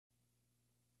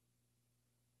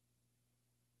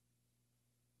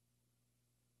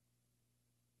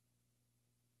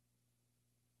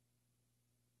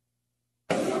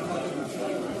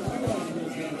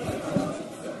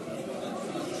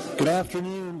Good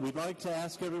afternoon. We'd like to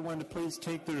ask everyone to please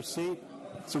take their seat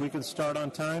so we can start on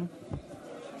time.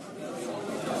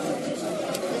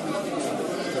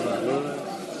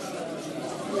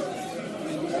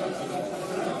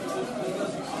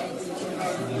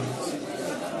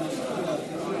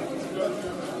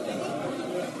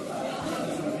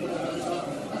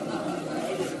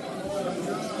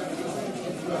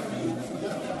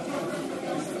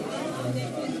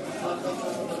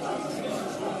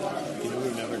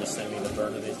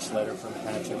 Letter from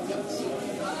Patrick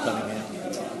coming in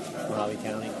from Raleigh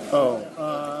County.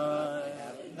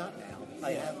 Not now.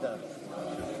 I have the.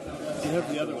 You have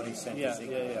the other one he sent. Yeah.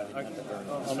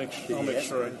 I'll make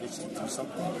sure I do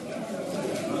something.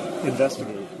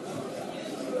 Investigate.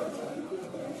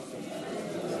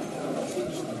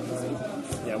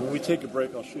 Yeah, when we take a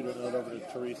break, I'll shoot a note over to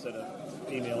Teresa to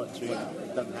email it to you.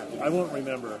 Doesn't have to. I won't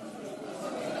remember.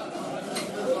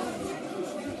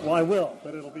 Well, I will,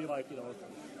 but it'll be like,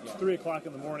 3 o'clock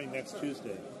in the morning next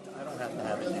Tuesday. I don't have to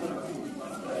have it now.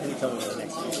 You tell me the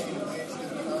next Tuesday.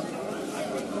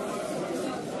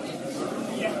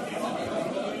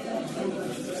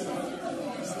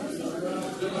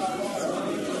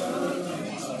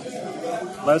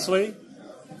 Leslie?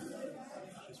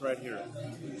 She's right here.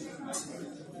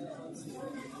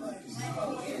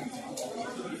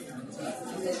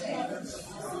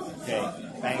 Okay,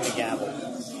 bang the gavel.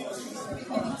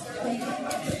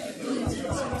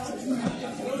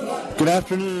 Good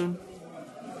afternoon.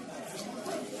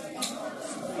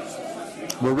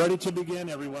 We're ready to begin,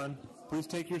 everyone. Please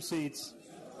take your seats.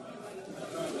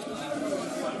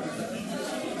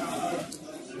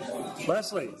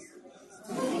 Leslie.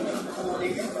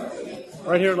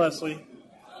 Right here, Leslie.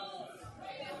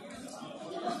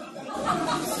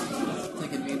 I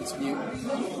think it means mute.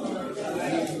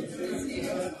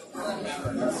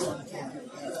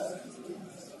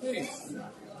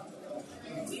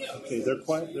 Okay,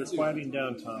 they're quieting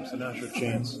down, Tom, so now's your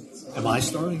chance. Am I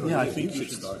starting? Yeah, I think you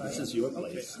should start. This is your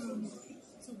place.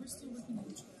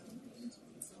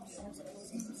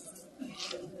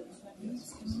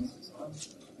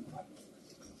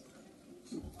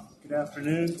 Good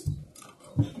afternoon.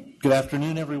 Good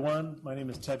afternoon, everyone. My name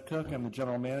is Ted Cook. I'm the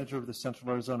General Manager of the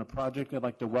Central Arizona Project. I'd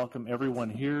like to welcome everyone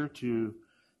here to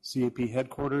CAP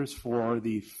headquarters for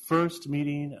the first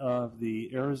meeting of the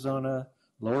Arizona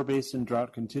Lower Basin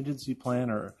Drought Contingency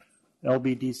Plan, or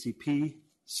LBDCP,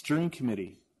 Steering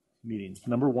Committee meeting,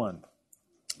 number 1.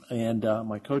 And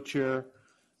my co-chair,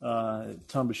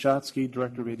 Tom Bishotsky,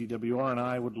 Director of ADWR, and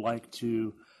I would like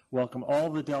to welcome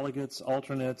all the delegates,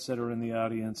 alternates that are in the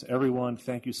audience. Everyone,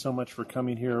 thank you so much for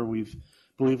coming here. We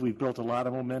believe we've built a lot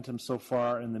of momentum so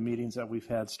far in the meetings that we've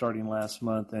had starting last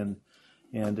month, and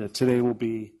today will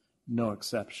be no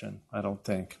exception, I don't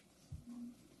think.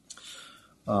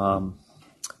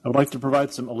 I would like to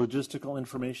provide some logistical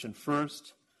information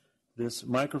first. This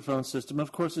microphone system,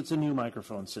 of course, it's a new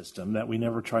microphone system that we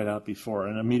never tried out before.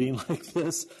 In a meeting like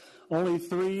this, only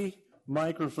 3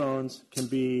 microphones can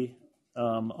be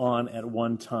on at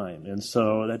one time. And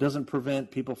so that doesn't prevent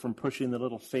people from pushing the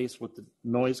little face with the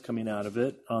noise coming out of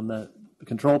it on the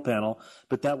control panel,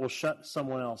 but that will shut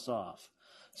someone else off.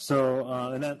 So,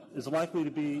 and that is likely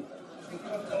to be...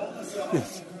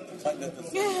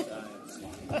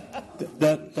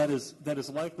 That is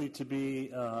likely to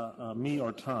be me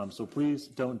or Tom. So please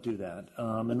don't do that.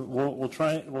 And we'll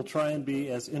try and be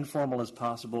as informal as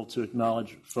possible to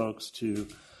acknowledge folks to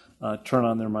turn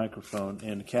on their microphone.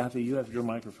 And Kathy, you have your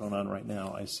microphone on right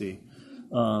now, I see.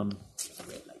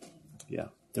 Yeah,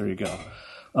 there you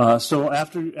go. So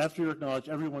after you're acknowledged,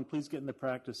 everyone, please get in the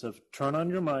practice of turn on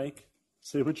your mic,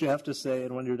 say what you have to say,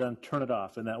 and when you're done, turn it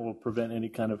off, and that will prevent any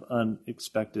kind of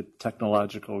unexpected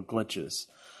technological glitches.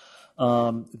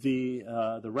 The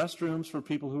restrooms, for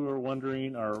people who are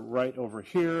wondering, are right over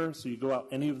here. So you go out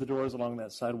any of the doors along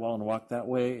that side wall and walk that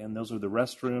way, and those are the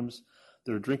restrooms.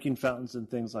 There are drinking fountains and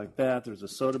things like that. There's a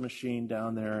soda machine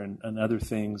down there and other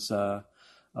things for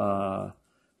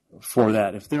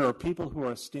that. If there are people who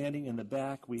are standing in the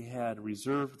back, we had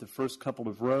reserved the first couple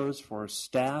of rows for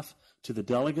staff to the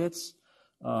delegates.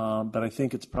 But I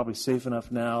think it's probably safe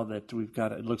enough now that we've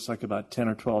got, it looks like about 10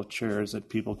 or 12 chairs that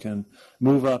people can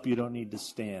move up. You don't need to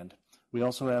stand. We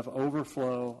also have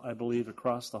overflow, I believe,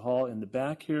 across the hall in the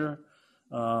back here,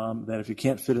 that if you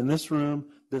can't fit in this room,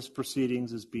 this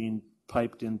proceedings is being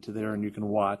piped into there and you can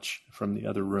watch from the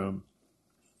other room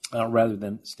rather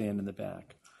than stand in the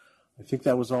back. I think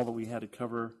that was all that we had to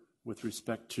cover with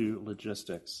respect to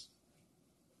logistics.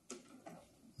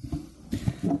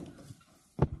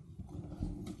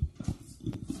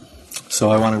 So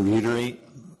I want to reiterate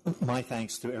my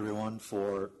thanks to everyone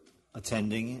for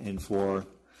attending and for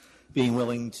being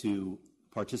willing to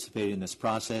participate in this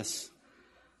process.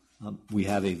 We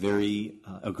have a very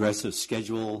aggressive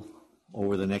schedule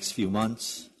over the next few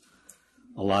months,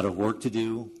 a lot of work to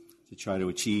do to try to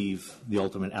achieve the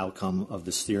ultimate outcome of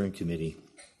the steering committee.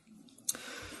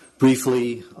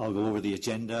 Briefly, I'll go over the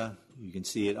agenda. You can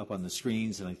see it up on the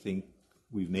screens, and I think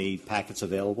we've made packets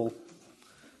available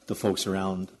to folks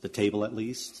around the table at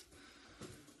least.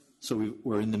 So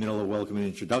we're in the middle of welcoming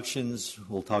introductions.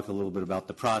 We'll talk a little bit about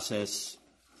the process.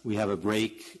 We have a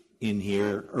break in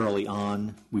here early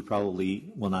on. We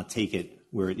probably will not take it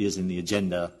where it is in the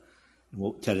agenda.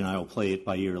 Ted and I will play it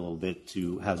by ear a little bit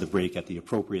to have the break at the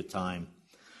appropriate time.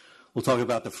 We'll talk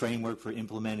about the framework for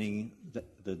implementing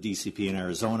the DCP in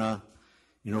Arizona,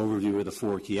 an overview of the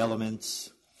 4 key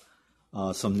elements,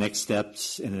 some next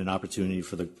steps, and an opportunity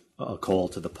for the call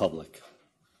to the public.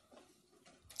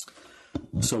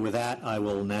 So with that, I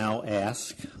will now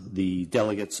ask the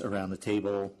delegates around the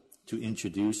table to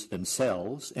introduce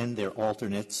themselves and their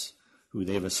alternates who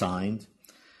they've assigned,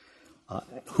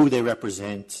 who they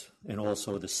represent, and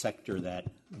also the sector that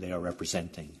they are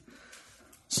representing.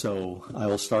 So I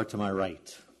will start to my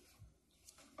right.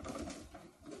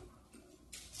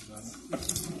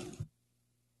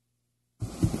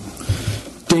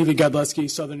 David Godleski,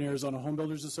 Southern Arizona Home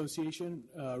Builders Association,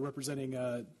 representing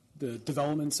the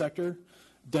development sector.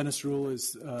 Dennis Rule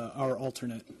is our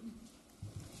alternate.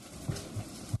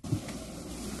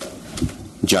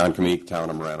 John Kamik, Town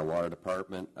of Marana Water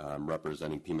Department. I'm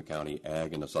representing Pima County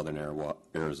Ag and the Southern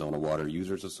Arizona Water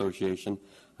Users Association.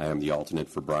 I am the alternate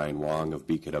for Brian Wong of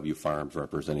BKW Farms,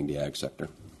 representing the ag sector.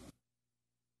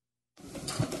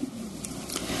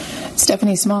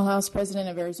 Stephanie Smallhouse, President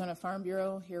of Arizona Farm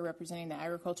Bureau, here representing the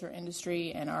agriculture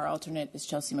industry, and our alternate is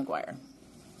Chelsea McGuire.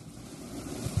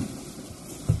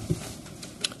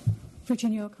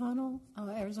 Virginia O'Connell,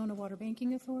 Arizona Water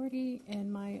Banking Authority,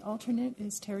 and my alternate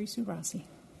is Terry Sue Rossi.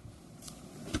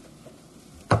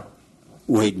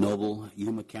 Wade Noble,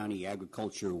 Yuma County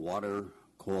Agriculture Water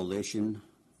Coalition.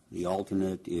 The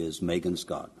alternate is Megan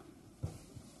Scott.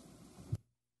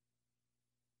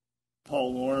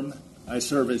 Paul Orm. I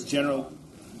serve as general.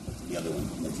 The other one.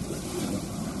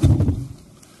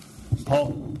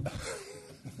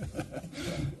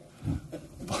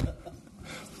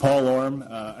 Paul Orm.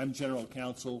 I'm general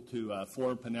counsel to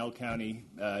 4 Pinell County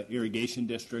irrigation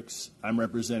districts. I'm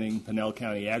representing Pinell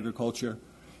County Agriculture,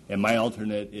 and my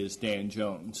alternate is Dan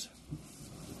Jones.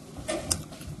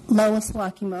 Lois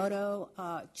Wakimoto,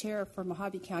 chair for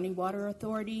Mojave County Water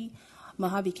Authority,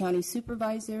 Mojave County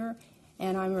Supervisor,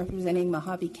 and I'm representing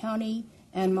Mojave County,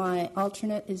 and my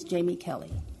alternate is Jamie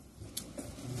Kelly.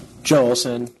 Joe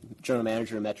Olson, General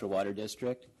Manager of Metro Water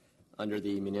District. Under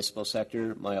the municipal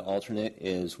sector, my alternate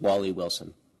is Wally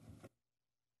Wilson.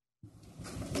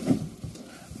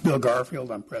 Bill Garfield,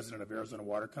 I'm President of Arizona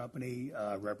Water Company,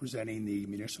 representing the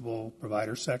municipal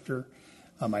provider sector.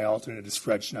 My alternate is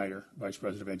Fred Schneider, Vice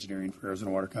President of Engineering for Arizona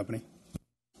Water Company.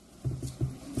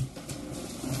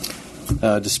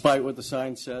 Despite what the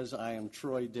sign says, I am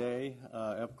Troy Day,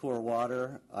 EPCOR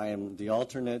Water. I am the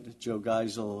alternate. Joe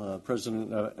Geisel,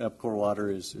 President of EPCOR Water,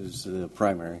 is the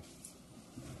primary.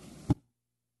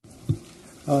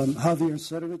 Javier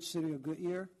Sedovich, City of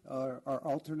Goodyear. Our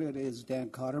alternate is Dan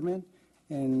Cotterman,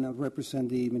 and represent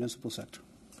the municipal sector.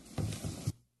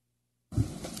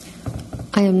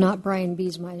 I am not Brian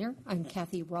Biesmeiser. I'm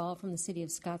Kathy Rawl from the City of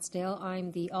Scottsdale.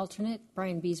 I'm the alternate.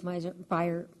 Brian Biesmeier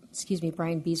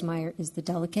is the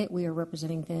delegate. We are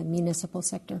representing the municipal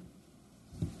sector.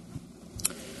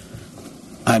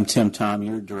 I'm Tim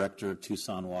Tomier, Director of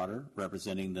Tucson Water,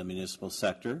 representing the municipal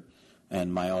sector,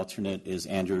 and my alternate is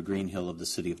Andrew Greenhill of the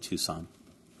City of Tucson.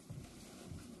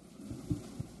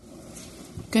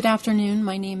 Good afternoon.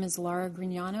 My name is Laura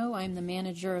Grignano. I'm the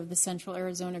manager of the Central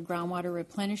Arizona Groundwater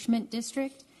Replenishment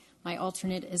District. My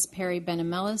alternate is Perry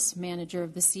Benamelis, manager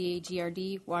of the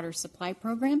CAGRD Water Supply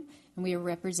Program, and we are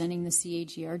representing the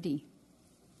CAGRD.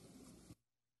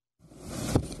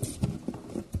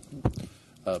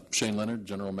 Shane Leonard,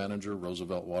 General Manager,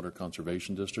 Roosevelt Water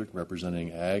Conservation District,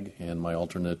 representing Ag, and my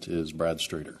alternate is Brad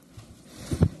Strader.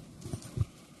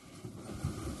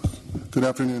 Good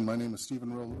afternoon. My name is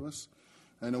Stephen Rowe Lewis.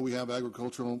 I know we have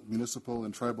agricultural, municipal,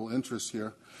 and tribal interests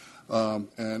here,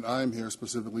 and I'm here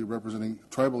specifically representing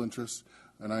tribal interests,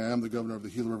 and I am the governor of the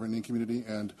Gila River Indian Community,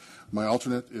 and my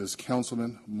alternate is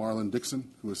Councilman Marlon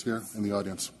Dixon, who is here in the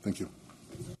audience. Thank you.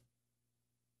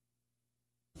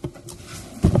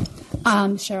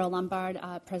 I'm Cheryl Lombard,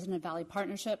 President of Valley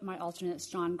Partnership. My alternate is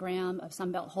John Graham of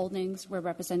Sunbelt Holdings. We're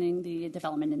representing the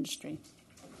development industry.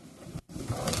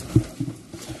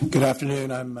 Good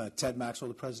afternoon. I'm Ted Maxwell,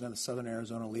 the president of the Southern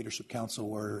Arizona Leadership Council.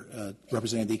 We're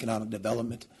representing the economic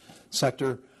development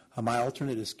sector. My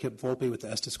alternate is Kip Volpe with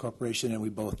the Estes Corporation, and we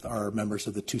both are members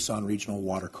of the Tucson Regional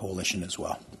Water Coalition as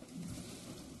well.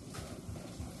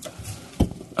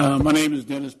 My name is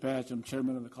Dennis Patch. I'm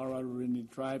chairman of the Colorado River Indian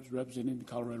Tribes, representing the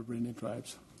Colorado River Indian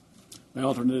Tribes. My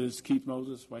alternate is Keith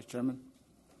Moses, vice chairman.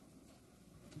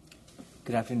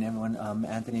 Good afternoon, everyone. I'm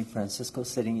Anthony Francisco,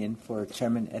 sitting in for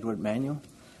Chairman Edward Manuel.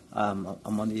 I'm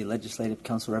on the Legislative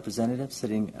Council representative,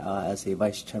 sitting as the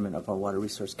vice chairman of our Water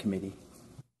Resource Committee.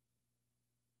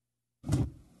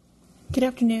 Good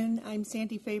afternoon. I'm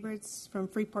Sandy Favorites from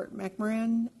Freeport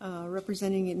McMoran,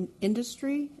 representing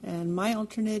industry, and my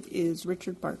alternate is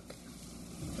Richard Bark.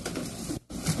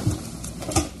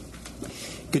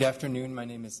 Good afternoon. My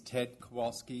name is Ted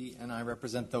Kowalski, and I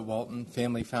represent the Walton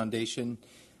Family Foundation,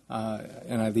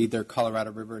 and I lead their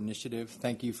Colorado River Initiative.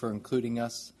 Thank you for including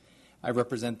us. I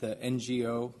represent the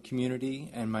NGO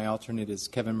community, and my alternate is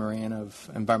Kevin Moran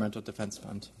of Environmental Defense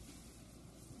Fund.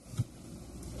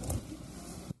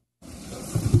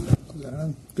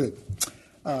 Good.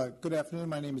 Good afternoon.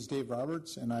 My name is Dave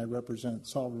Roberts, and I represent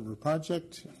Salt River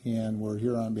Project, and we're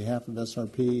here on behalf of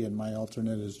SRP, and my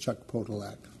alternate is Chuck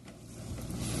Podolak.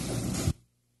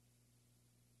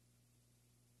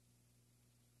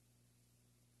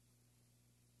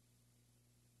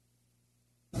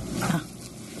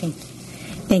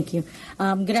 Thank you.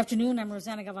 Good afternoon. I'm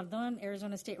Rosanna Gavaldon,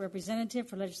 Arizona State Representative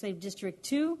for Legislative District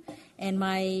 2, and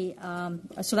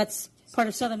so that's part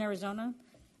of Southern Arizona.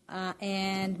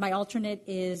 And my alternate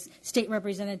is State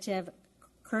Representative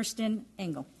Kirsten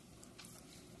Engel.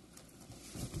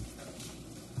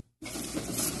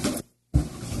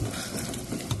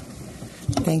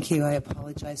 Thank you. I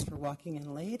apologize for walking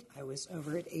in late. I was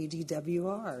over at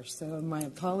ADWR, so my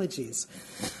apologies.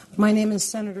 My name is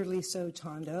Senator Lisa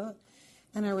Otondo,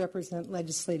 and I represent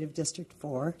Legislative District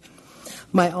 4.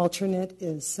 My alternate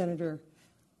is Senator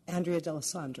Andrea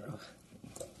D'Alessandro.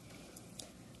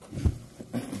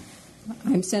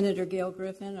 I'm Senator Gail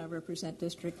Griffin. I represent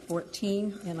District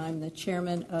 14, and I'm the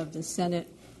chairman of the Senate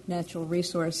Natural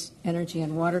Resource, Energy,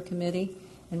 and Water Committee,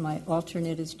 and my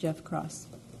alternate is Jeff Cross.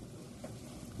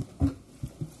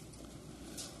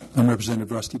 I'm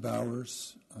Representative Rusty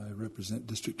Bowers. I represent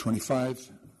District 25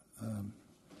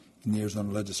 in the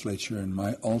Arizona Legislature, and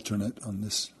my alternate on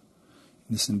this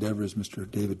endeavor is Mr.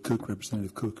 David Cook,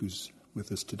 Representative Cook, who's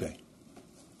with us today.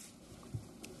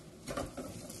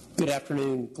 Good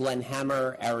afternoon. Glenn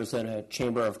Hammer, Arizona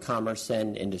Chamber of Commerce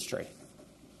and Industry.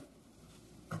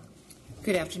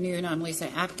 Good afternoon. I'm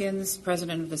Lisa Atkins,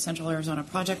 president of the Central Arizona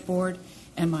Project Board,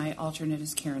 and my alternate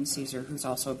is Karen Caesar, who's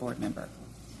also a board member.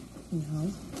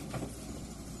 No.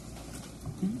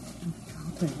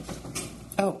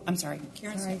 Oh, I'm sorry.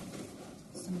 Karen. Sorry.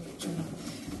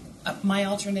 My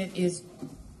alternate is.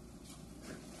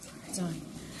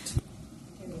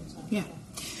 Yeah.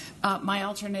 My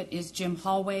alternate is Jim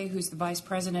Hallway, who's the vice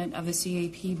president of the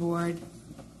CAP board.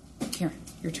 Karen,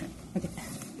 your turn. Okay.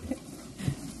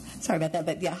 Sorry about that,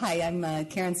 but yeah, hi, I'm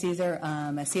Karen Caesar,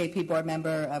 a CAP board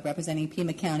member representing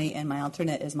Pima County, and my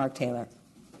alternate is Mark Taylor.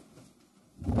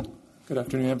 Good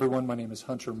afternoon, everyone. My name is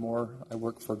Hunter Moore. I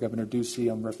work for Governor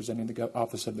Ducey. I'm representing the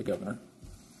Office of the Governor.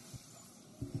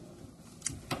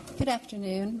 Good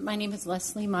afternoon. My name is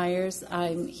Leslie Myers.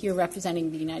 I'm here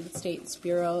representing the United States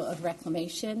Bureau of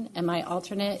Reclamation, and my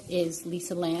alternate is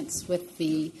Lisa Lance with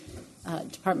the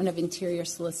Department of Interior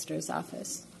Solicitor's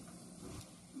Office.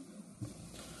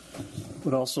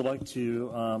 Would also like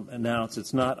to announce,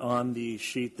 it's not on the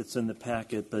sheet that's in the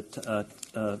packet,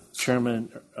 but Chairman,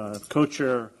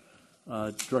 Co-Chair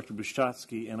Director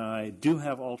Bushatsky and I do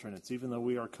have alternates, even though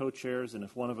we are co-chairs, and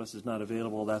if one of us is not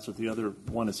available, that's what the other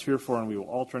one is here for, and we will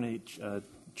alternate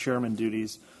chairman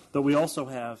duties. But we also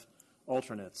have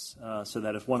alternates, so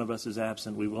that if one of us is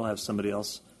absent, we will have somebody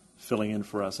else filling in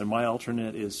for us. And my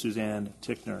alternate is Suzanne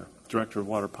Tickner, Director of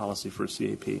Water Policy for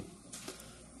CAP.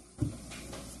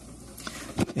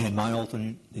 And my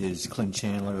alternate is Clint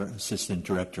Chandler, Assistant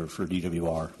Director for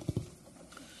DWR.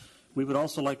 We would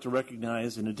also like to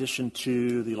recognize, in addition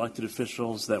to the elected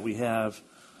officials that we have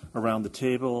around the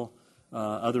table,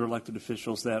 other elected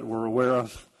officials that we're aware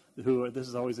of, this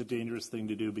is always a dangerous thing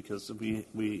to do because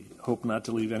we hope not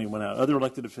to leave anyone out. Other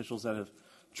elected officials that have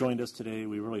joined us today,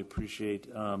 we really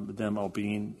appreciate them all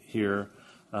being here.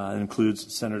 It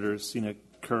includes Senator Sina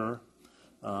Kerr,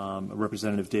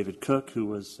 Representative David Cook, who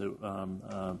was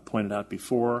pointed out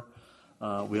before.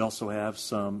 We also have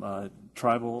some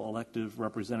tribal elective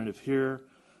representative here,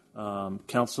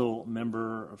 council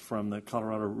member from the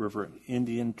Colorado River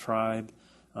Indian Tribe,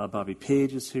 Bobby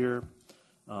Page is here,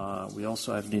 We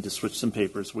also need to switch some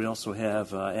papers. We also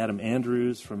have Adam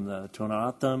Andrews from the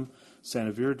Tonatam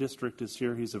Sanavir District is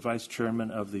here. He's the vice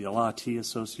chairman of the Alati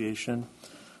Association.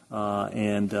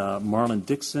 And Marlon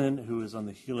Dixon, who is on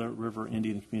the Gila River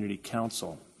Indian Community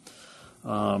Council.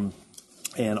 And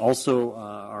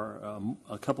also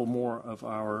a couple more of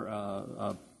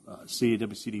our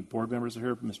CAWCD board members are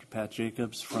here. Mr. Pat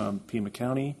Jacobs from Pima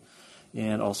County,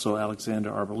 and also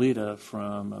Alexander Arboleda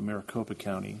from Maricopa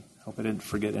County. Hope I didn't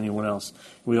forget anyone else.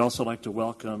 We'd also like to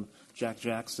welcome Jack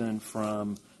Jackson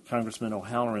from Congressman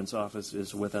O'Halloran's office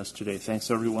is with us today.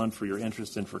 Thanks, everyone, for your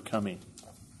interest and for coming.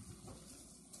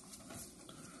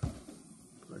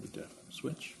 Ready to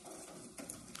switch?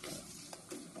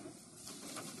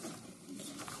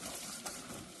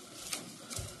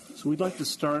 So we'd like to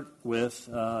start with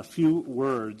a few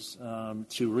words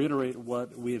to reiterate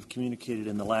what we have communicated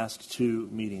in the last two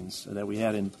meetings that we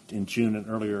had in June and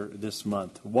earlier this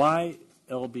month. Why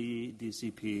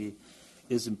LBDCP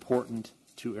is important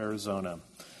to Arizona.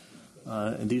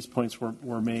 And these points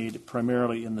were made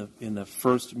primarily in the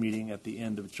first meeting at the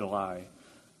end of July.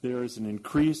 There is an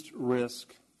increased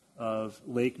risk of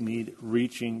Lake Mead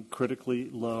reaching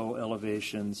critically low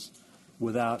elevations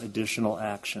without additional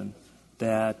action.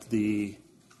 That the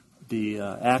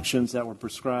actions that were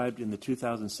prescribed in the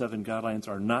 2007 guidelines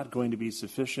are not going to be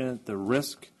sufficient. The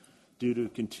risk due to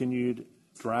continued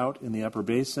drought in the upper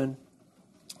basin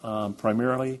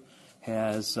primarily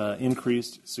has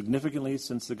increased significantly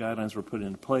since the guidelines were put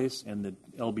into place, and the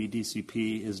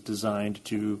LBDCP is designed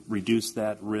to reduce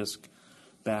that risk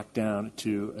back down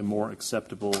to a more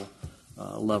acceptable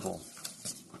level.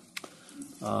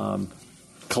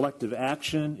 Collective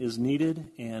action is needed,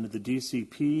 and the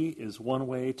DCP is one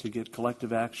way to get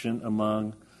collective action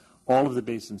among all of the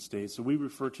basin states. So we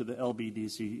refer to the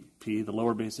LBDCP, the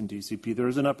lower basin DCP. There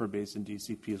is an upper basin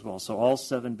DCP as well. So all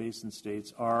 7 basin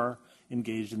states are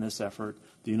engaged in this effort.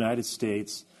 The United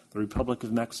States, the Republic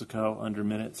of Mexico under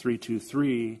Minute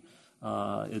 323,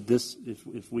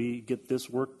 if we get this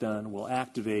work done, will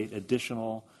activate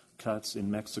additional cuts in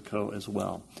Mexico as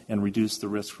well and reduce the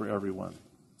risk for everyone.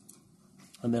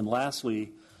 And then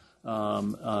lastly,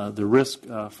 the risk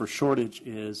for shortage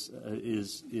is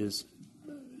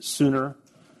sooner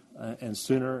and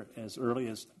sooner, as early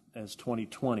as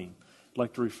 2020. I'd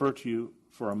like to refer to you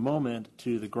for a moment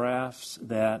to the graphs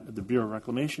that the Bureau of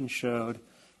Reclamation showed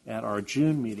at our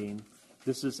June meeting.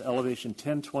 This is elevation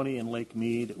 1020 in Lake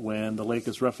Mead when the lake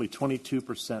is roughly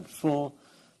 22% full.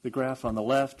 The graph on the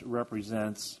left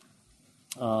represents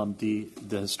the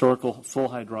historical full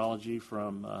hydrology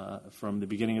from the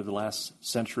beginning of the last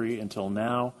century until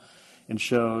now, and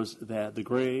shows that the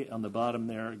gray on the bottom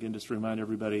there, again, just to remind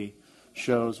everybody,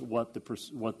 shows what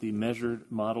the measured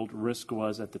modeled risk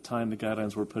was at the time the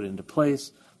guidelines were put into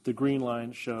place. The green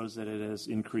line shows that it has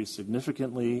increased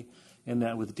significantly, and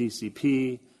that with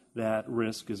DCP, that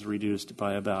risk is reduced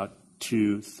by about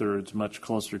 2/3, much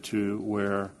closer to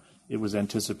where it was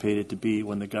anticipated to be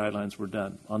when the guidelines were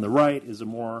done. On the right is a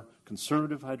more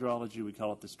conservative hydrology. We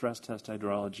call it the stress test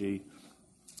hydrology,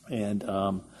 and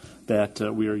that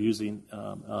we are using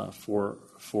for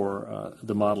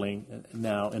the modeling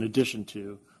now, in addition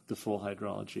to the full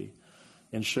hydrology,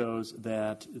 and shows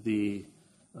that the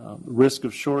risk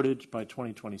of shortage by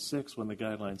 2026, when the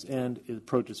guidelines end, it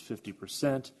approaches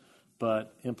 50%,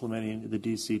 but implementing the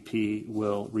DCP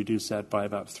will reduce that by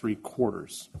about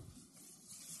 3/4.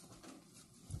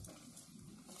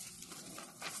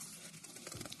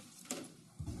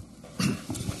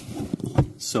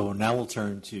 So now we'll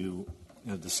turn to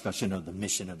discussion of the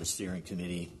mission of the steering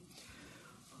committee,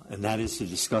 and that is to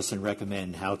discuss and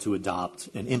recommend how to adopt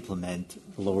and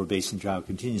implement the Lower Basin Drought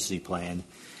Contingency Plan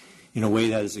in a way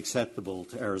that is acceptable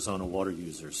to Arizona water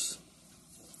users.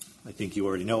 I think you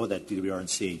already know that DWR and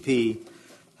CAP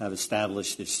have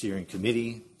established a steering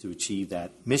committee to achieve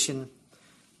that mission,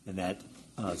 and that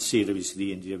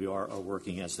CAWCD and DWR are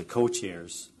working as the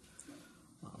co-chairs.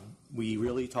 We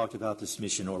really talked about this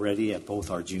mission already at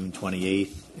both our June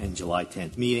 28th and July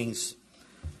 10th meetings,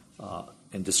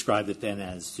 and described it then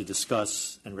as to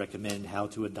discuss and recommend how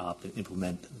to adopt and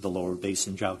implement the Lower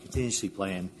Basin Drought Contingency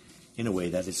Plan in a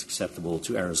way that is acceptable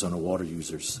to Arizona water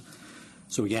users.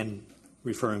 So again,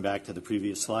 referring back to the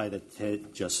previous slide that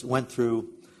Ted just went through,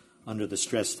 under the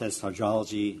stress test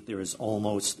hydrology, there is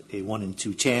almost a 1 in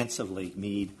 2 chance of Lake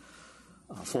Mead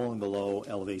falling below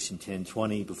elevation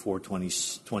 1020 before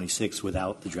 2026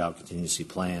 without the drought contingency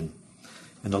plan.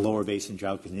 And the Lower Basin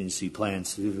Drought Contingency Plan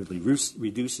significantly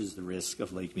reduces the risk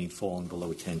of Lake Mead falling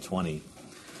below 1020.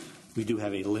 We do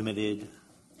have a limited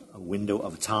window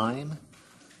of time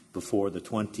before the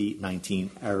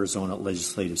 2019 Arizona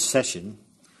legislative session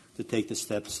to take the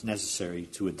steps necessary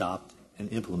to adopt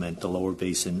and implement the Lower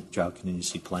Basin Drought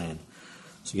Contingency Plan.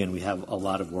 So again, we have a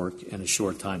lot of work and a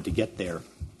short time to get there.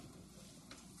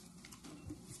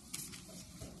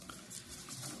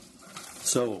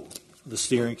 So, the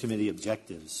steering committee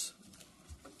objectives.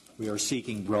 We are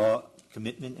seeking broad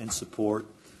commitment and support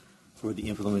for the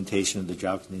implementation of the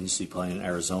Drought Contingency Plan in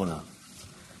Arizona.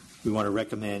 We want to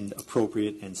recommend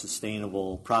appropriate and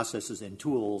sustainable processes and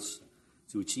tools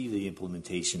to achieve the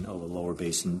implementation of a Lower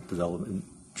Basin Development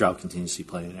Drought Contingency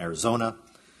Plan in Arizona,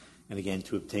 and again,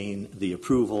 to obtain the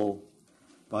approval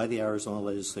by the Arizona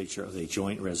legislature of a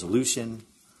joint resolution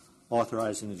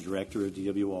authorizing the director of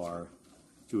DWR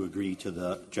to agree to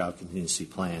the Drought Contingency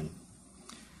Plan.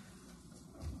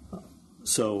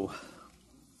 So,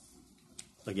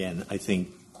 again, I think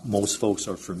most folks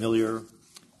are familiar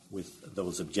with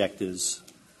those objectives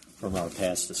from our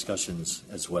past discussions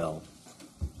as well.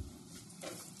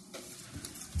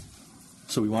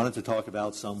 So we wanted to talk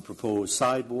about some proposed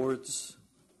sideboards.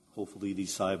 Hopefully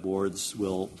these sideboards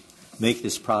will make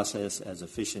this process as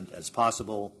efficient as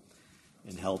possible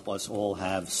and help us all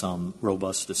have some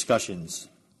robust discussions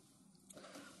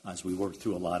as we work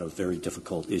through a lot of very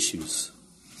difficult issues.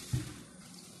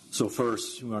 So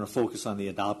first, we want to focus on the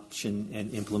adoption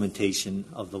and implementation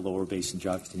of the Lower Basin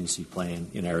Drought Contingency Plan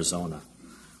in Arizona.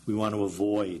 We want to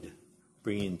avoid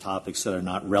bringing in topics that are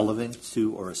not relevant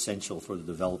to or essential for the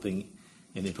developing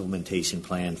and implementation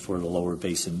plan for the Lower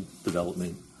Basin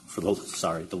Development,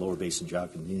 the Lower Basin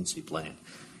Drought Contingency Plan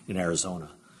in Arizona.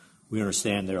 We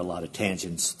understand there are a lot of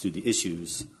tangents to the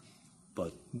issues,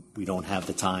 but we don't have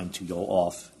the time to go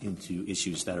off into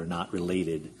issues that are not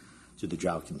related to the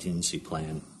Drought Contingency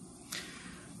Plan.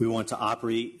 We want to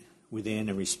operate within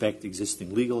and respect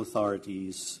existing legal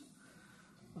authorities,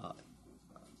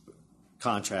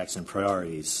 contracts, and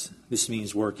priorities. This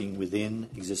means working within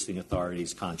existing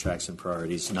authorities, contracts, and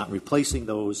priorities, not replacing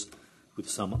those with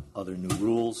some other new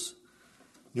rules.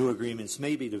 New agreements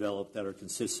may be developed that are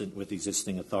consistent with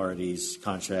existing authorities,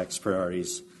 contracts,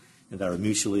 priorities, and that are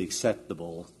mutually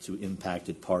acceptable to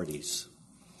impacted parties.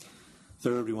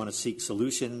 Third, we want to seek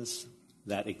solutions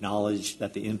that acknowledge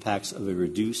that the impacts of a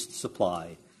reduced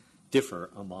supply differ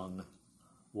among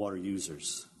water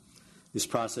users. This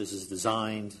process is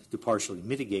designed to partially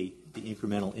mitigate the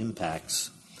incremental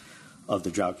impacts of the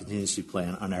Drought Contingency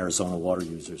Plan on Arizona water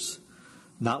users.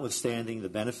 Notwithstanding the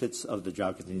benefits of the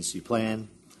Drought Contingency Plan,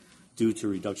 due to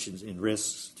reductions in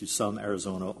risks to some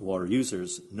Arizona water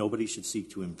users, nobody should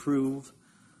seek to improve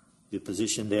the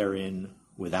position they're in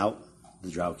without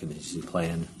the Drought Contingency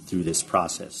Plan through this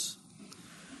process.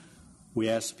 We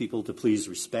ask people to please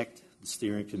respect the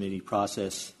steering committee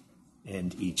process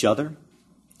and each other.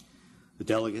 The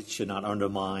delegates should not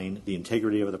undermine the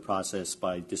integrity of the process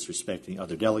by disrespecting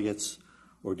other delegates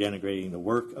or denigrating the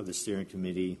work of the steering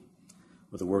committee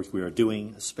or the work we are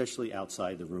doing, especially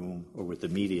outside the room or with the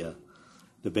media.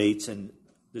 Debates and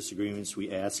disagreements, we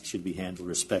ask, should be handled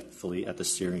respectfully at the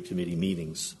steering committee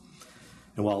meetings.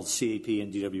 And while the CAP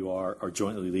and DWR are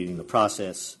jointly leading the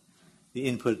process, the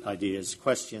input, ideas,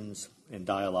 questions, and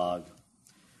dialogue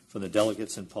from the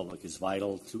delegates and public is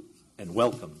vital to and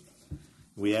welcome.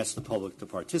 We ask the public to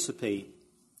participate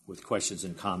with questions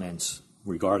and comments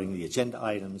regarding the agenda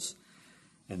items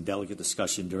and delegate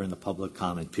discussion during the public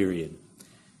comment period.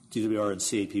 DWR and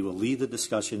CAP will lead the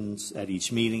discussions at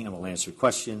each meeting and will answer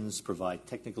questions, provide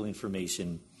technical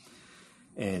information,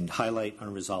 and highlight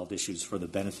unresolved issues for the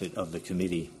benefit of the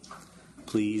committee.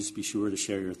 Please be sure to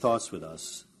share your thoughts with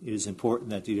us. It is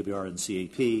important that DWR and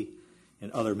CAP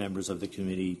and other members of the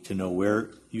committee to know where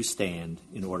you stand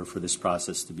in order for this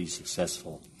process to be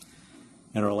successful.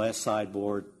 In our last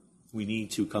sideboard, we need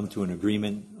to come to an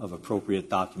agreement of appropriate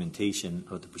documentation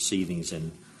of the proceedings,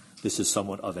 and this is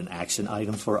somewhat of an action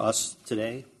item for us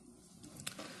today.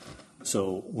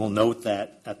 So we'll note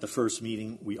that at the first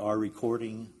meeting, we are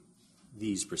recording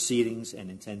these proceedings and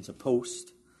intend to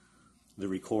post the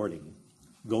recording.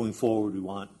 Going forward, we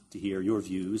want to hear your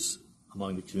views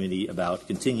among the committee about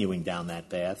continuing down that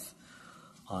path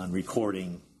on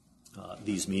recording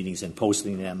these meetings and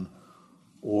posting them,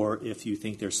 or if you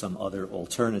think there's some other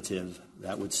alternative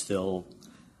that would still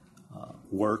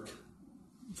work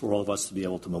for all of us to be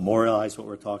able to memorialize what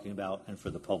we're talking about and for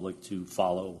the public to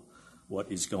follow what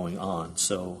is going on.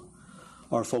 So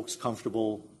are folks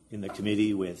comfortable in the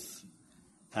committee with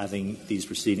having these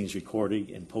proceedings recorded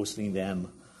and posting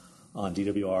them on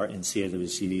DWR and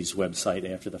CAWCD's website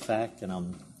after the fact? And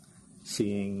I'm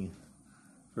seeing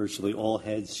virtually all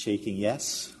heads shaking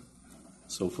yes.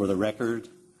 So for the record,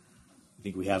 I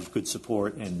think we have good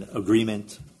support and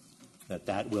agreement that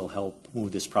that will help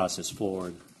move this process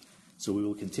forward. So we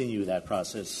will continue that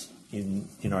process in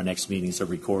our next meetings of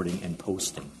recording and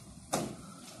posting.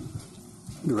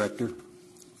 Director,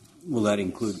 will that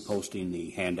include posting the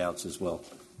handouts as well?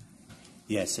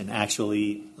 Yes, and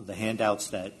actually the handouts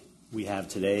that we have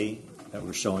today that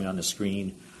we're showing on the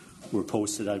screen were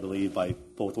posted, I believe, by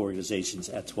both organizations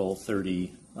at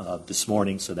 12:30 this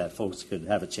morning so that folks could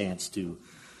have a chance to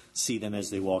see them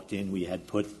as they walked in. We had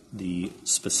put the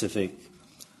specific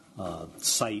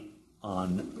site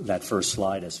on that first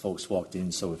slide as folks walked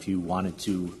in, so if you wanted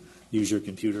to use your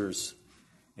computers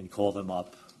and call them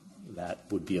up, that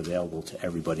would be available to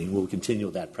everybody. And we'll continue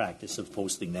that practice of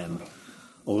posting them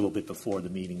a little bit before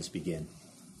the meetings begin.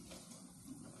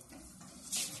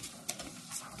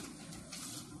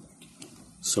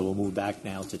 So we'll move back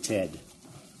now to Ted.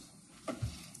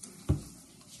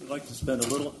 We'd like to spend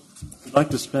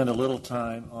a little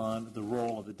time on the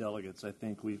role of the delegates. I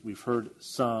think we've heard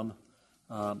some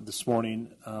this morning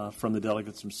from the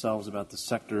delegates themselves about the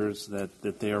sectors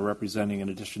that they are representing in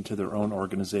addition to their own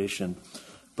organization.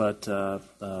 But Tom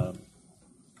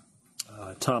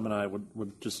and I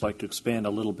would just like to expand a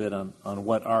little bit on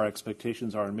what our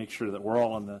expectations are and make sure that we're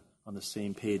all on the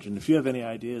same page. And if you have any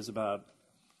ideas about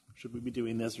should we be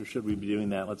doing this or should we be doing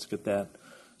that, let's get that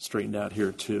straightened out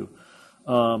here too.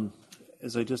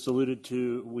 As I just alluded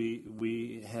to, we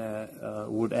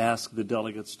would ask the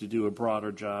delegates to do a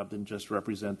broader job than just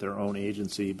represent their own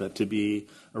agency, but to be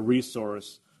a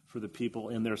resource for the people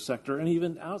in their sector and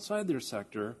even outside their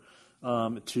sector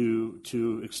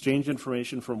to exchange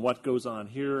information from what goes on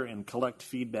here and collect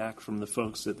feedback from the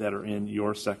folks that are in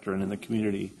your sector and in the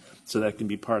community so that can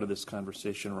be part of this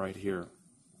conversation right here.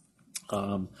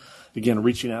 Again,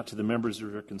 reaching out to the members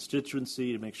of your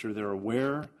constituency to make sure they're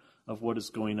aware of what is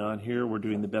going on here. We're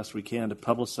doing the best we can to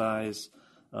publicize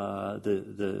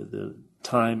the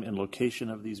time and location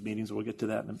of these meetings. We'll get to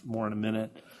that more in a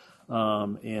minute.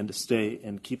 And to stay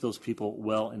and keep those people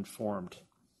well informed.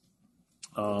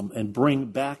 And bring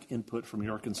back input from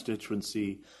your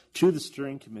constituency to the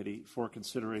steering committee for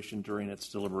consideration during its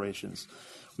deliberations.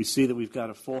 We see that we've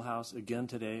got a full house again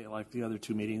today, like the other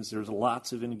two meetings. There's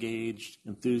lots of engaged,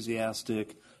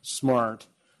 enthusiastic, smart,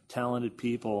 talented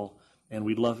people, and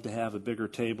we'd love to have a bigger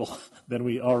table than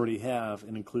we already have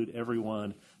and include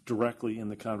everyone directly in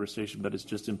the conversation, but it's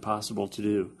just impossible to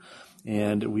do.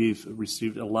 And we've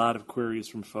received a lot of queries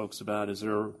from folks about, is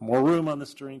there more room on the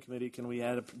steering committee? Can we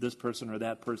add this person or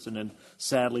that person? And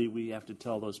sadly, we have to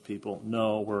tell those people,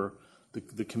 no,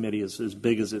 the committee is as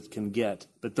big as it can get.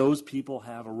 But those people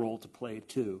have a role to play,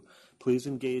 too. Please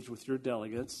engage with your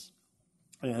delegates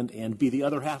and be the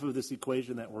other half of this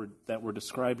equation that we're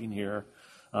describing here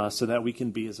so that we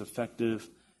can be as effective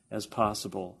as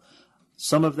possible.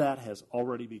 Some of that has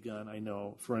already begun. I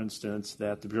know, for instance,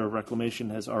 that the Bureau of Reclamation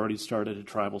has already started a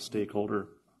tribal stakeholder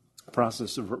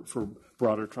process for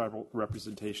broader tribal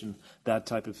representation. That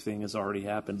type of thing has already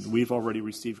happened. We've already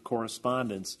received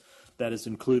correspondence that has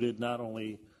included not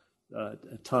only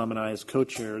Tom and I as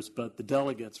co-chairs, but the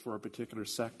delegates for a particular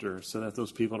sector so that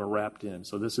those people are wrapped in.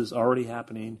 So this is already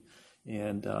happening,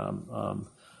 and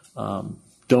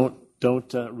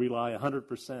don't rely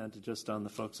 100% just on the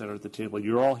folks that are at the table.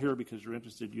 You're all here because you're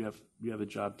interested. You have a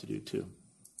job to do too.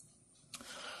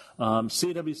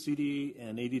 CWCD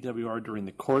and ADWR during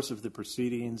the course of the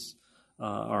proceedings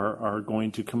are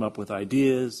going to come up with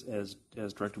ideas, as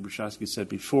Director Bruszowski said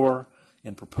before,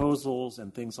 and proposals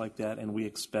and things like that. And we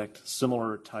expect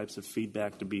similar types of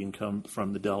feedback to come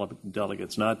from the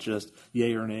delegates, not just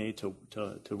yay or nay to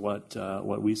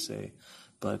what we say,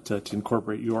 but to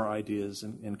incorporate your ideas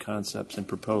and concepts and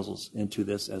proposals into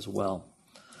this as well.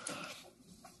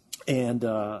 And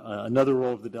another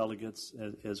role of the delegates,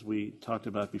 as we talked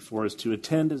about before, is to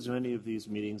attend as many of these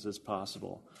meetings as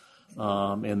possible.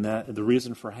 And that the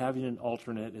reason for having an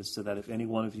alternate is so that if any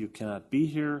one of you cannot be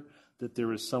here, that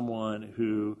there is someone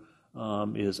who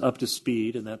is up to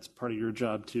speed, and that's part of your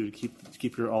job too, to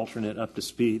keep your alternate up to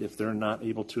speed if they're not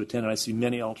able to attend. And I see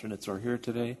many alternates are here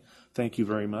today. Thank you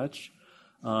very much.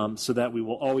 So that we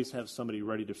will always have somebody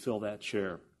ready to fill that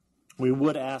chair. We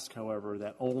would ask, however,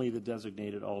 that only the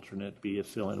designated alternate be a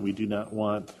fill-in. We do not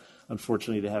want,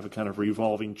 unfortunately, to have a kind of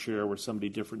revolving chair where somebody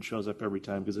different shows up every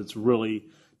time, because it's really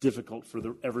difficult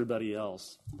for everybody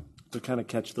else to kind of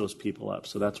catch those people up.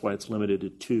 So that's why it's limited to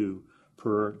 2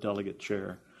 per delegate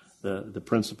chair, the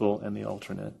principal and the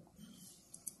alternate.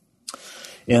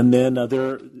 And then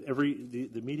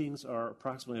the meetings are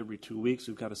approximately every 2 weeks.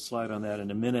 We've got a slide on that in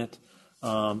a minute.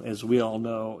 As we all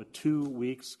know, a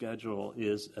 2-week schedule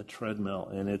is a treadmill,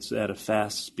 and it's at a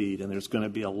fast speed, and there's going to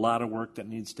be a lot of work that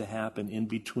needs to happen in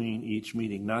between each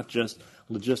meeting, not just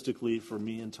logistically for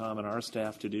me and Tom and our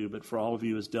staff to do, but for all of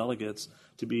you as delegates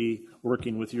to be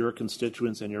working with your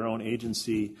constituents and your own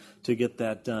agency to get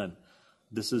that done.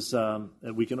 This is,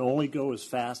 we can only go as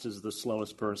fast as the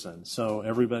slowest person, so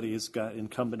everybody has got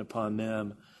incumbent upon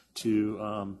them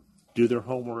to do their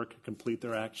homework, complete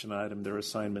their action item, their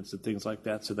assignments, and things like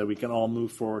that so that we can all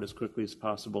move forward as quickly as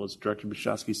possible. As Director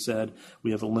Bushowski said,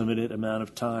 we have a limited amount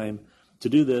of time to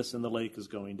do this, and the lake is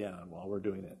going down while we're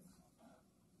doing it.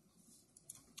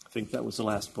 I think that was the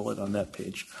last bullet on that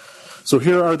page. So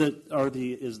here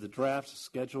is the draft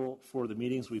schedule for the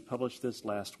meetings. We published this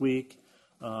last week.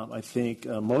 I think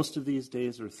most of these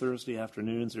days are Thursday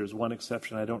afternoons. There's one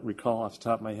exception. I don't recall off the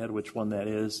top of my head which one that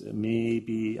is. It may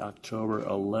be October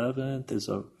 11th is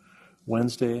a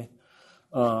Wednesday.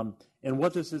 And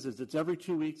what this is it's every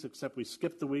 2 weeks, except we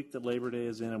skip the week that Labor Day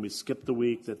is in and we skip the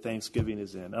week that Thanksgiving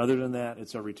is in. Other than that,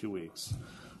 it's every 2 weeks.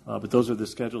 But those are the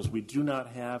schedules. We do not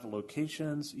have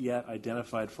locations yet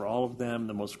identified for all of them.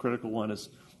 The most critical one is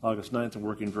August 9th. I'm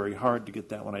working very hard to get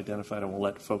that one identified, and we'll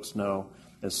let folks know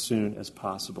as soon as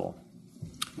possible.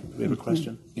 Do we have a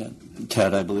question? Yeah.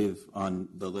 Ted, I believe on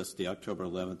the list, the October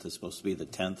 11th is supposed to be the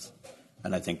 10th,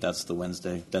 and I think that's the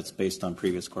Wednesday. That's based on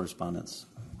previous correspondence.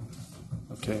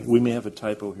 Okay. We may have a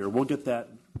typo here. We'll get that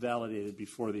validated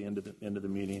before the end of the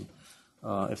meeting,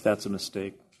 if that's a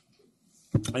mistake.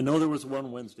 I know there was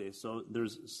one Wednesday, so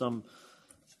there's some.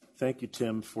 Thank you,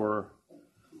 Tim, for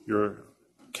your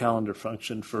calendar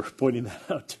function for pointing that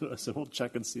out to us, and we'll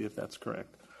check and see if that's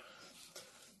correct.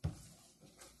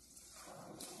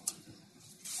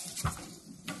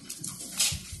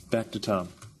 Back to Tom.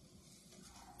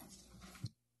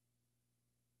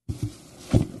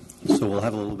 So we'll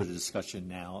have a little bit of discussion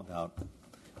now about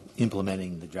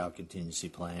implementing the drought contingency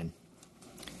plan.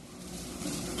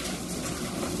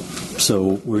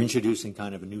 So we're introducing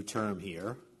kind of a new term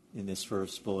here in this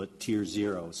first bullet, Tier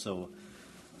 0. So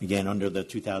again, under the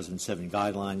 2007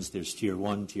 guidelines, there's Tier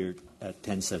 1, tier at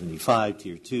 1075,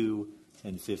 Tier 2,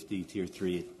 1050, Tier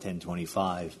 3 at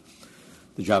 1025.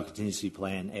 The drought contingency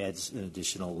plan adds an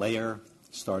additional layer,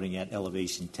 starting at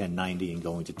elevation 1090 and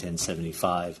going to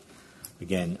 1075.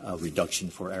 Again, a reduction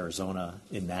for Arizona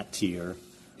in that tier,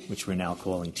 which we're now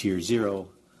calling Tier 0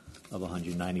 of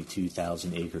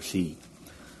 192,000 acre feet.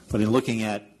 But in looking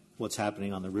at what's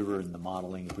happening on the river and the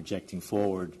modeling and projecting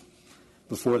forward,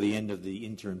 before the end of the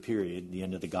interim period, the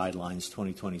end of the guidelines,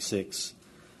 2026,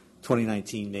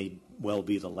 2019 may well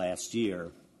be the last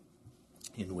year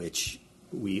in which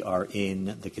we are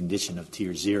in the condition of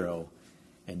Tier 0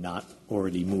 and not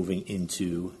already moving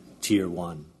into Tier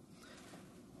 1.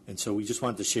 And so we just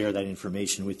wanted to share that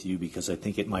information with you because I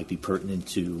think it might be pertinent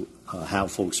to how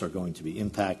folks are going to be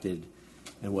impacted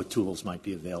and what tools might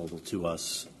be available to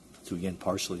us to, again,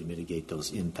 partially mitigate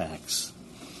those impacts.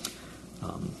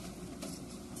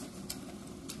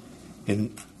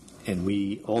 And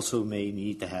we also may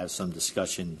need to have some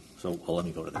discussion. So let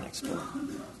me go to the next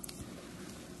one.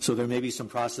 So there may be some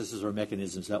processes or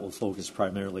mechanisms that will focus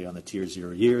primarily on the Tier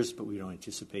 0 years, but we don't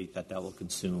anticipate that will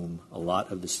consume a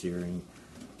lot of the steering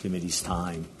committee's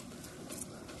time.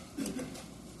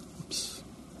 Oops.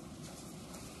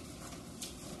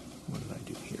 What did I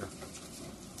do here?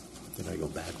 Did I go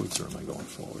backwards or am I going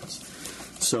forwards?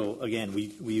 So again,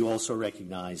 we also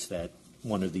recognize that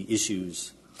one of the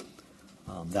issues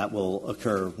that will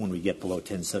occur when we get below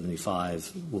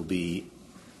 1075 will be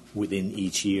within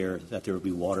each year that there will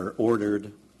be water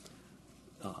ordered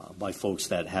by folks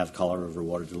that have Colorado River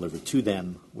water delivered to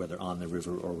them, whether on the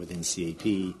river or within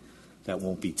CAP, that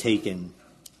won't be taken,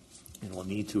 and we'll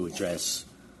need to address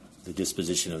the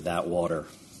disposition of that water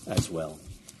as well.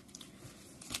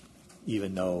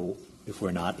 Even though if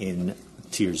we're not in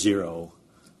Tier 0,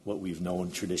 what we've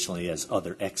known traditionally as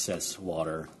other excess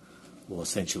water will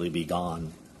essentially be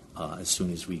gone as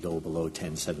soon as we go below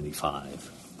 1075.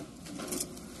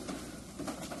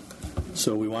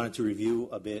 So we wanted to review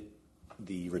a bit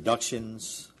the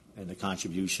reductions and the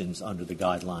contributions under the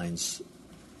guidelines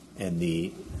and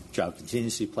the drought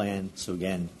contingency plan. So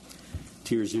again,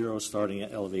 Tier 0 starting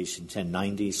at elevation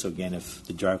 1090. So again, if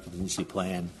the drought contingency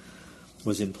plan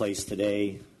was in place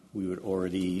today, we would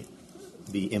already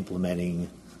be implementing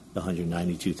the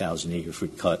 192,000 acre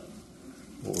foot cut,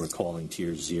 what we're calling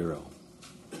Tier 0.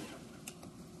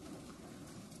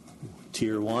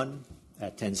 Tier 1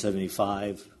 at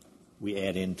 1075, we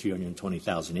add in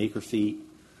 320,000 acre feet.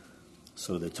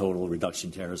 So the total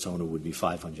reduction to Arizona would be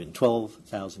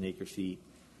 512,000 acre feet.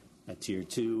 At Tier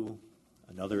 2,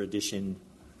 another addition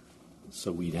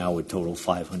So we now would total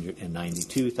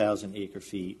 592,000 acre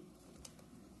feet.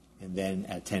 And then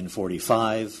at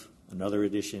 1045, another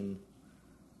addition,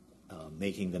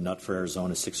 making the nut for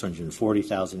Arizona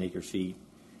 640,000 acre feet.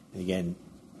 And again,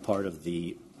 part of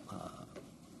the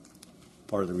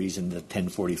reason that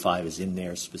 1045 is in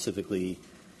there specifically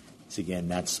is, again,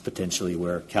 that's potentially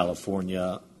where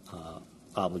California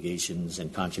obligations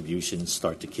and contributions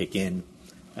start to kick in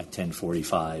at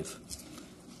 1045.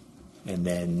 And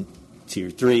then Tier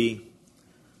 3,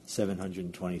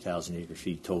 720,000 acre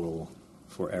feet total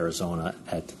for Arizona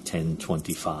at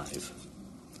 1025.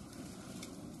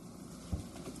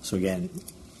 So again,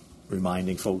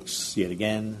 reminding folks yet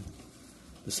again,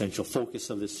 the central focus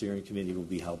of this steering committee will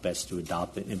be how best to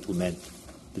adopt and implement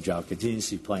the drought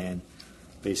contingency plan,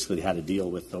 basically how to deal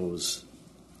with those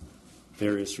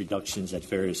various reductions at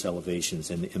various elevations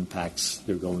and the impacts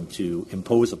they're going to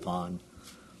impose upon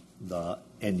the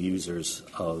end users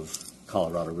of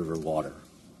Colorado River water.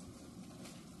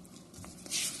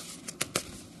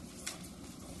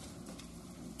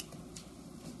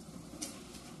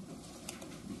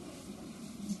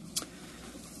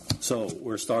 So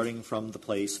we're starting from the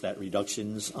place that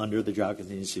reductions under the drought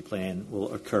contingency plan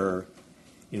will occur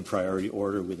in priority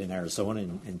order within Arizona,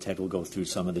 and Ted will go through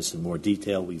some of this in more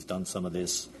detail. We've done some of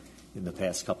this in the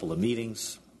past couple of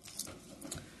meetings.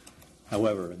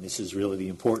 However, and this is really the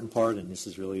important part, and this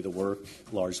is really the work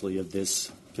largely of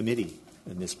this committee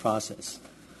and this process,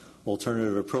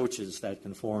 alternative approaches that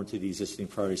conform to the existing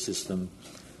priority system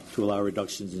to allow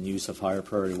reductions in use of higher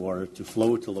priority water to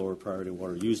flow to lower priority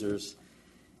water users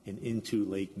and into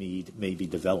Lake Mead may be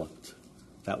developed.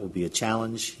 That will be a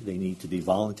challenge. They need to be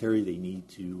voluntary. They need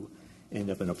to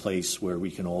end up in a place where we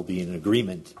can all be in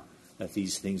agreement that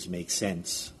these things make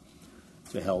sense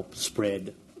to help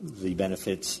spread the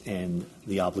benefits and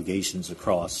the obligations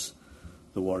across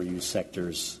the water use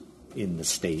sectors in the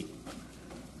state.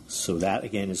 So that,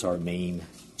 again, is our main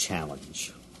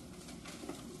challenge.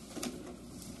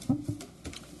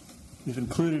 We've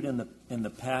included in the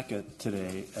packet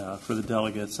today for the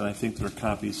delegates, and I think there are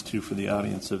copies too for the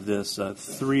audience of this,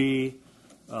 three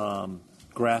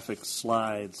graphic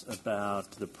slides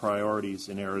about the priorities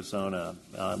in Arizona.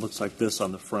 It looks like this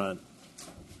on the front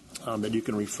that you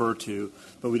can refer to,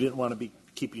 but we didn't want to be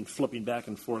flipping back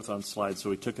and forth on slides, so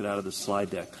we took it out of the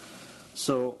slide deck.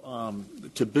 So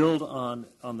to build on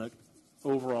the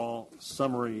overall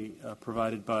summary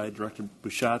provided by Director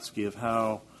Bushatsky of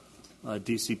how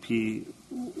DCP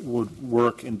would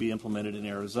work and be implemented in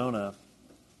Arizona,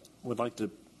 would like to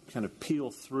kind of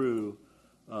peel through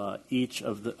each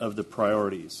of the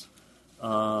priorities.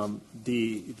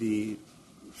 The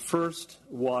first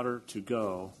water to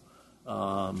go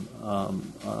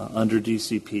under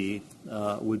DCP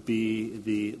would be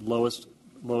the lowest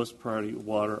priority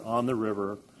water on the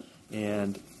river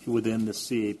and within the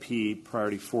CAP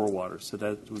priority 4 water. So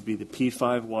that would be the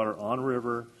P5 water on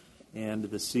river and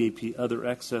the CAP other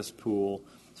excess pool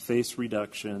face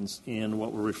reductions in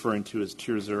what we're referring to as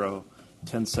Tier 0,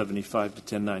 1075 to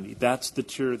 1090. That's the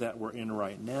tier that we're in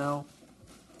right now.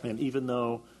 And even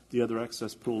though the other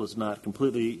excess pool is not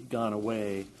completely gone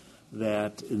away,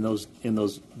 that in those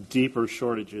deeper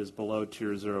shortages below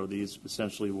Tier 0, these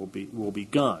essentially will be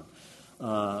gone.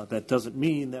 That doesn't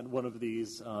mean that one of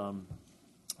these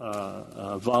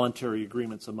voluntary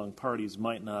agreements among parties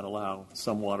might not allow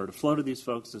some water to flow to these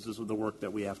folks. This is the work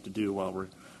that we have to do while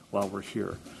we're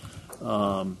here.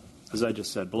 As I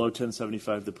just said, below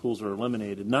 1075, the pools are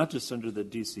eliminated, not just under the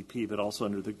DCP, but also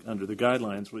under the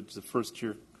guidelines, which the first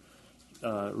tier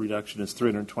reduction is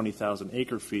 320,000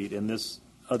 acre feet, and this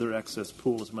other excess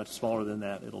pool is much smaller than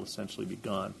that. It'll essentially be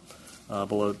gone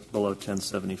below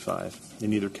 1075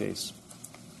 in either case.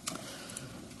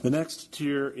 The next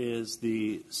tier is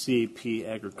the CAP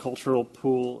agricultural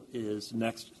pool is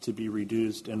next to be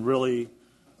reduced, and really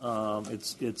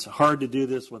it's hard to do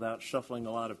this without shuffling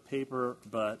a lot of paper,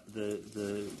 but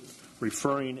the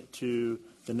referring to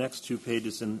the next 2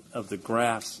 pages of the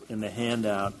graphs in the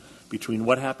handout between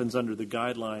what happens under the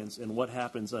guidelines and what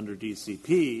happens under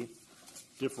DCP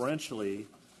differentially,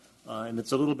 and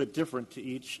it's a little bit different to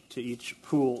each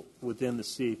pool within the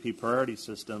CAP priority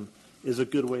system, is a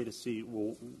good way to see,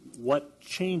 well, what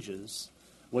changes,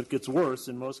 what gets worse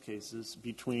in most cases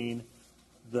between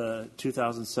the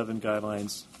 2007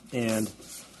 guidelines and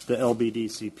the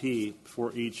LBDCP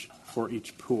for each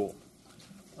pool.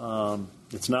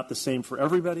 It's not the same for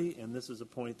everybody, and this is a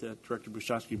point that Director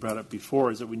Bushatsky brought up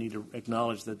before, is that we need to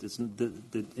acknowledge that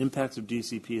the impacts of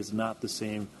DCP is not the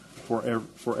same for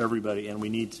everybody, and we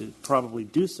need to probably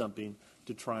do something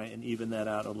to try and even that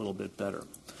out a little bit better.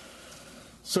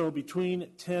 So between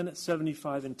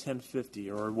 1075 and 1050,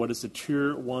 or what is the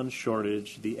Tier 1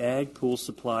 shortage, the ag pool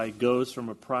supply goes from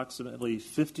approximately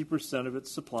 50% of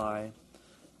its supply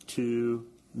to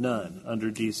none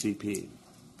under DCP.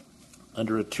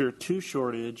 Under a Tier 2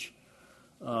 shortage,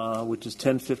 which is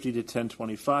 1050 to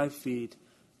 1025 feet,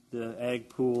 the ag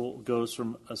pool goes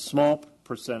from a small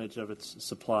percentage of its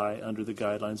supply under the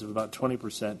guidelines of about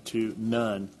 20% to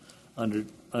none under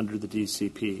the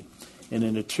DCP. And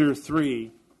in a Tier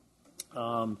 3,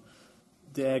 the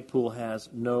ag pool has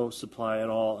no supply at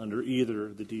all under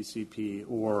either the DCP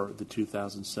or the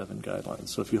 2007 guidelines.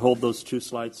 So if you hold those two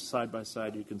slides side by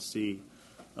side, you can see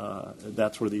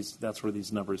that's where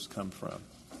these numbers come from.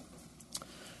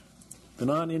 The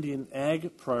non-Indian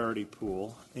ag priority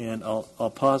pool, and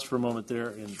I'll pause for a moment there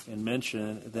and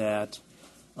mention that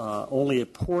only a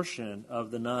portion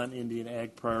of the non-Indian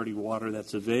ag priority water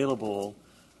that's available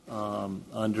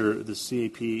under the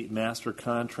CAP master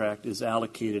contract is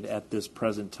allocated at this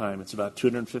present time. It's about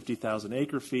 250,000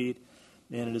 acre feet,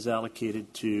 and it is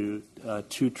allocated to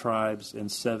 2 tribes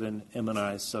and 7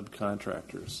 M&I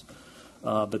subcontractors.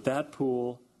 But that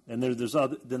pool, and there's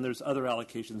other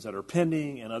allocations that are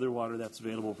pending and other water that's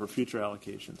available for future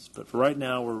allocations. But for right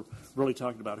now, we're really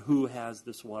talking about who has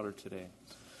this water today.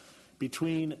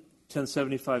 Between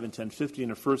 1075 and 1050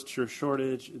 in a first-tier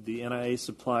shortage, the NIA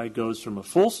supply goes from a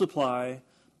full supply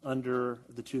under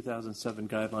the 2007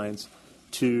 guidelines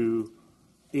to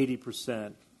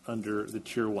 80% under the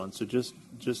Tier 1. So just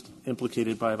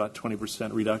implicated by about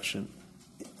 20% reduction,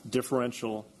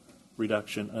 differential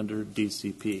reduction under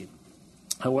DCP.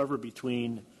 However,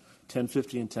 between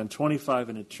 1050 and 1025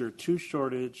 in a Tier 2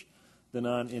 shortage, the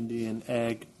non-Indian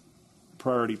ag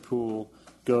priority pool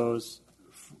goes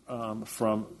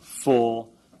from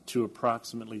full to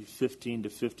approximately 15 to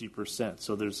 50%.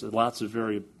 So there's lots of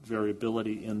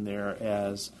variability in there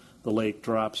as the lake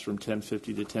drops from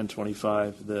 1050 to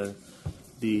 1025. The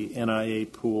NIA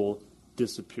pool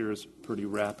disappears pretty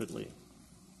rapidly.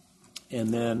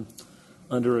 And then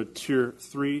under a Tier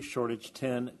 3 shortage,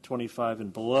 1025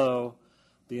 and below,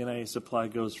 the NIA supply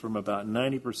goes from about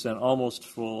 90%, almost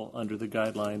full under the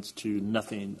guidelines, to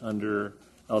nothing under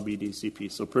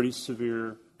LBDCP. So pretty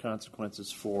severe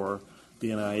consequences for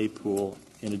the NIA pool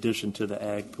in addition to the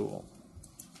ag pool.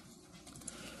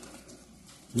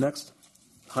 Next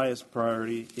highest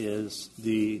priority is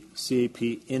the CAP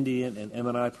Indian and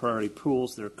M&I priority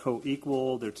pools. They're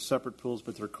co-equal. They're separate pools,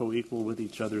 but they're co-equal with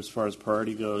each other as far as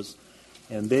priority goes.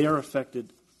 And they are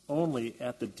affected only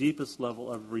at the deepest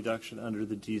level of reduction under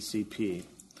the DCP,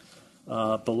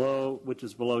 which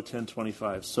is below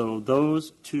 1025. So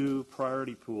those 2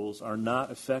 priority pools are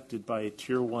not affected by a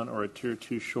Tier 1 or a Tier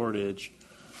 2 shortage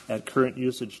at current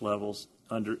usage levels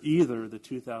under either the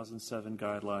 2007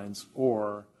 guidelines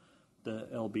or the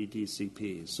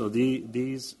LBDCP. So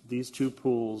these 2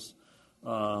 pools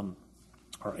are,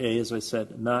 as I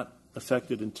said, not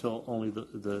affected until only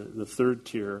the third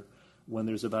tier, when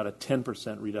there's about a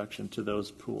 10% reduction to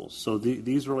those pools. So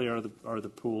these really are the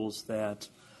pools that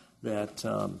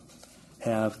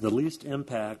have the least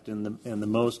impact and the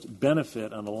most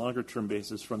benefit on a longer-term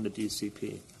basis from the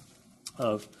DCP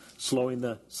of slowing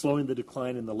the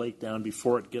decline in the lake down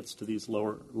before it gets to these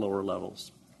lower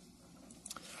levels.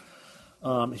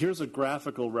 Here's a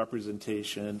graphical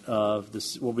representation of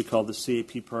this, what we call the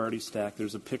CAP priority stack.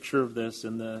 There's a picture of this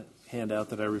in the handout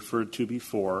that I referred to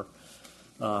before.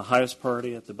 Highest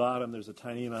priority at the bottom, there's a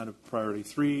tiny amount of priority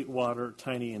 3 water,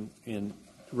 tiny in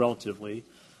relatively.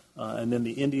 And then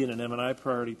the Indian and M&I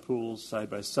priority pools side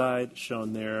by side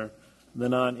shown there. The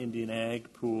non-Indian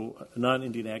ag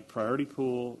priority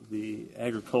pool, the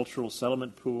agricultural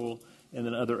settlement pool, and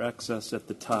then other excess at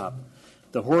the top.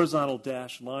 The horizontal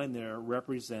dashed line there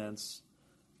represents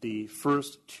the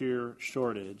first tier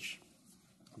shortage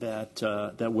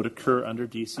that would occur under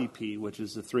DCP, which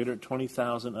is the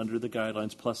 320,000 under the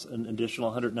guidelines plus an additional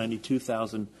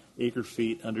 192,000 acre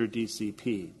feet under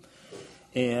DCP.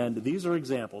 And these are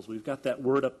examples. We've got that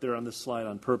word up there on this slide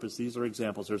on purpose. These are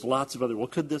examples. There's lots of other, well,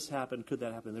 could this happen? Could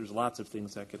that happen? There's lots of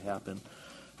things that could happen.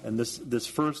 And this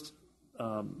first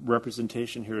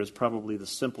representation here is probably the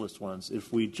simplest ones.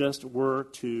 If we just were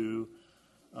to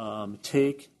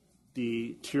take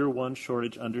the Tier 1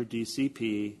 shortage under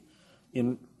DCP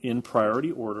in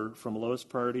priority order from lowest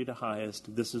priority to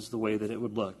highest, this is the way that it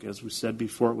would look. As we said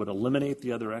before, it would eliminate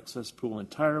the other excess pool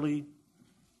entirely.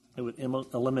 It would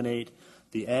eliminate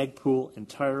the ag pool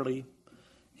entirely,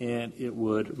 and it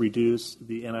would reduce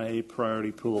the NIA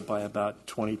priority pool by about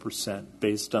 20%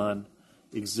 based on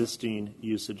existing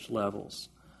usage levels.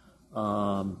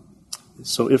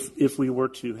 So if we were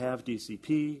to have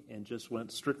DCP and just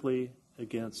went strictly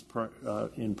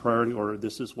in priority order,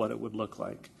 this is what it would look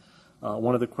like.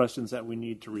 One of the questions that we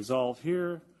need to resolve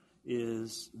here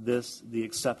is this the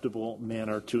acceptable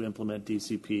manner to implement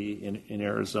DCP in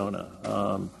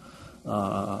Arizona?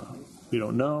 We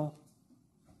don't know.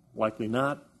 Likely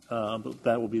not, but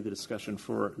that will be the discussion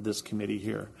for this committee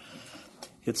here.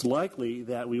 It's likely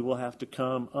that we will have to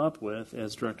come up with,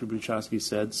 as Director Buchowski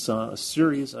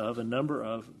said, a number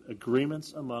of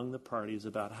agreements among the parties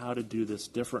about how to do this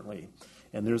differently.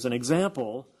 And there's one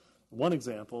example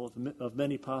of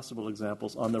many possible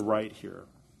examples on the right here.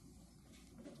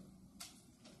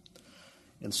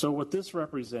 And so what this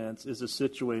represents is a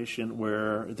situation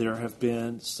where there have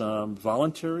been some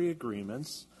voluntary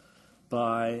agreements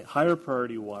by higher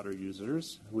priority water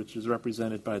users, which is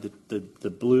represented by the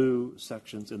blue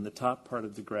sections in the top part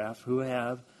of the graph, who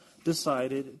have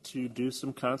decided to do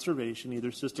some conservation, either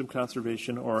system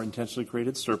conservation or intentionally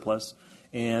created surplus,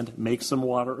 and make some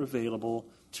water available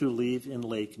to leave in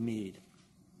Lake Mead.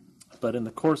 But in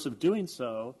the course of doing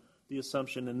so, the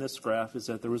assumption in this graph is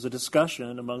that there was a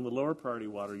discussion among the lower priority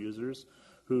water users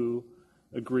who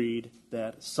agreed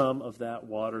that some of that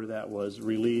water that was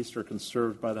released or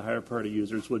conserved by the higher priority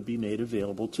users would be made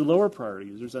available to lower priority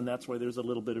users, and that's why there's a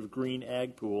little bit of green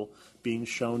ag pool being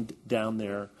shown down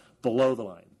there below the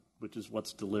line, which is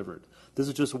what's delivered. This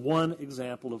is just one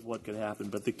example of what could happen,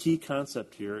 but the key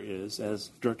concept here is, as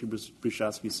Director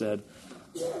Buchowski said,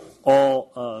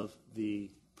 all of the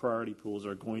priority pools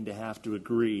are going to have to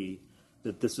agree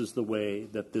that this is the way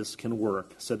that this can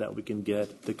work so that we can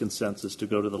get the consensus to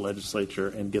go to the legislature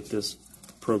and get this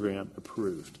program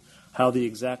approved. How the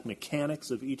exact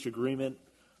mechanics of each agreement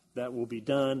that will be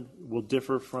done will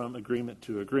differ from agreement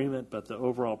to agreement, but the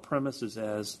overall premise is,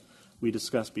 as we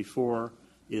discussed before,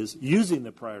 is using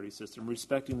the priority system,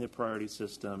 respecting the priority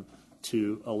system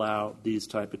to allow these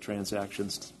type of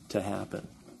transactions to happen.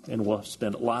 And we'll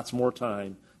spend lots more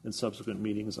time in subsequent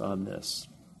meetings on this.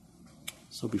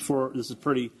 So this is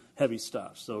pretty heavy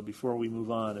stuff. So before we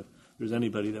move on, if there's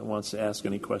anybody that wants to ask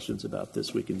any questions about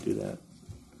this, we can do that.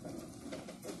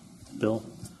 Bill?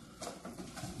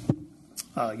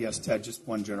 Yes, Ted, just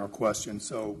one general question.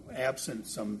 So absent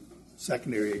some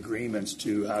secondary agreements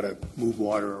to how to move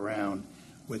water around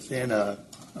within a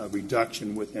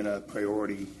reduction within a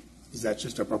priority, is that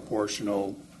just a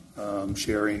proportional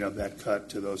sharing of that cut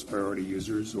to those priority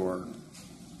users, or?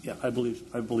 Yeah, I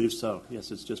believe so. Yes,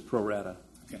 it's just pro rata.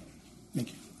 Okay,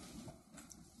 thank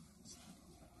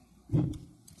you.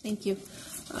 Thank you.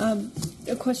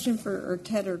 A question for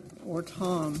Ted or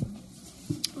Tom.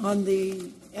 On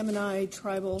the M&I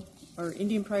tribal or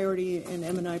Indian priority and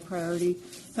M&I priority,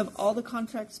 have all the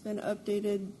contracts been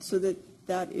updated so that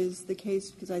that is the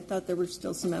case? Because I thought there were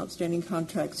still some outstanding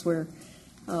contracts where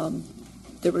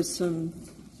there was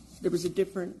a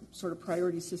different sort of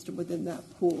priority system within that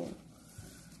pool.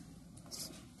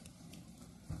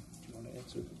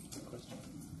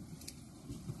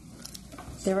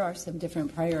 There are some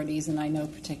different priorities, and I know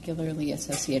particularly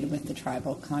associated with the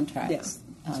tribal contracts. Yes,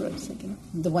 that's what I was thinking.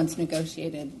 The ones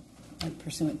negotiated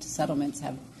pursuant to settlements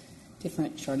have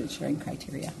different shortage sharing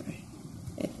criteria. Right.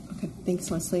 Okay, thanks,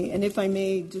 Leslie. And if I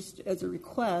may, just as a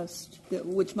request,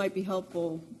 which might be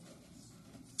helpful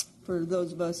for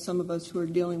some of us who are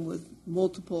dealing with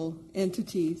multiple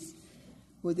entities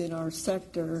within our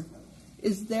sector,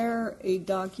 is there a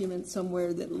document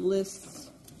somewhere that lists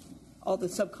all the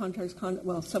subcontracts,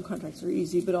 subcontracts are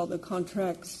easy, but all the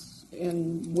contracts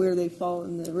and where they fall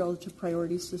in the relative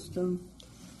priority system?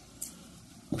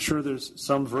 I'm sure there's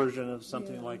some version of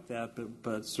something like that,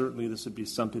 but certainly this would be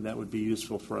something that would be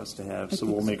useful for us to have. So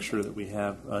we'll make sure that we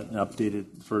have an updated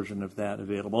version of that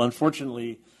available.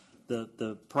 Unfortunately,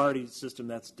 the priority system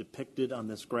that's depicted on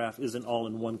this graph isn't all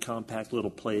in one compact little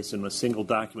place in a single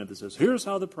document that says, here's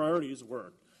how the priorities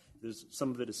work. Some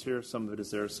of it is here, some of it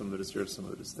is there, some of it is here, some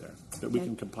of it is there. But we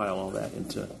can compile all that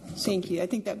into something. Thank you. I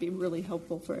think that would be really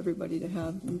helpful for everybody to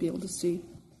have and be able to see.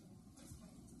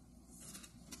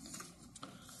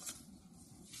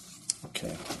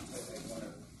 Okay.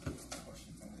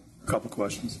 A couple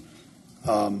questions.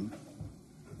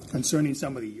 Concerning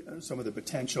some of the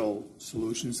potential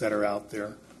solutions that are out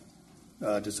there,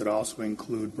 does it also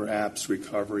include perhaps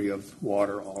recovery of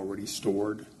water already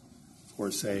stored for,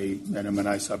 say, an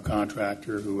M&I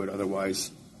subcontractor who would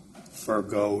otherwise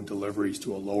forego deliveries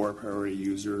to a lower priority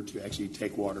user to actually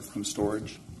take water from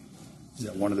storage? Is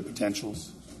that one of the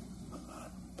potentials?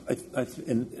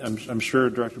 I'm sure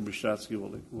Director Buchowski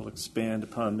will expand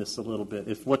upon this a little bit.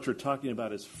 If what you're talking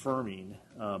about is firming,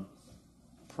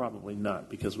 probably not,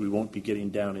 because we won't be getting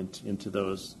down into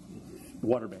those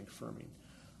water bank firming.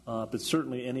 But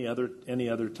certainly any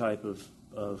other type of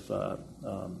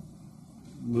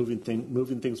moving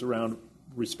things around,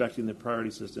 respecting the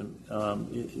priority system,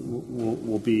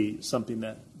 will be something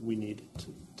that we need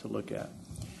to look at.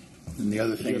 And the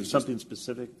other thing is something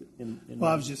specific in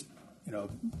well, I was just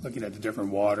looking at the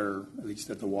different water, at least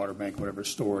at the water bank, whatever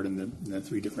stored in the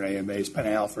 3 different AMAs.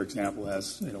 Penal, for example,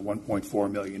 has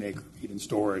 1.4 million acre feet in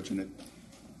storage, and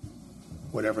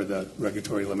whatever the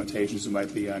regulatory limitations there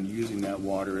might be on using that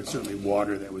water, it's certainly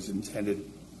water that was intended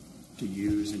to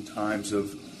use in times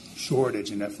of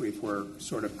shortage. And if we're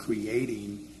sort of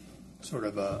creating sort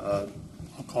of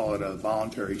I'll call it a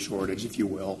voluntary shortage, if you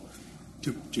will,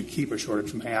 to keep a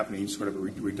shortage from happening, sort of a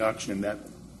reduction, that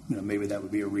maybe that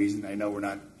would be a reason. I know we're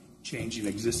not changing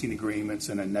existing agreements,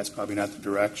 and that's probably not the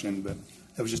direction, but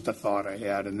that was just a thought I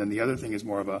had. And then the other thing is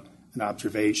more of an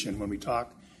observation. When we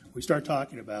start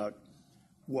talking about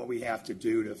what we have to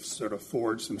do to sort of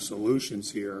forge some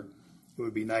solutions here, it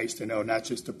would be nice to know not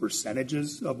just the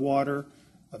percentages of water,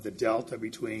 of the delta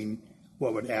between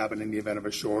what would happen in the event of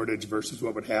a shortage versus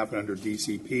what would happen under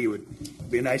DCP. It would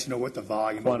be nice to know what the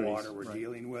volume of water we're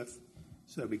dealing with,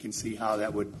 so that we can see how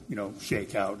that would,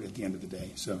 shake out at the end of the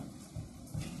day. So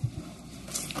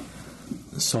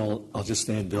I'll just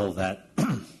add, Bill, that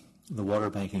the Water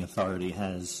Banking Authority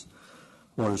has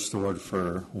water stored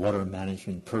for water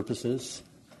management purposes.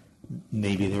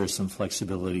 Maybe there's some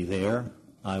flexibility there.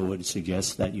 I would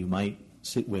suggest that you might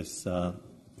sit with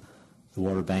the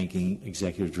Water Banking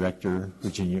Executive Director,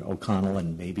 Virginia O'Connell,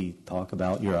 and maybe talk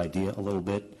about your idea a little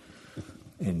bit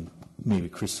and maybe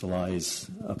crystallize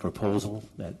a proposal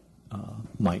that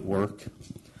might work.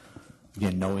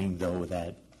 Again, knowing, though,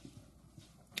 that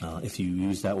if you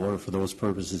use that water for those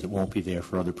purposes, it won't be there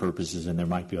for other purposes, and there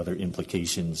might be other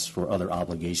implications for other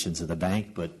obligations of the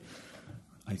bank, but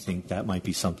I think that might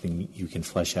be something you can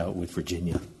flesh out with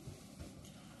Virginia.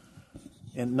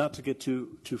 And not to get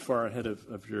too far ahead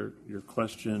of your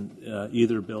question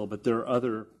either, Bill, but there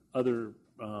are other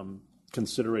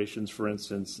considerations. For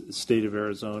instance, state of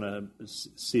Arizona,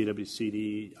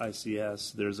 CWCD,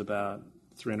 ICS, there's about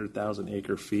 300,000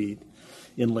 acre feet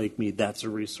in Lake Mead. That's a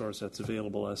resource that's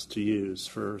available us to use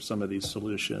for some of these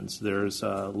solutions. There's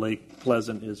Lake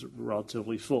Pleasant is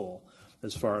relatively full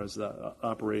as far as the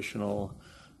operational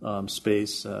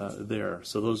space there.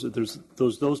 So there's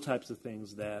those types of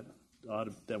things that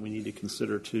we need to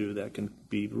consider too, that can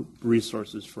be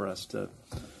resources for us to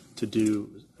do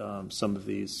some of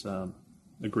these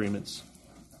agreements.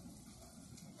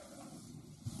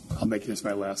 I'll make this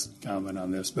my last comment on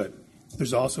this, but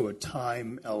there's also a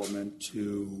time element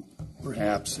to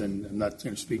perhaps, and I'm not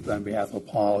going to speak on behalf of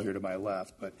Paul here to my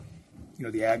left, but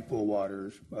the ag pool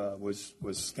water was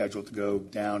scheduled to go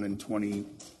down in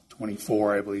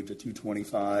 2024, I believe, to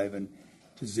 225 and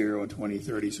to 0 in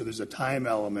 2030. So there's a time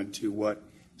element to what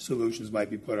solutions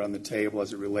might be put on the table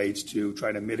as it relates to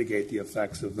try to mitigate the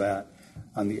effects of that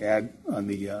on the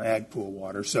ag pool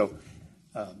water. So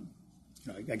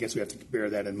I guess we have to bear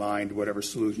that in mind. Whatever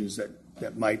solutions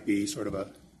that might be sort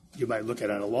of you might look at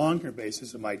on a long-term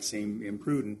basis, it might seem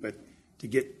imprudent, but to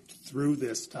get through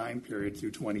this time period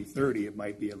through 2030, it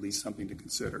might be at least something to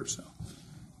consider. So,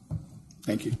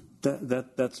 thank you.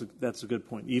 That's a good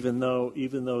point. Even though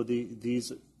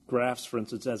these graphs, for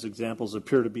instance, as examples,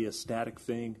 appear to be a static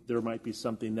thing, there might be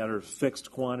something that are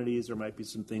fixed quantities. There might be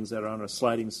some things that are on a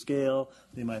sliding scale.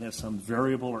 They might have some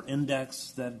variable or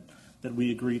index that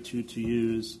we agree to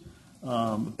use.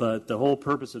 But the whole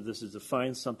purpose of this is to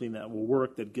find something that will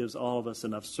work, that gives all of us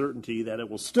enough certainty that it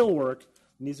will still work.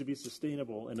 It needs to be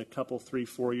sustainable in a couple,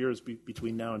 3-4 years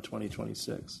between now and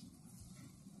 2026.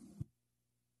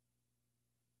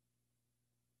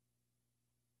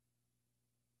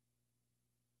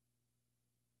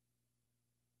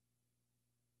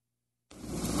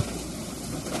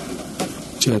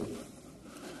 Chet,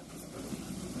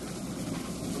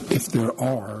 if there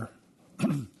are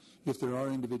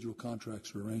individual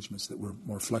contracts or arrangements that were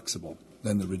more flexible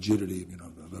than the rigidity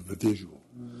of the visual,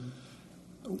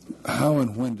 how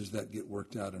and when does that get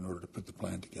worked out in order to put the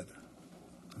plan together?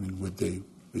 I mean,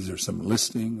 is there some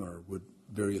listing, or would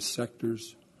various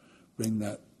sectors bring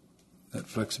that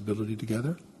flexibility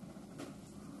together?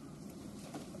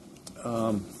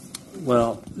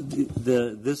 Well,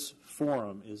 this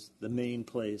forum is the main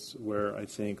place where I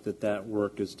think that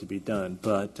work is to be done.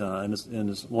 But and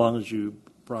as long as you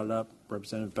brought it up,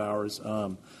 Representative Bowers,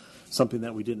 something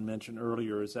that we didn't mention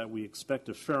earlier is that we expect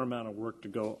a fair amount of work to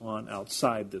go on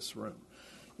outside this room.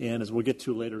 And as we'll get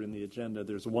to later in the agenda,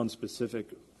 there's one specific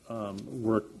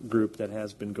work group that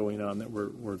has been going on that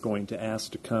we're going to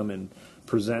ask to come and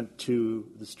present to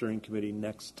the steering committee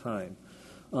next time.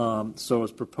 So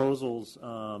as proposals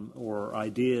or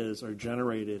ideas are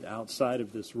generated outside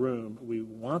of this room, we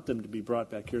want them to be brought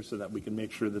back here so that we can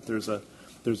make sure that there's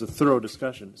a thorough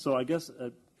discussion. So I guess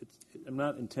I'm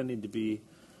not intending to be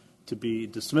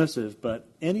dismissive, but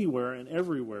anywhere and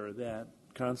everywhere that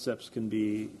concepts can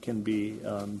be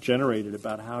generated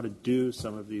about how to do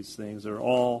some of these things, or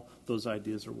all those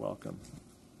ideas are welcome.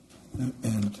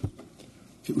 And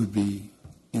it would be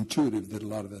intuitive that a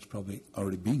lot of that's probably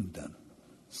already being done.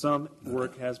 Some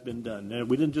work has been done. Now,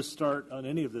 we didn't just start on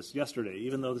any of this yesterday,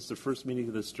 even though this is the first meeting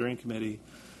of the steering committee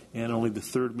and only the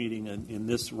third meeting in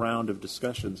this round of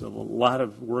discussions. A lot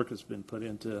of work has been put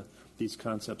into these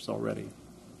concepts already.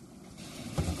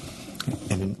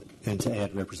 And to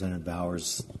add, Representative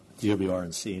Bowers, DWR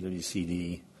and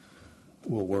CAWCD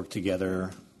will work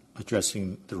together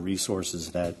addressing the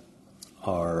resources that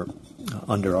are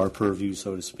under our purview,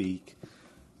 so to speak,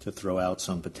 to throw out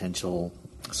some potential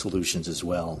solutions as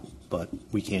well. But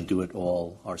we can't do it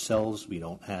all ourselves. We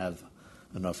don't have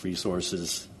enough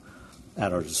resources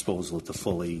at our disposal to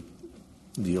fully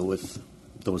deal with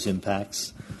those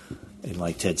impacts. And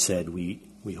like Ted said, we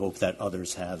hope that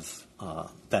others have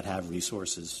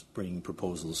resources bring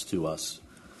proposals to us.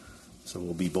 So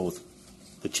we'll be both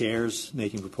the chairs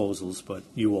making proposals, but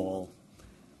you all,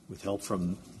 with help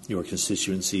from your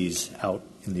constituencies out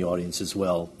in the audience as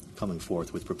well, coming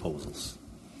forth with proposals.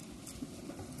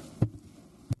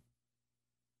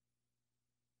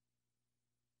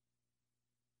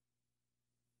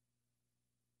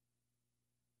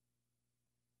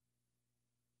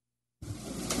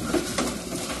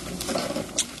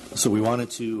 So we wanted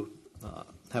to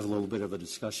have a little bit of a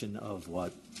discussion of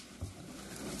what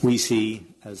we see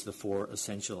as the 4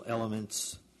 essential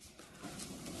elements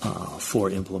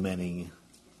for implementing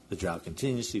the drought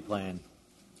contingency plan.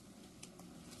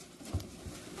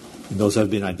 And those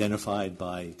have been identified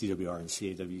by DWR and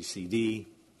CAWCD,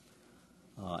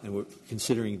 and we're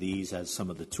considering these as some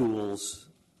of the tools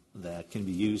that can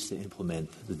be used to implement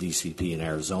the DCP in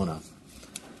Arizona.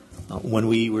 When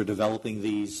we were developing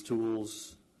these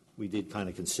tools, we did kind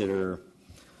of consider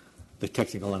the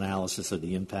technical analysis of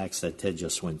the impacts that Ted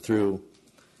just went through,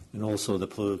 and also the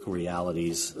political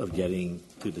realities of getting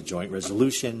to the joint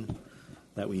resolution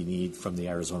that we need from the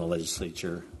Arizona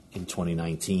legislature in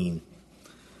 2019.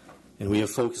 And we have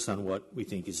focused on what we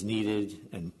think is needed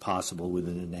and possible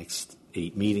within the next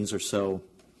 8 meetings or so.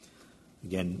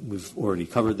 Again, we've already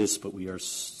covered this, but we are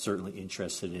certainly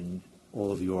interested in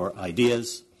all of your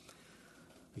ideas.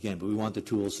 Again, but we want the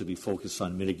tools to be focused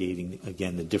on mitigating,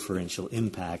 again, the differential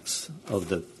impacts of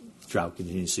the drought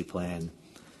contingency plan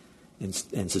and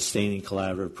sustaining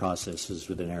collaborative processes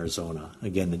within Arizona.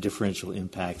 Again, the differential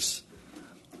impacts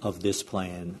of this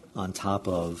plan on top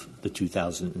of the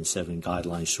 2007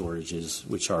 guideline shortages,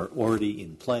 which are already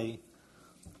in play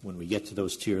when we get to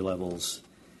those tier levels.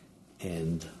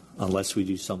 And unless we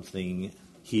do something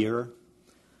here,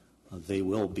 they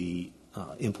will be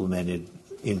implemented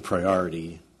in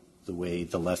priority the way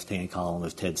the left-hand column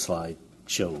of Ted's slide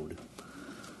showed.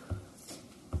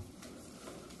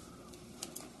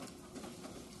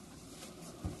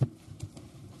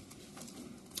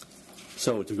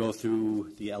 So to go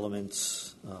through the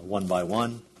elements one by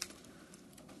one,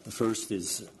 the first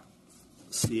is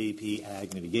CAP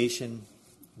Ag mitigation.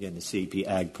 Again, the CAP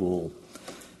Ag pool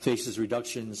faces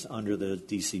reductions under the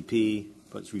DCP,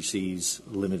 but receives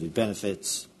limited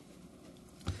benefits.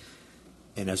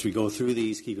 And as we go through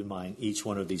these, keep in mind each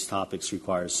one of these topics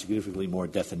requires significantly more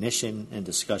definition and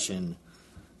discussion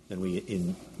than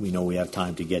we know we have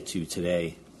time to get to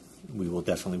today. We will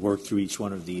definitely work through each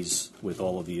one of these with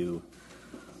all of you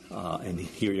and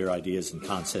hear your ideas and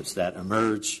concepts that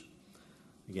emerge.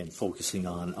 Again, focusing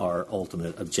on our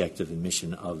ultimate objective and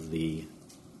mission of the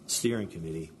steering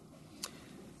committee.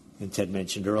 And Ted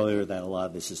mentioned earlier that a lot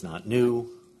of this is not new.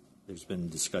 There's been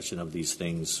discussion of these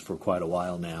things for quite a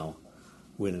while now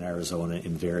within Arizona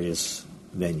in various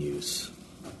venues.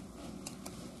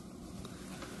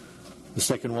 The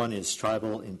second one is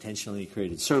tribal intentionally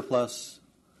created surplus.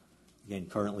 Again,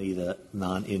 currently the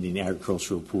non-Indian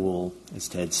agricultural pool, as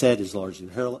Ted said, is largely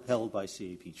held by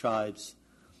CAP tribes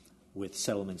with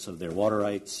settlements of their water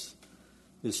rights.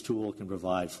 This tool can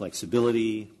provide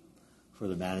flexibility for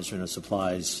the management of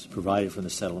supplies provided from the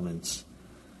settlements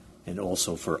and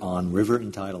also for on-river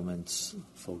entitlements,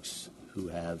 folks who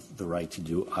have the right to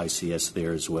do ICS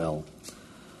there as well.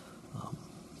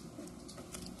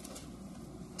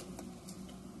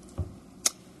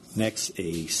 Next,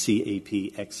 a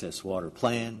CAP excess water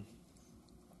plan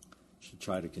should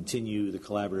try to continue the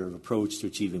collaborative approach to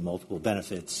achieving multiple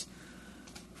benefits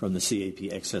from the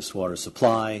CAP excess water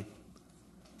supply.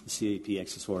 The CAP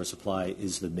excess water supply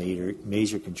is the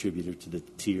major contributor to the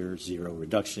Tier 0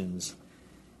 reductions.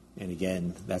 And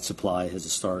again, that supply has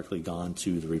historically gone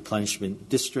to the replenishment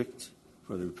district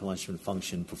for the replenishment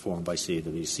function performed by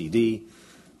CAWCD,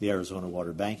 the Arizona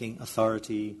Water Banking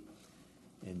Authority,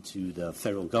 and to the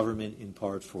federal government in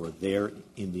part for their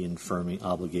Indian firming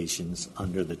obligations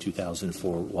under the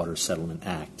 2004 Water Settlement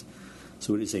Act.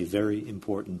 So it is a very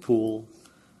important pool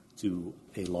to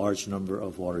a large number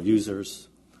of water users,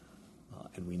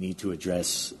 and we need to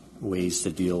address ways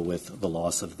to deal with the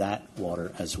loss of that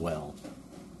water as well.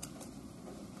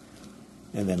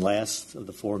 And then last of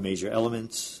the four major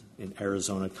elements, an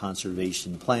Arizona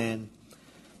Conservation Plan,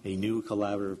 a new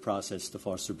collaborative process to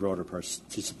foster broader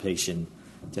participation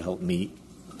to help meet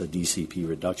the DCP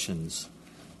reductions.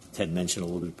 Ted mentioned a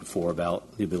little bit before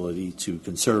about the ability to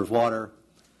conserve water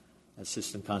as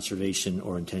system conservation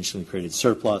or intentionally created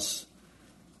surplus,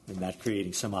 and that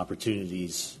creating some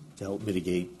opportunities to help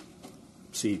mitigate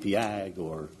CAP ag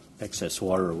or excess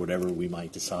water or whatever we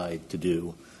might decide to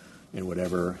do, and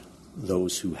whatever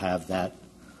those who have that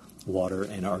water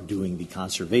and are doing the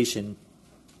conservation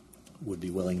would be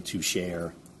willing to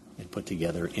share and put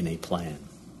together in a plan.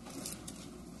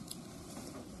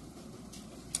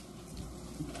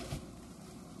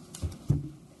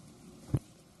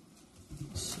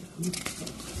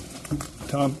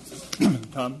 Tom?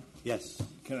 Yes.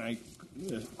 Can I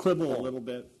quibble a little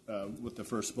bit with the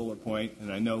first bullet point?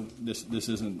 And I know this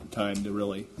isn't time to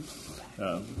really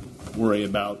worry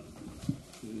about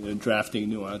drafting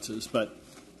nuances, but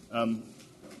the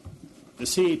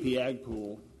CAP Ag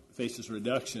Pool faces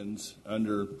reductions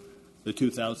under the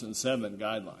 2007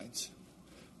 guidelines,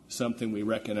 something we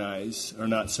recognize are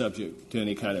not subject to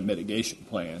any kind of mitigation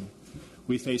plan.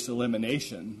 We face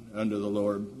elimination under the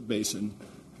Lower Basin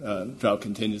Drought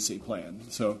Contingency Plan.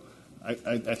 So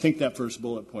I think that first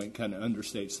bullet point kind of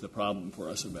understates the problem for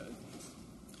us a bit.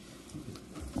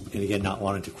 And again, not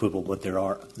wanting to quibble, but there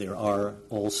are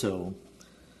also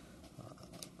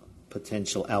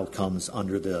potential outcomes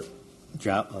under the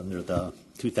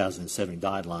 2007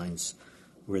 guidelines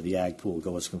where the ag pool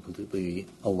goes completely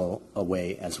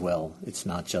away as well. It's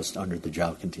not just under the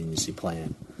drought contingency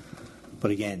plan.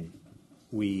 But again,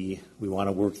 we want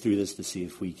to work through this to see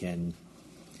if we can,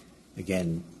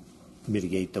 again,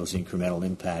 mitigate those incremental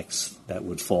impacts that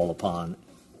would fall upon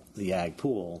the ag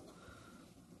pool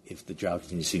if the drought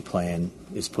contingency plan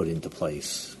is put into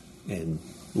place. And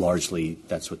largely,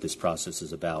 that's what this process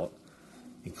is about,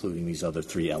 including these other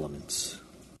three elements.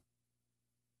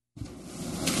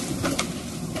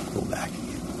 Go back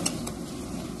again.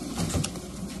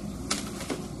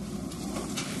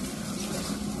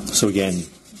 So again,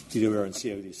 DWR and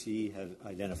CODC have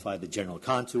identified the general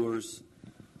contours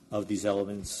of these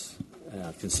elements,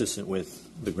 consistent with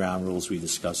the ground rules we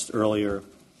discussed earlier.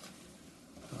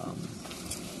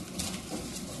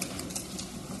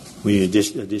 We need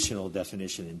additional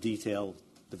definition and detail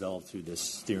developed through this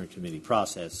steering committee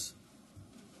process.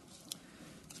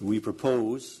 So we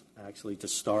propose actually to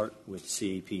start with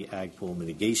CAP ag pool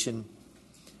mitigation.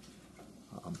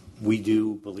 We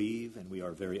do believe, and we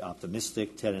are very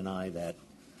optimistic, Ted and I, that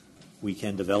we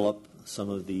can develop some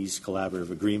of these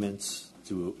collaborative agreements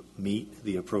to meet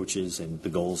the approaches and the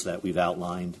goals that we've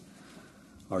outlined,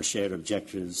 our shared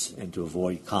objectives, and to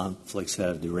avoid conflicts that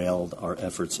have derailed our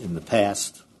efforts in the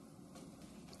past.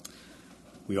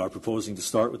 We are proposing to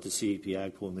start with the CAP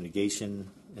ag pool mitigation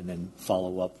and then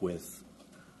follow up with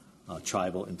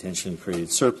tribal intentionally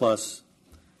created surplus.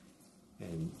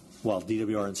 And while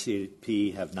DWR and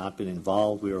CAP have not been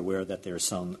involved, we are aware that there are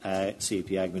some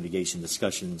CAP ag mitigation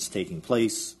discussions taking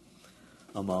place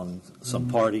among some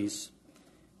parties,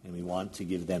 and we want to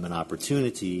give them an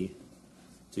opportunity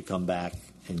to come back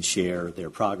and share their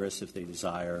progress if they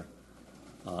desire,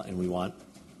 and we want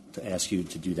to ask you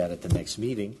to do that at the next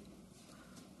meeting.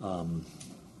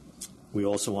 We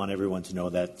also want everyone to know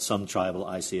that some tribal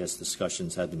ICS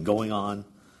discussions have been going on,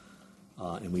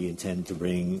 and we intend to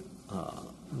bring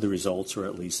the results, or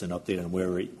at least an update on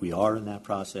where we are in that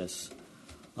process,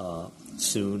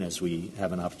 soon as we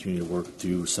have an opportunity to work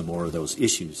through some more of those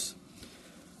issues.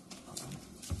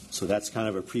 So that's kind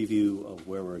of a preview of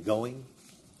where we're going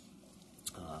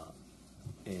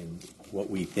and what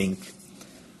we think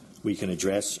we can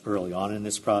address early on in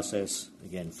this process.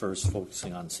 Again, first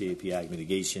focusing on CAP ag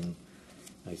mitigation.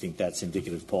 I think that's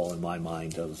indicative, Paul, in my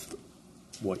mind, of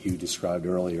what you described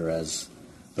earlier as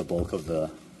the bulk of the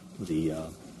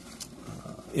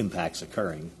impacts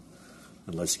occurring.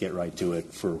 And let's get right to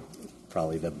it for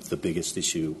probably the biggest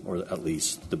issue, or at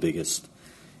least the biggest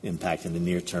impact in the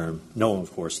near term, knowing,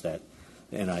 of course, that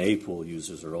the NIA pool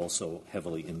users are also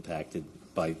heavily impacted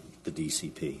by the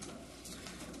DCP.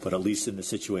 But at least in the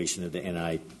situation of the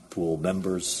NI pool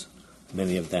members,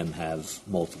 many of them have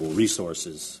multiple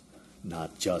resources,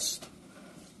 not just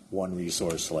one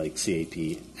resource like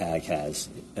CAP Ag has,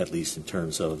 at least in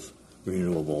terms of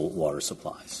renewable water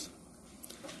supplies.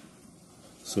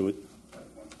 So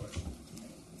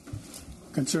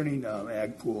concerning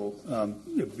Ag Pool,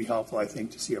 it would be helpful, I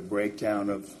think, to see a breakdown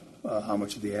of how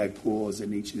much of the Ag Pool is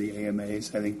in each of the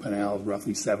AMAs. I think Pinal is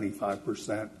roughly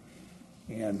 75%,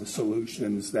 and the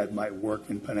solutions that might work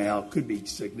in Pinal could be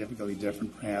significantly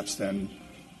different, perhaps, than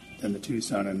the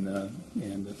Tucson and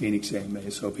the Phoenix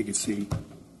AMA. So if you could see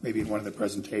maybe in one of the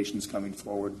presentations coming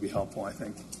forward would be helpful, I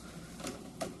think.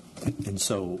 And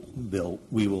so, Bill,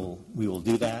 we will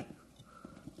do that,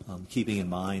 keeping in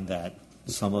mind that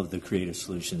some of the creative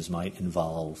solutions might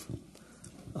involve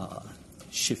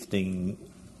shifting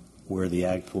where the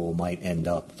ag pool might end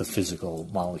up, the physical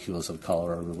molecules of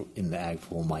Colorado in the ag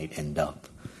pool might end up.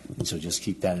 And so just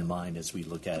keep that in mind as we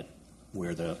look at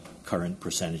where the current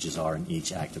percentages are in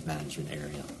each active management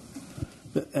area.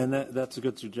 And that's a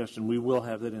good suggestion. We will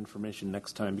have that information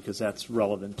next time because that's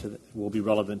relevant to will be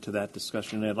relevant to that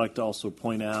discussion. And I'd like to also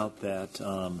point out that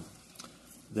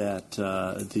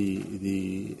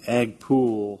the ag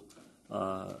pool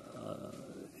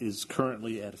is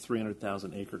currently at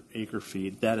 300,000 acre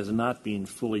feet. That is not being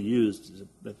fully used.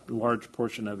 A large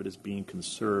portion of it is being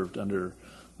conserved under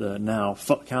the now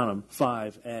count them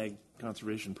 5 ag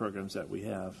conservation programs that we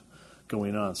have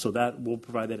going on. So that will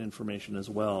provide that information as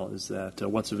well, is that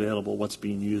what's available, what's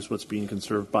being used, what's being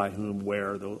conserved, by whom,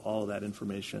 where, all of that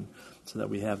information, so that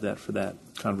we have that for that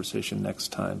conversation next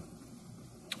time.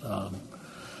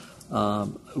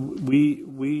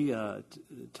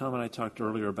 Tom and I talked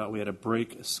earlier about we had a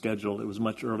break scheduled. It was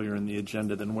much earlier in the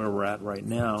agenda than where we're at right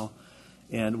now.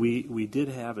 And we did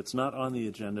have, it's not on the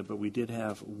agenda, but we did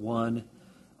have one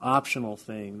optional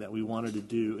thing that we wanted to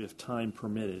do if time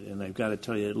permitted. And I've got to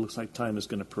tell you, it looks like time is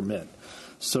going to permit.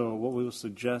 So what we will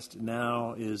suggest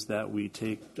now is that we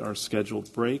take our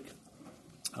scheduled break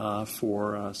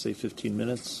for, say, 15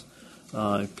 minutes.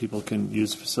 People can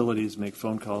use facilities, make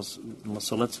phone calls.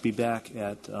 So let's be back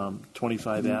at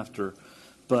 25 after.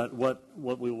 But what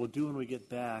we will do when we get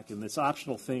back, and this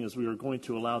optional thing is we are going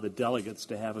to allow the delegates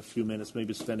to have a few minutes,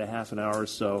 maybe spend a half an hour or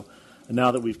so, and now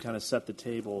that we've kind of set the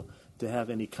table, to have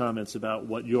any comments about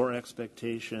what your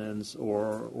expectations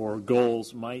or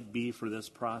goals might be for this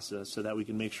process so that we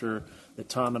can make sure that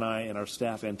Tom and I and our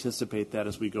staff anticipate that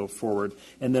as we go forward.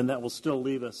 And then that will still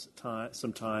leave us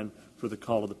some time for the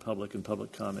call of the public and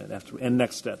public comment and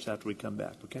next steps after we come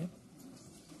back, okay?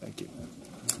 Thank you.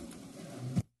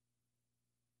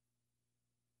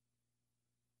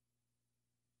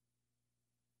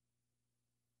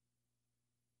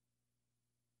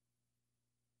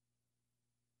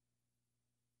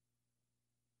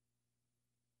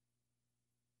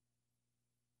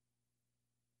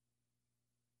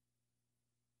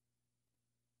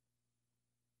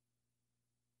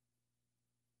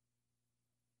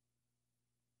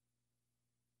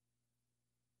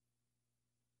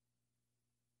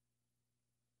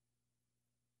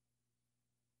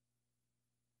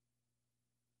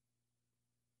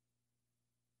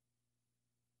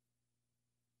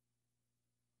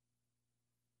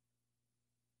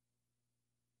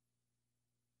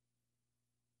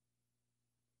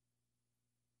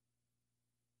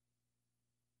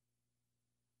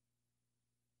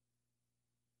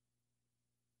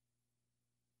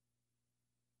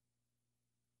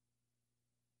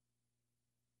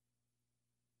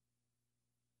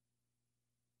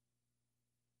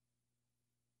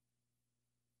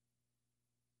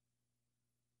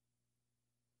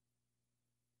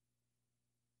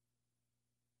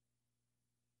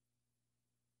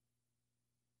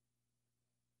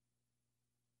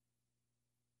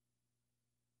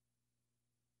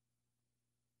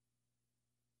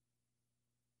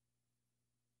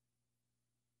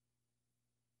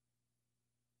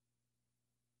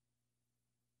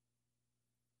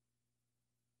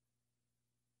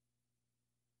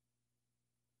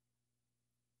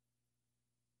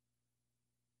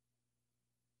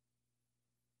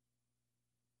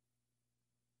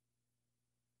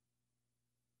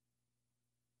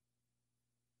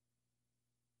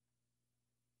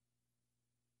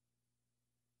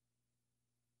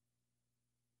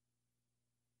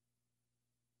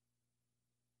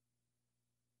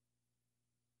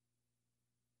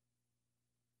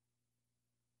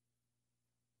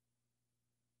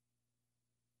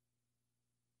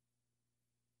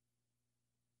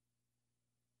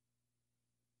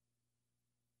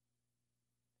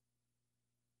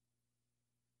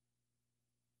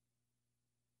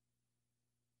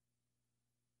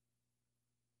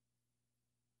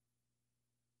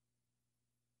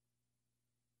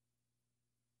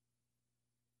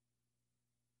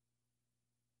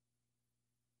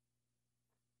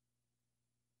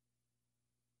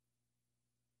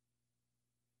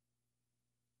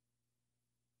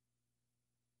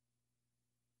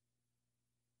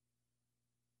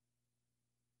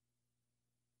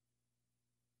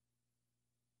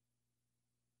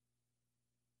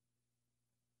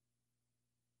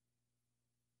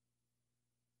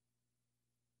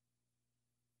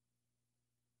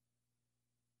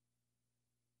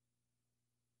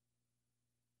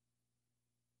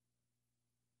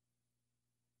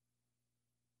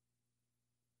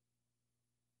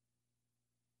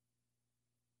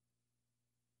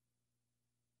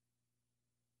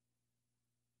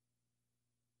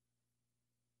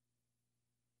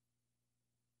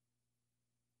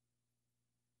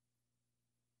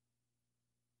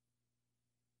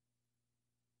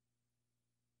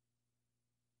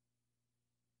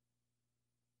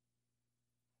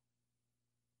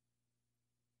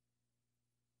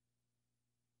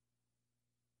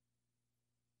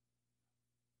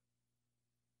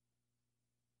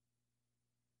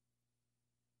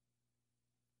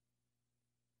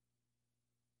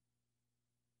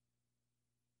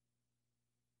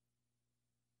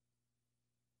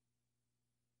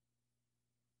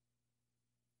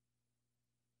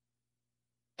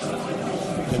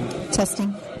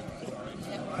 Testing.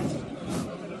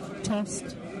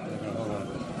 Test.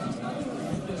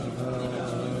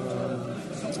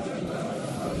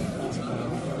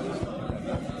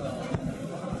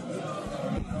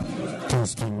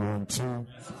 Testing 1 2.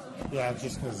 Yeah,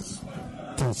 just because.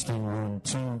 Testing 1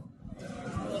 2.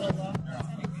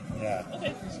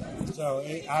 Yeah. So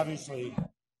obviously.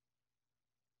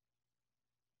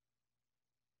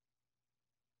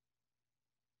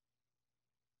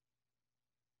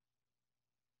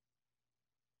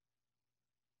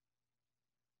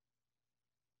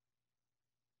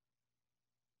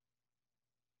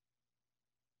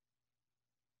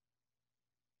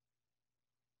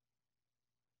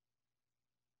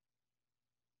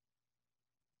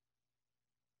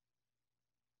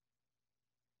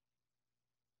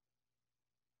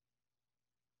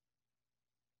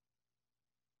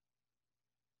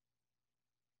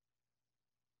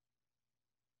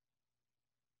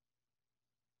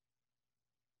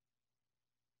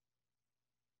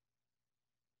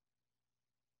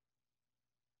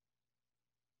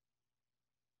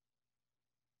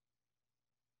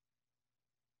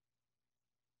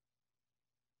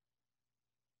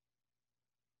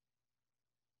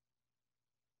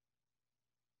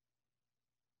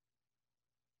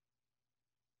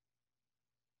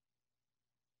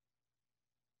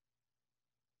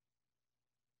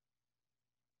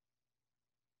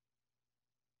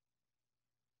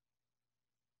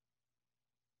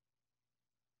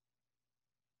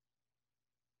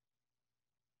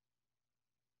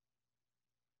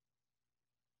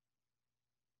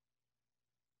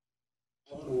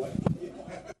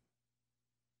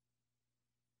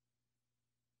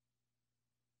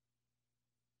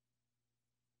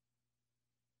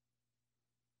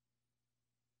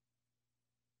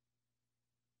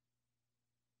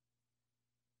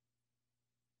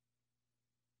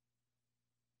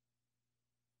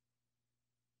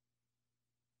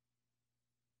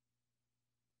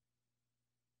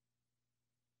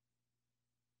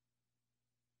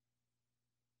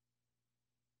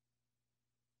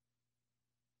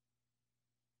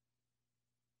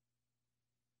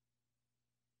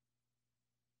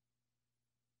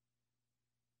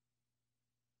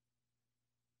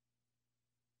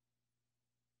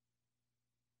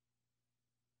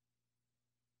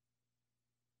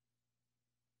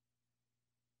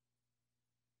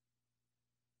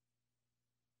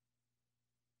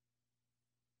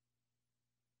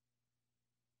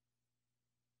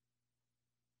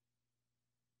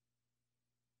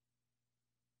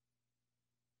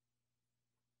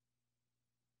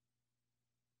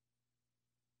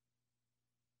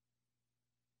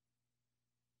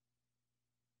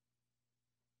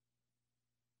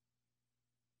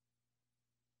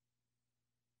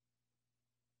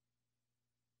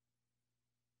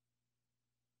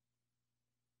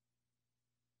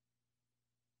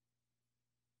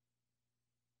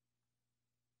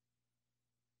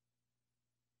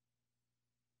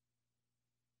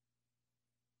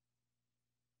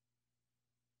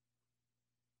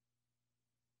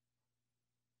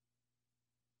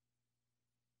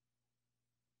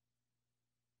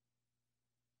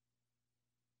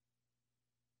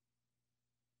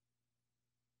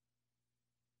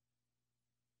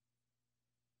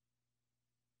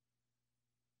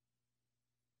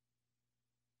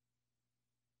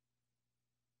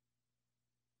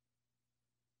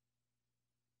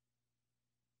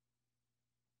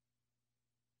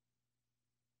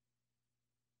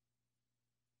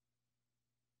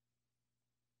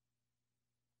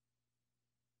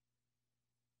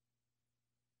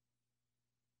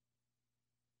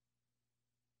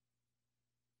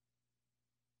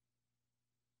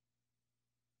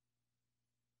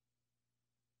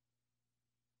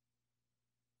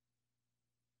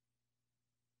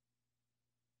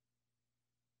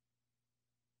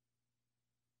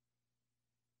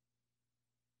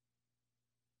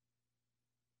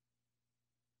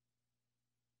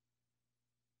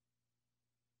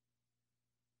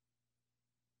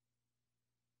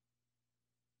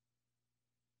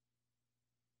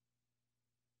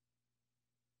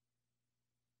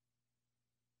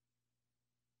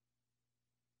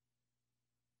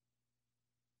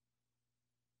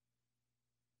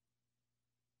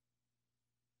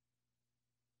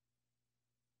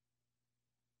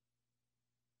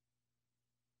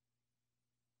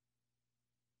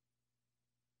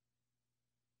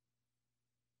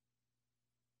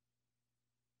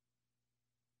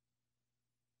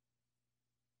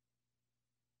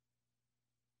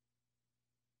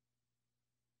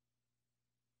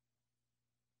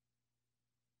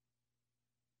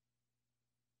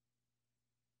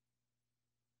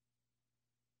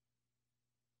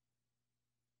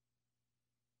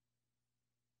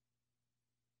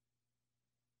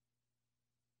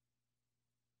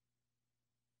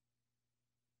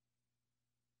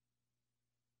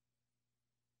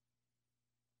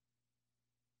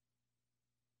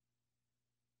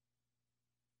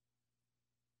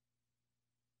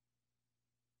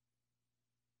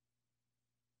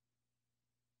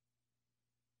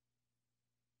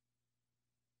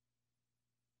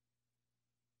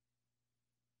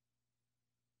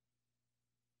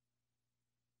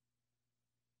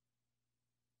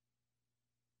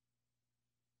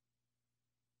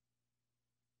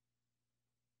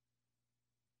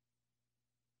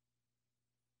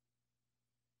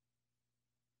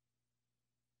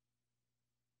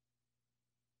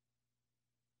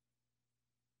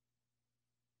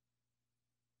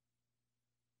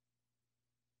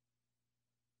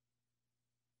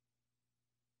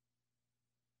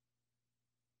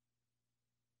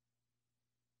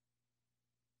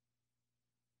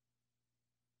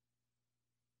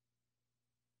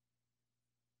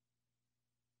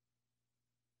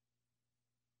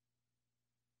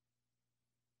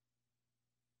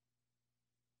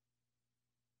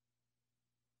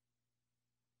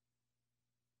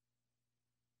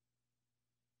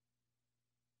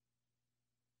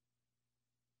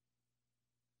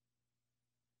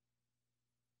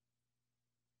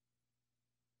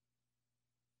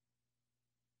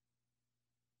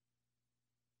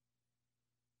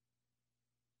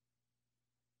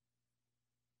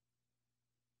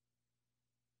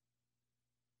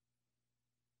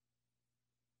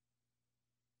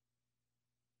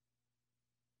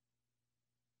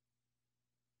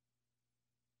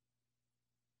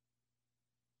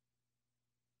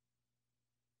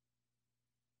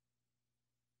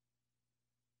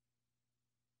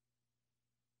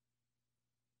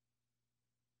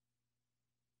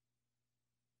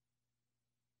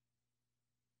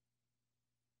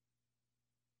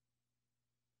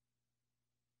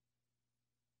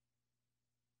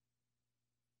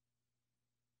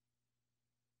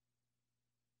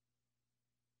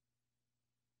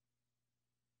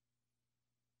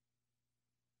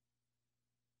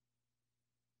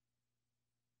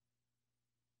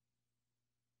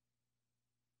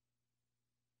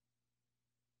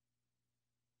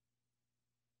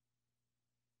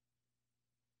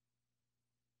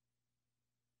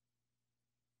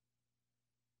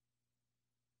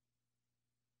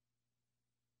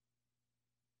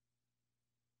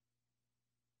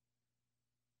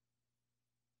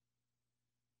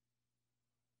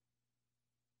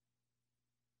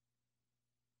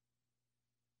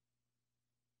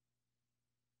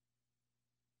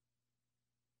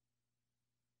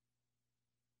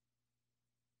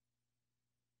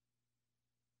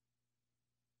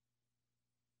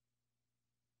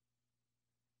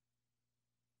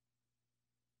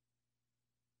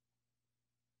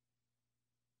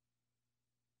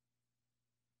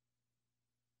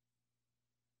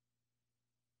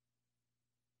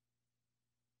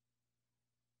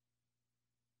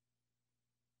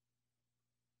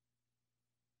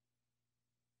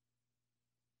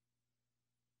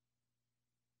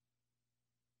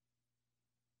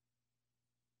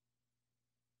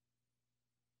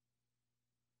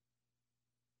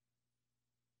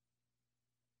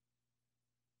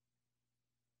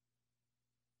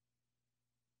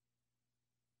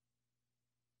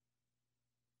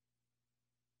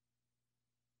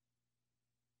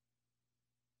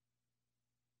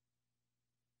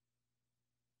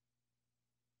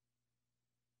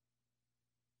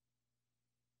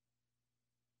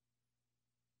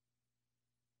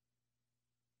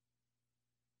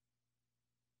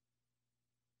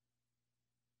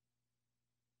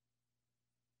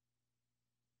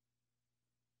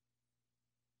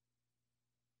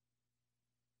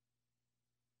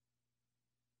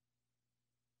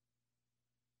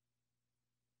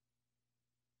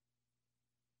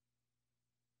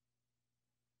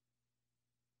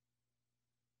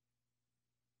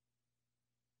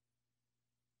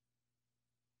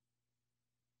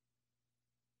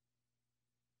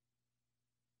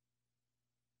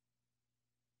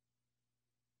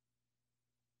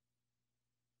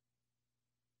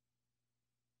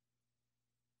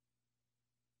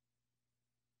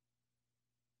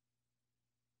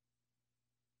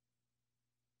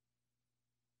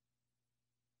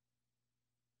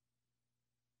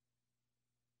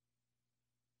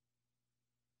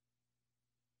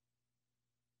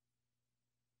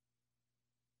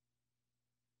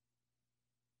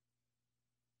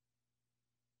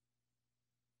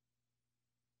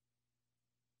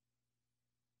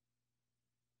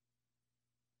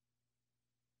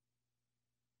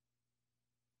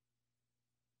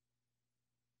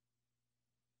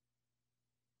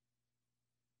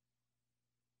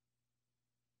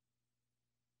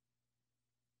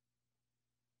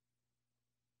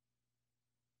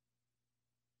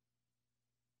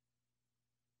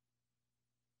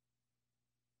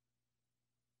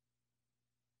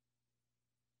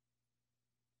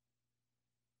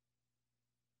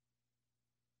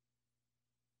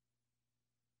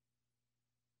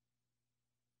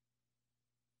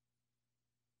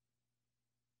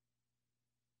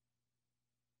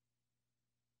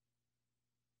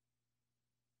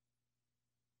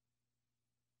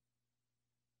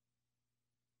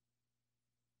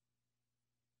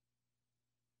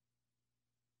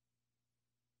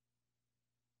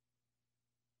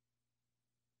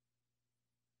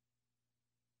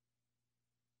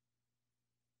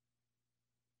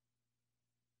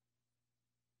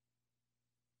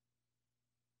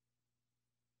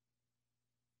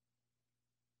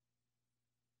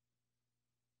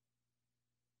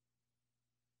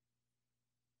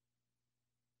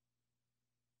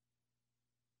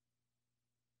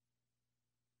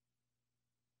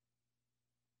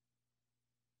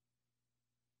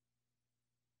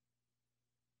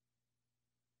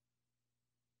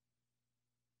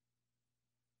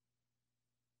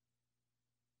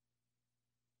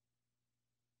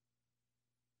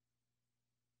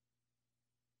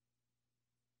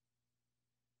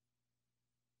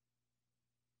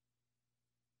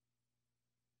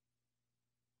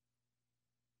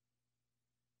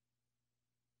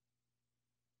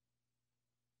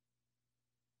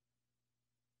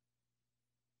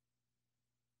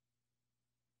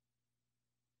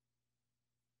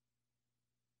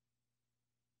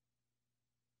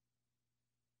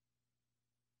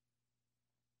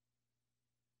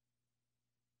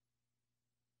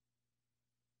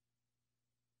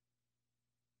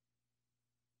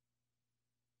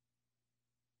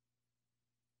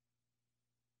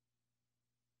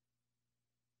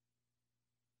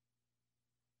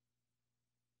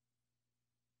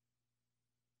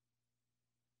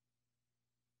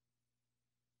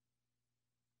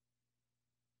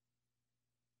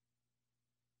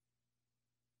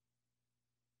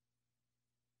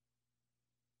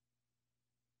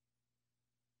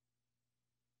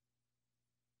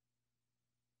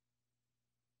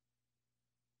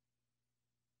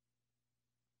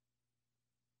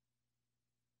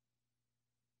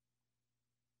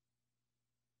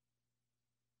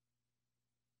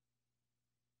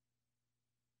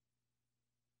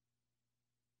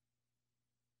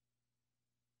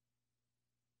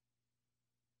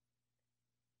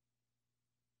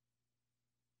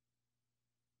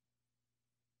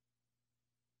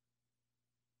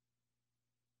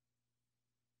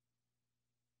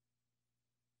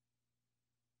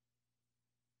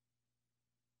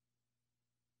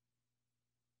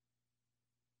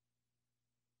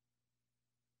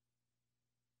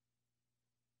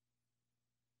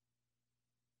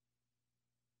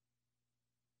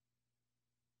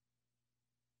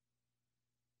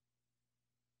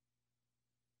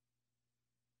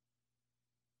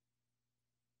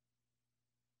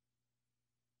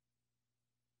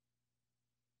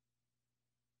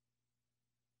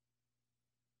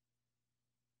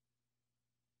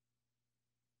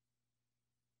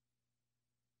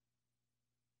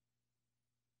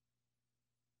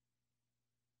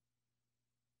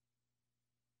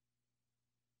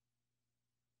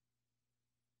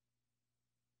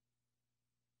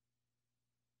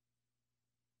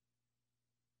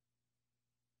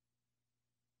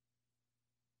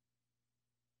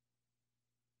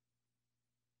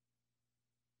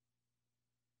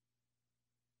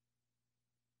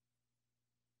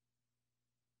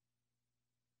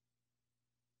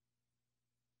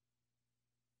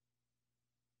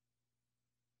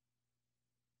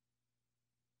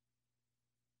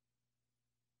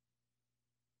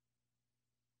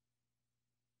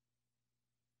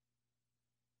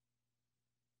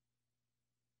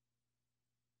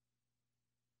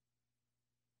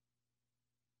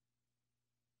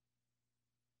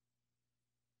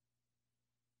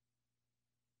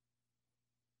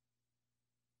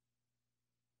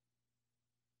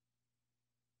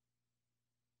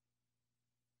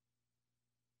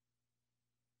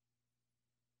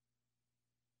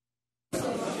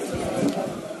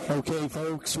 Okay,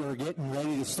 folks, we're getting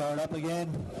ready to start up again.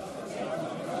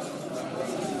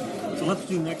 So let's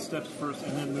do next steps first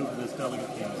and then move to this delegate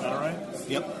thing. Is that all right?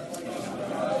 Yep.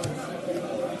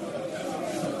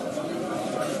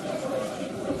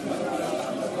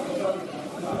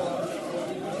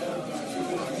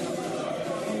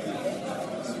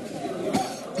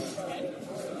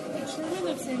 Chairman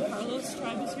of San Carlos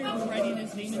tribe is here. We're writing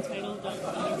his name and title down,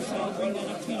 so I'll bring that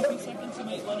up to you in a few seconds. You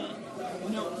might want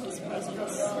to note his presence.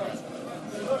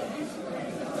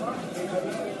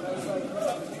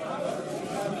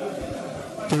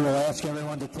 We will ask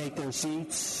everyone to take their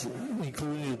seats,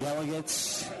 including the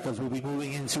delegates, because we'll be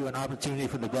moving into an opportunity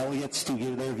for the delegates to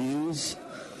give their views.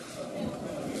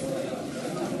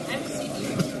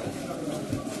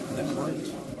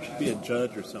 Should be a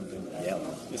judge or something. Yell.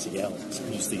 It's a yell.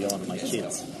 I'm used to yelling at my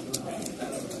kids.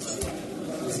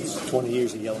 20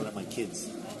 years of yelling at my kids.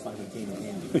 Finally came in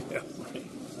handy. Yeah, right.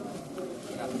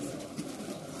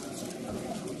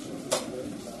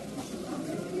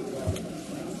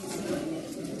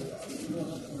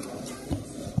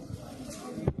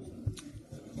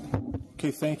 Okay,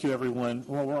 thank you, everyone.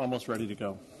 Well, we're almost ready to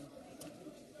go.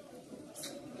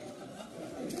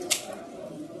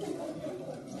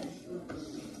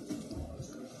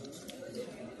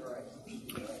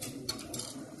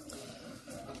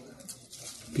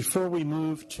 Before we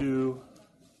move to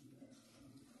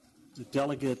the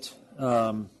delegate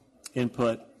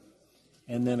input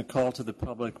and then a call to the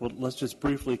public, well, let's just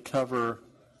briefly cover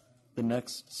the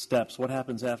next steps. What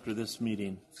happens after this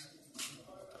meeting?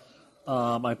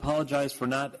 I apologize for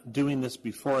not doing this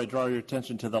before. I draw your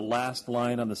attention to the last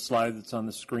line on the slide that's on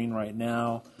the screen right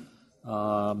now.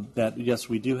 That, yes,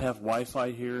 we do have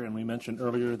Wi-Fi here, and we mentioned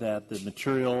earlier that the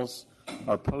materials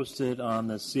are posted on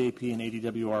the CAP and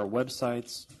ADWR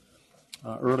websites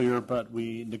earlier, but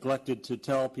we neglected to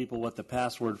tell people what the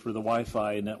password for the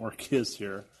Wi-Fi network is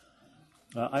here.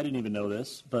 I didn't even know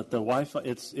this, but the Wi-Fi,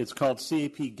 it's called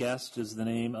CAP Guest is the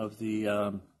name of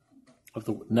the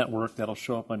network that'll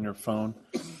show up on your phone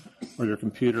or your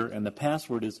computer, and the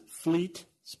password is Fleet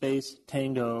space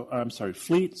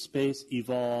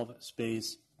Evolve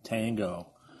space Tango.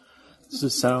 This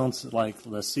just sounds like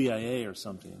the CIA or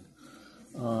something.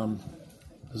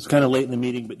 It's kind of late in the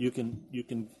meeting, but you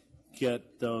can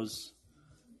get those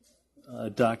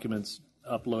documents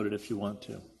uploaded if you want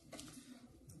to.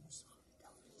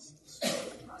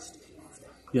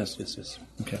 Yes.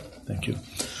 Okay, thank you.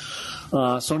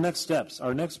 So next steps.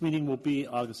 Our next meeting will be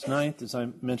August 9th. As I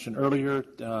mentioned earlier,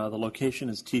 the location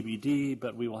is TBD,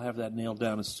 but we will have that nailed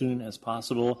down as soon as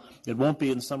possible. It won't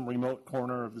be in some remote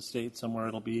corner of the state somewhere.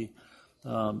 It'll be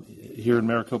here in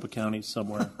Maricopa County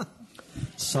somewhere.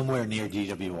 Somewhere near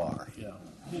DWR. Yeah.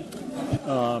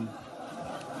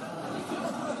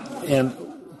 And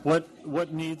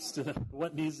what needs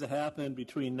to happen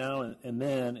between now and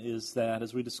then is that,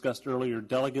 as we discussed earlier,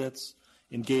 delegates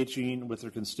engaging with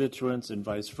their constituents and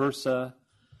vice versa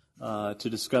to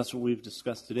discuss what we've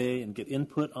discussed today and get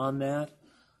input on that.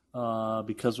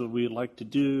 Because what we'd like to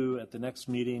do at the next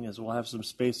meeting is we'll have some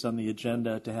space on the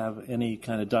agenda to have any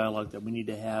kind of dialogue that we need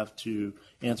to have to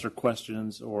answer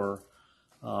questions or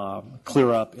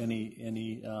clear up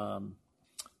any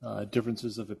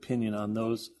differences of opinion on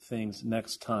those things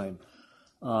next time.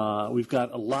 We've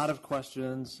got a lot of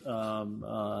questions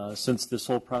since this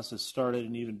whole process started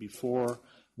and even before.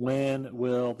 When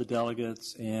will the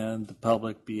delegates and the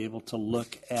public be able to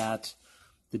look at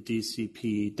the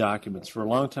DCP documents? For a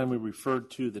long time, we referred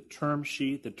to the term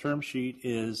sheet. The term sheet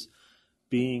is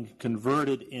being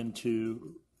converted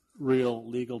into real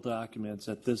legal documents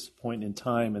at this point in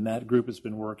time, and that group has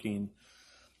been working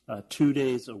 2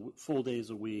 days, full days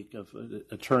a week of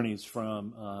attorneys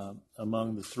from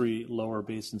among the three lower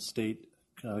basin state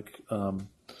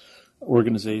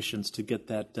organizations to get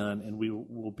that done, and we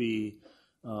will be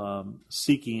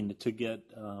seeking to get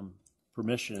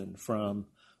permission from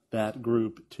that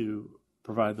group to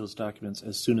provide those documents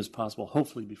as soon as possible,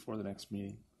 hopefully before the next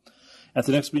meeting. At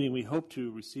the next meeting, we hope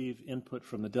to receive input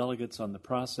from the delegates on the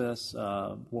process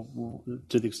to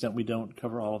the extent we don't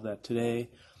cover all of that today.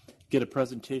 Get a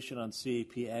presentation on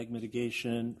CAP ag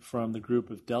mitigation from the group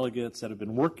of delegates that have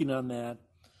been working on that.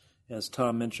 As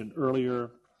Tom mentioned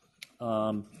earlier,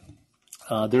 there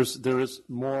is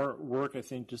more work, I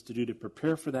think, just to do to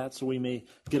prepare for that, so we may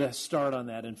get a start on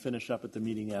that and finish up at the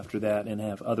meeting after that and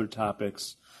have other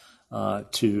topics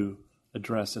to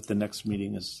address at the next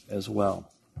meeting as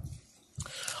well.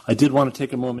 I did want to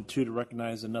take a moment, too, to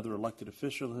recognize another elected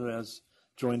official who has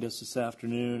joined us this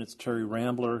afternoon. It's Terry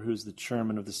Rambler, who's the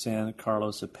chairman of the San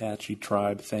Carlos Apache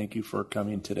Tribe. Thank you for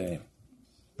coming today.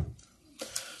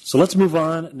 So let's move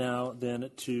on now then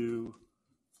to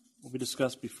what we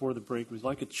discussed before the break, we'd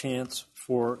like a chance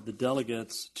for the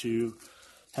delegates to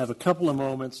have a couple of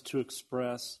moments to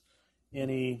express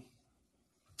any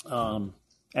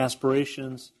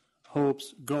aspirations,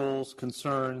 hopes, goals,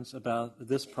 concerns about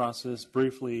this process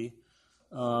briefly,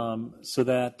 so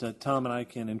that Tom and I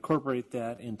can incorporate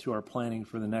that into our planning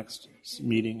for the next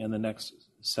meeting and the next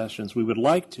sessions. We would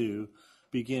like to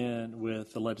begin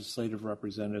with the legislative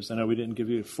representatives. I know we didn't give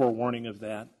you a forewarning of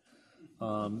that,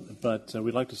 but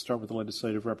we'd like to start with the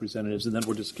legislative representatives, and then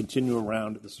we'll just continue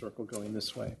around the circle going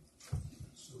this way.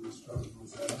 So we start with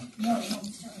Rosanna?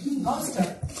 No, I'll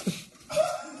start.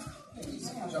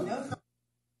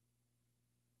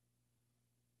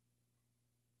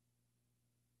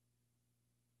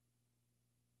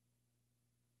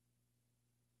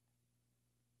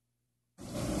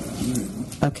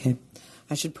 Okay.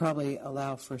 I should probably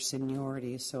allow for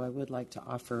seniority, so I would like to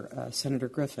offer Senator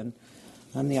Griffin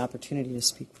the opportunity to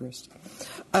speak first.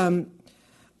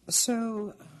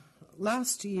 So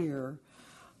last year,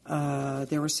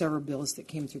 there were several bills that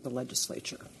came through the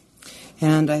legislature,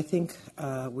 and I think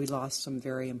we lost some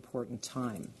very important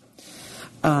time.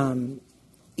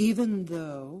 Even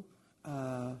though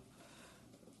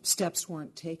steps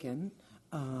weren't taken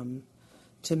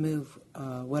to move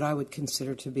what I would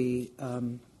consider to be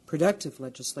productive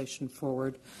legislation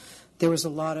forward, there was a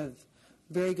lot of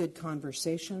very good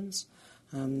conversations.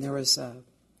 There was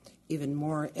even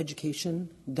more education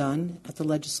done at the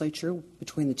legislature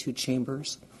between the two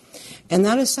chambers. And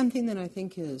that is something that I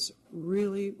think is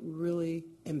really, really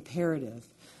imperative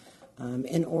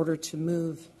in order to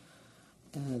move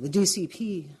the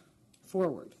DCP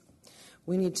forward.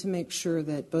 We need to make sure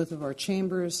that both of our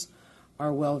chambers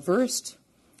are well versed,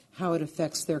 how it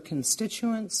affects their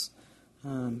constituents,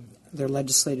 their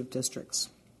legislative districts.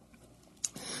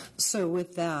 So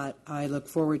with that, I look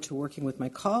forward to working with my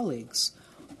colleagues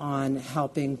on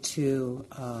helping to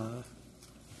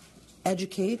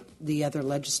educate the other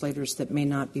legislators that may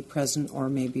not be present or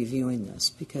may be viewing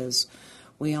this, because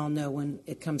we all know when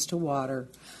it comes to water,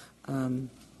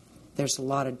 there's a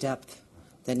lot of depth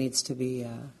that needs to be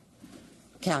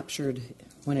captured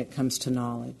when it comes to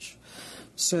knowledge.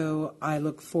 So I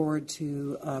look forward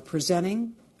to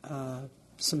presenting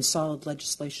some solid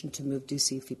legislation to move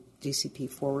DCP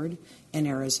forward in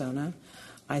Arizona.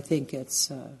 I think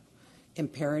it's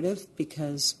imperative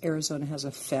because Arizona has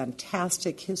a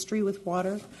fantastic history with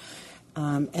water,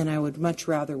 and I would much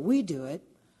rather we do it,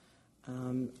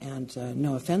 and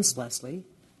no offense, Leslie,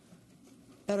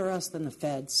 better us than the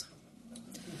feds.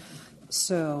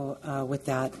 So with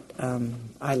that,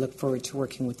 I look forward to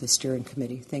working with the steering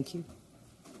committee. Thank you.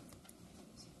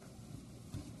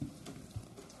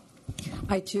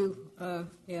 I, too,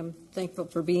 am thankful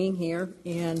for being here.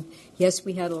 And, yes,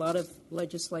 we had a lot of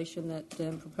legislation,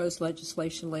 proposed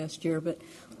legislation last year, but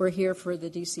we're here for the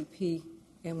DCP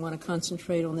and want to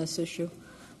concentrate on this issue.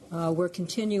 We're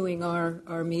continuing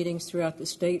our meetings throughout the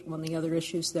state on the other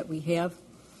issues that we have.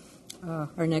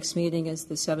 Our next meeting is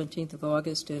the 17th of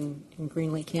August in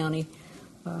Greenlee County,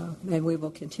 and we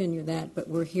will continue that. But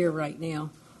we're here right now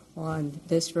on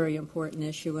this very important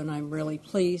issue, and I'm really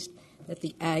pleased that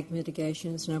the ag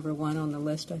mitigation is number one on the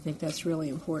list. I think that's really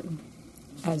important,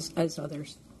 as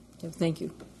others. So thank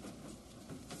you.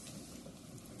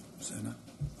 Senna.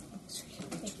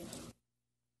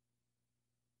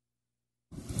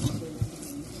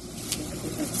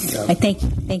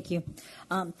 Thank you.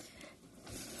 I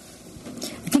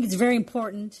think it's very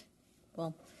important.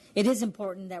 Well, it is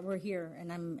important that we're here,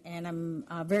 and I'm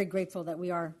very grateful that we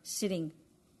are sitting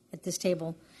at this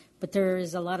table. But there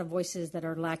is a lot of voices that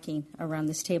are lacking around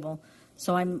this table.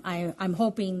 So I'm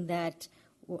hoping that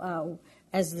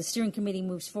as the steering committee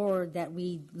moves forward, that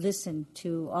we listen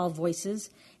to all voices.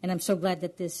 And I'm so glad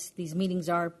that these meetings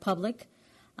are public.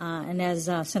 And as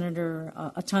Senator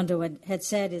Atondo had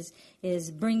said,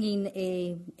 is bringing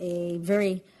a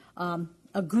very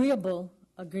agreeable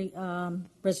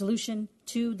resolution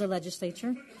to the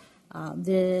legislature.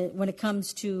 When it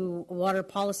comes to water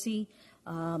policy,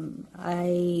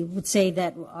 I would say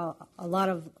that a lot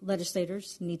of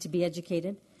legislators need to be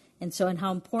educated, and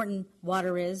how important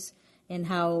water is, and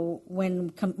how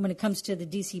when it comes to the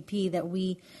DCP that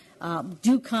we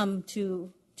do come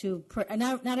to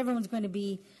not everyone's going to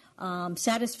be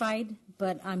satisfied,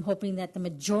 but I'm hoping that the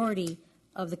majority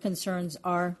of the concerns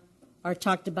are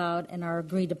talked about and are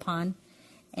agreed upon,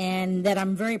 and that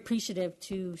I'm very appreciative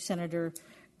to Senator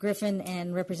Griffin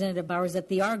and Representative Bowers that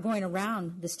they are going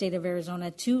around the state of Arizona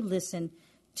to listen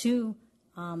to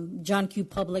John Q.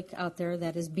 Public out there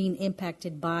that is being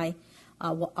impacted by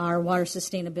our water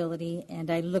sustainability. And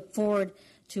I look forward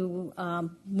to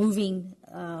moving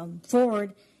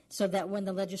forward so that when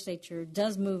the legislature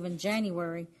does move in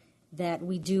January, that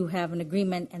we do have an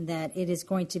agreement and that it is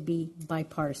going to be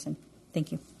bipartisan.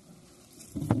 Thank you.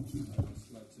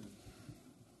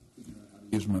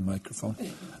 Use my microphone.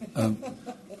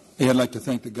 I'd like to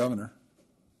thank the governor,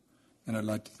 and I'd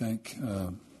like to thank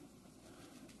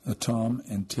Tom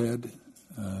and Ted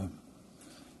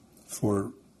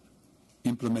for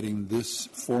implementing this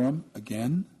forum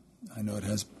again. I know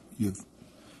you've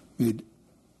made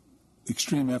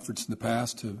extreme efforts in the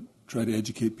past to try to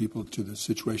educate people to the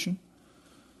situation.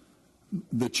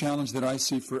 The challenge that I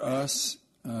see for us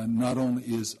not only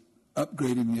is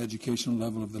upgrading the educational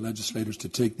level of the legislators to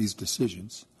take these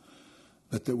decisions,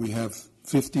 but that we have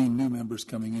 15 new members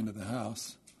coming into the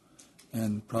House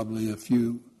and probably a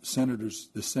few senators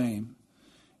the same.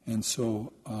 And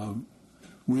so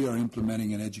we are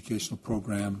implementing an educational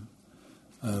program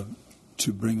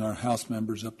to bring our House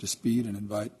members up to speed and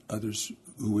invite others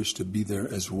who wish to be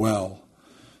there as well.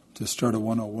 To start a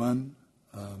 101,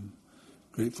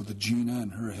 grateful to Gina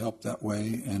and her help that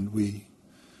way, and we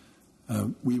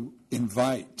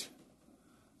invite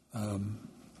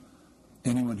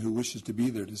anyone who wishes to be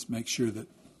there to make sure that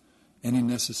any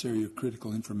necessary or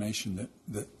critical information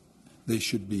that they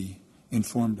should be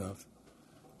informed of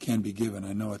can be given.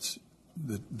 I know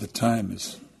the time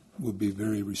will be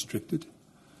very restricted,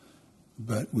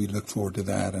 but we look forward to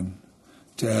that, and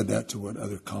to add that to what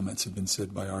other comments have been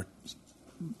said by our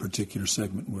particular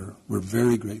segment. We're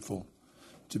very grateful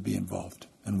to be involved,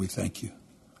 and we thank you,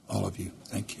 all of you.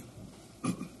 Thank you.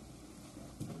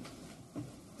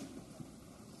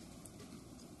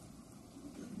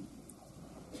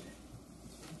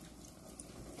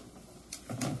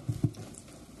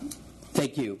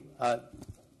 Thank you.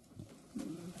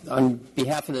 On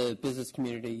behalf of the business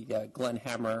community, Glenn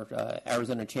Hammer,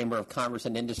 Arizona Chamber of Commerce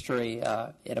and Industry.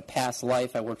 In a past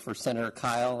life, I worked for Senator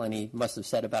Kyle, and he must have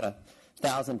said about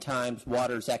 1,000 times,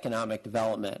 water's economic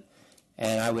development.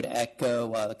 And I would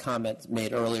echo the comments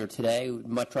made earlier today. We'd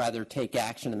much rather take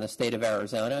action in the state of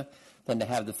Arizona than to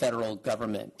have the federal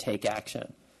government take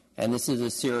action. And this is a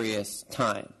serious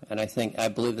time. And I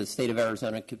believe the state of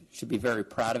Arizona should be very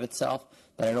proud of itself.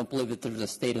 But I don't believe that there's a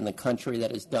state in the country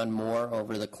that has done more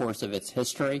over the course of its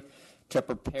history to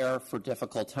prepare for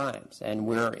difficult times. And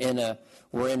we're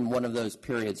in one of those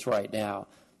periods right now.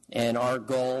 And our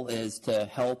goal is to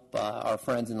help our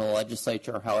friends in the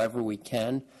legislature however we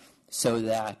can, so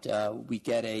that we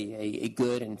get a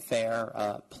good and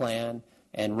fair plan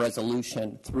and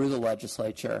resolution through the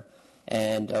legislature.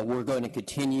 And we're going to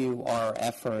continue our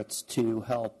efforts to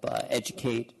help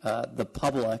educate the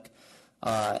public,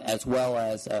 as well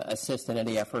as assist in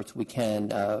any efforts we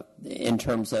can in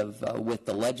terms of with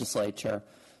the legislature,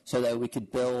 so that we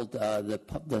could build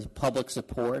the public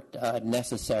support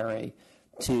necessary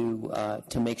to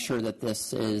make sure that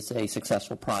this is a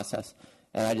successful process.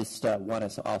 And I just want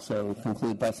to also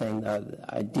conclude by saying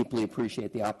I deeply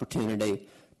appreciate the opportunity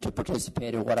to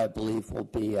participate in what I believe will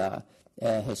be a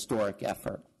historic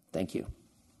effort. Thank you.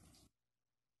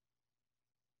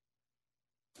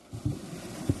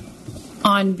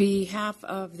 On behalf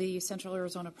of the Central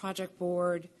Arizona Project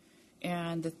Board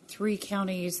and the 3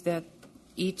 counties that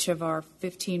each of our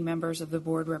 15 members of the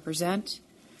board represent,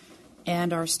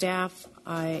 and our staff,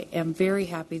 I am very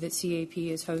happy that CAP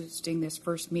is hosting this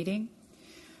first meeting.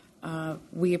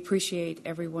 We appreciate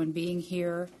everyone being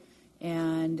here,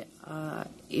 and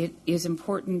it is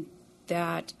important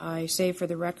that I say for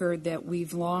the record that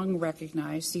we've long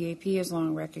recognized, CAP has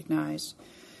long recognized,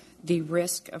 the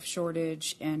risk of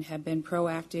shortage and have been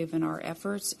proactive in our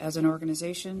efforts as an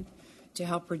organization to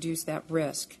help reduce that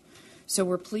risk. So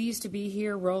we're pleased to be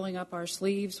here rolling up our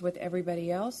sleeves with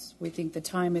everybody else. We think the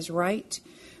time is right,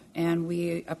 and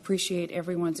we appreciate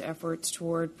everyone's efforts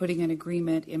toward putting an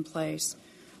agreement in place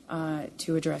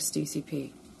to address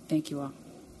DCP. Thank you all.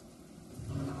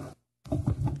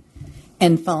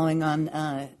 And following on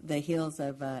the heels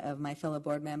of my fellow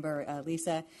board member,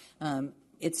 Lisa,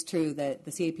 it's true that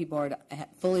the CAP board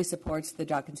fully supports the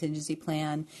drought contingency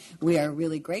plan. We are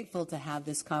really grateful to have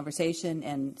this conversation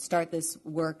and start this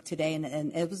work today. And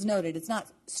it was noted, it's not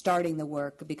starting the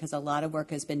work because a lot of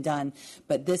work has been done,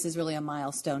 but this is really a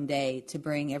milestone day to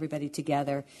bring everybody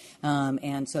together.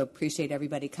 And so appreciate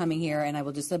everybody coming here. And I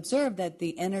will just observe that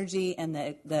the energy and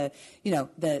the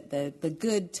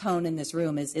good tone in this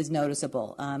room is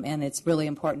noticeable. And it's really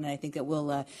important. And I think it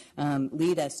will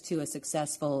lead us to a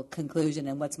successful conclusion.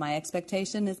 And what's my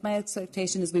expectation? My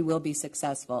expectation is we will be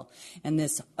successful. And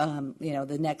this,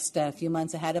 the next few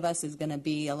months ahead of us is going to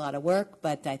be a lot of work,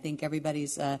 but I think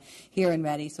everybody's here and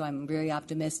ready. So I'm very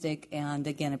optimistic, and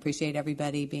again, appreciate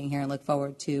everybody being here and look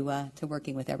forward to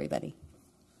working with everybody.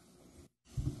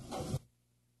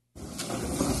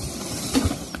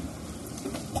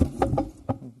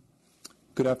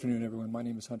 Good afternoon, everyone. My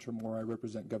name is Hunter Moore. I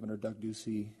represent Governor Doug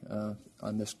Ducey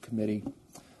on this committee.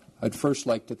 I'd first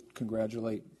like to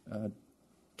congratulate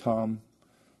Tom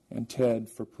and Ted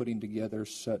for putting together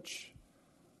such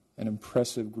an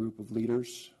impressive group of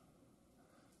leaders.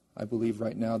 I believe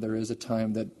right now there is a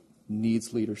time that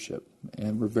needs leadership,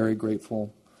 and we're very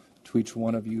grateful to each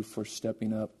one of you for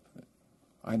stepping up.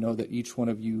 I know that each one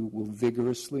of you will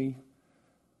vigorously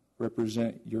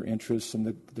represent your interests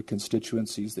and the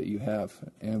constituencies that you have,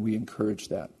 and we encourage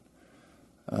that.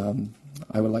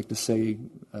 I would like to say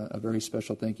a very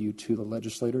special thank you to the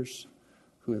legislators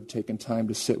who have taken time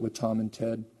to sit with Tom and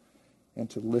Ted and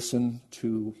to listen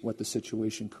to what the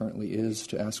situation currently is,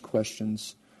 to ask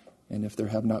questions, and if there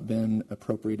have not been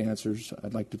appropriate answers,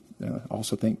 I'd like to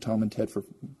also thank Tom and Ted for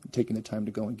taking the time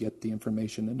to go and get the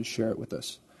information and to share it with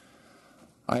us.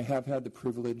 I have had the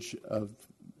privilege of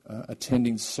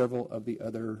attending several of the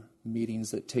other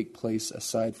meetings that take place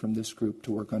aside from this group to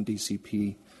work on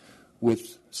DCP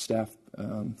with staff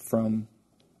from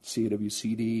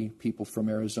CAWCD, people from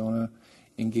Arizona,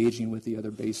 engaging with the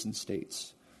other basin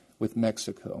states, with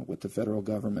Mexico, with the federal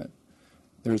government.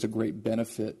 There's a great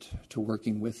benefit to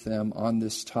working with them on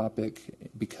this topic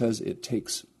because it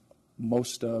takes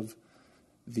most of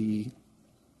the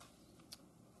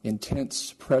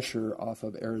intense pressure off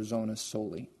of Arizona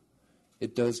solely.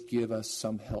 It does give us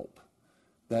some help.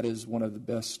 That is one of the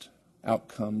best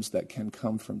outcomes that can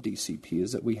come from DCP,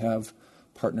 is that we have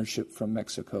partnership from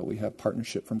Mexico, we have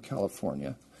partnership from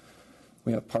California,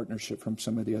 we have partnership from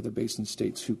some of the other basin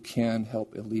states who can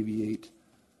help alleviate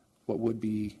what would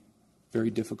be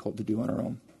very difficult to do on our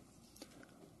own.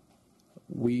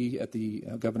 We at the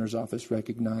governor's office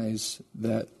recognize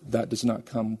that that does not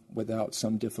come without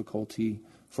some difficulty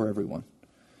for everyone.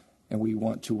 And we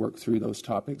want to work through those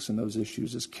topics and those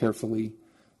issues as carefully,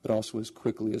 but also as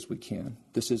quickly as we can.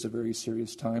 This is a very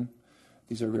serious time.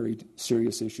 These are very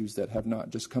serious issues that have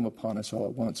not just come upon us all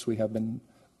at once. We have been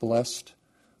blessed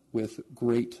with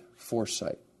great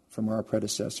foresight from our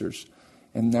predecessors.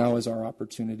 And now is our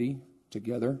opportunity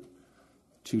together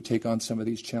to take on some of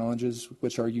these challenges,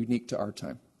 which are unique to our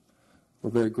time. We're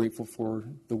very grateful for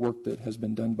the work that has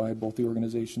been done by both the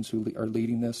organizations who are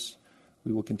leading this.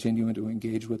 We will continue to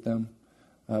engage with them.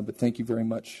 But thank you very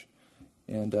much,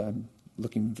 and I'm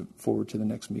looking forward to the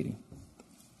next meeting.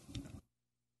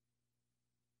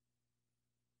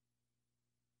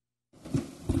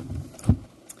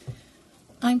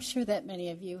 I'm sure that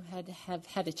many of you have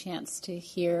had a chance to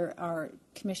hear our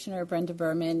Commissioner Brenda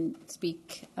Berman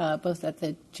speak both at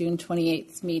the June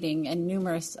 28th meeting and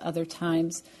numerous other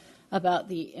times about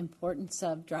the importance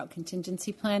of drought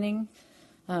contingency planning.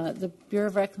 The Bureau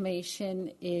of Reclamation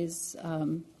is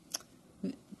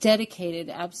dedicated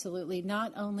absolutely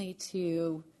not only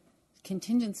to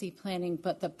contingency planning,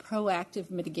 but the proactive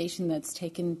mitigation that's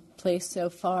taken place so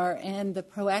far and the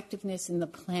proactiveness in the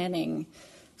planning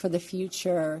for the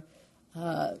future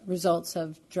results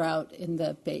of drought in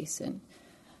the basin.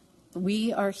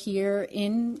 We are here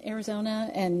in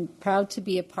Arizona and proud to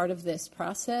be a part of this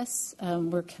process.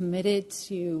 We're committed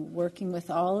to working with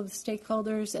all of the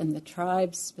stakeholders and the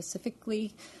tribes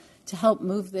specifically to help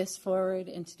move this forward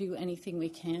and to do anything we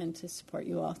can to support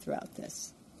you all throughout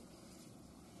this.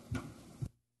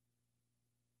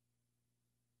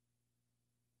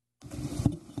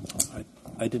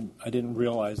 I didn't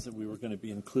realize that we were going to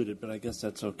be included, but I guess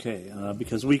that's okay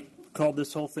because we called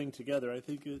this whole thing together. I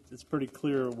think it's pretty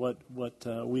clear what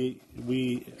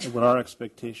our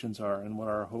expectations are and what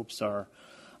our hopes are.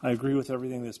 I agree with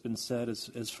everything that's been said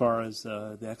as far as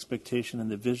the expectation and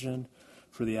the vision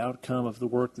for the outcome of the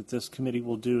work that this committee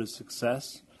will do is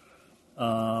success.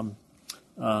 Tom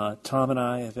and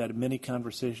I have had many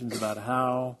conversations about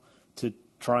how to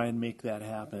try and make that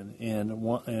happen, and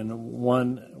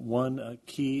one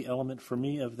key element for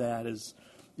me of that is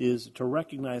to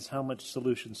recognize how much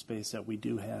solution space that we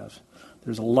do have.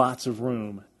 There's lots of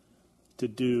room to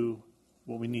do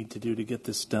what we need to do to get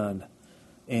this done,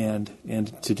 and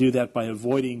to do that by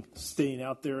avoiding staying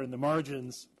out there in the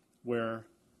margins where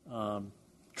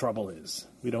trouble is.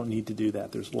 We don't need to do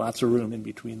that. There's lots of room in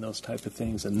between those type of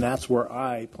things, and that's where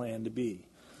I plan to be.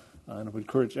 And I would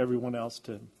encourage everyone else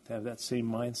to have that same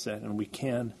mindset, and we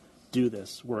can do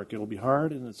this work. It'll be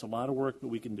hard, and it's a lot of work, but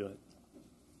we can do it.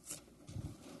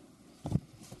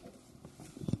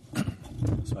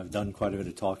 So I've done quite a bit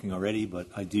of talking already, but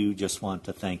I do just want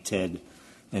to thank Ted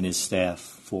and his staff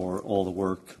for all the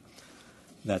work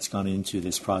that's gone into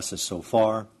this process so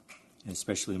far, and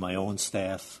especially my own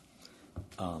staff.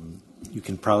 You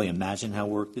can probably imagine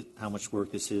how much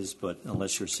work this is, but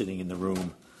unless you're sitting in the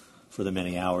room for the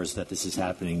many hours that this is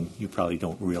happening, you probably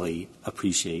don't really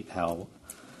appreciate how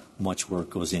much work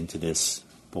goes into this,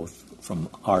 both from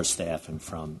our staff and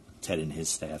from Ted and his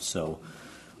staff. So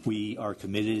we are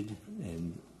committed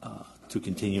and to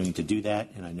continuing to do that,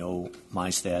 and I know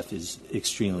my staff is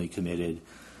extremely committed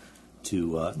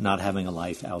to not having a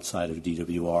life outside of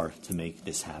DWR to make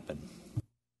this happen.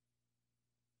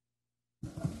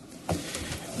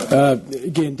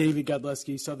 Again, David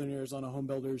Godleski, Southern Arizona Home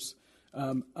Builders.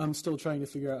 I'm still trying to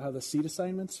figure out how the seat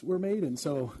assignments were made, and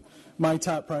so my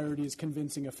top priority is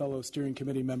convincing a fellow steering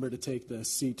committee member to take the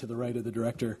seat to the right of the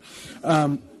director.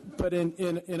 But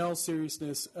in all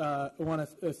seriousness, I want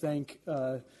to thank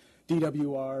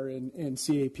DWR and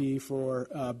CAP for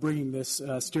bringing this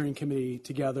steering committee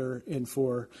together and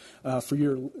for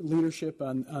your leadership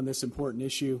on this important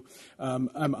issue.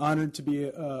 I'm honored to be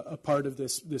a part of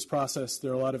this process.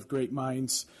 There are a lot of great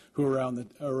minds who are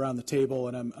around the table,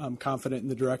 and I'm confident in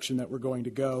the direction that we're going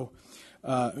to go,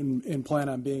 and plan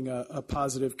on being a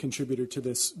positive contributor to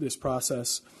this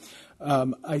process.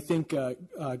 I think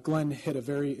Glenn hit a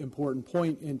very important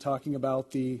point in talking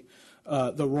about the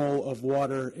role of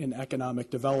water in economic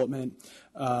development,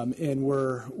 and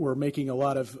we're making a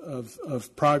lot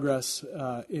of progress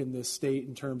in this state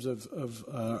in terms of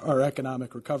our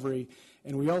economic recovery,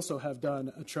 and we also have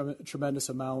done a tremendous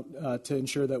amount to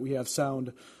ensure that we have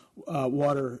sound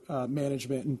water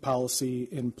management and policy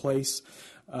in place.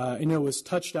 I know it was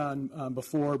touched on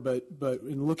before, but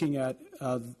in looking at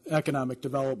economic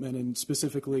development and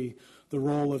specifically the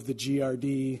role of the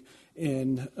GRD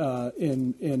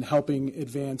in helping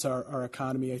advance our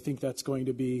economy, I think that's going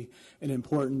to be an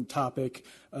important topic,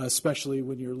 especially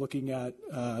when you're looking at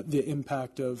the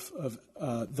impact of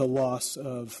the loss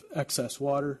of excess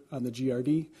water on the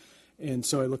GRD. And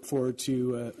so I look forward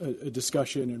to a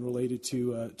discussion and related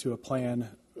to a plan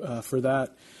for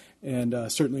that, and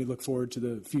certainly look forward to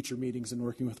the future meetings and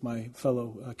working with my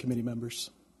fellow committee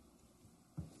members.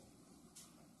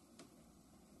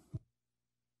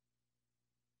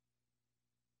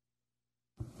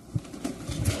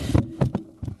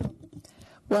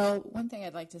 Well, one thing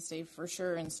I'd like to say for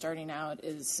sure in starting out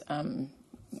is,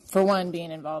 for one,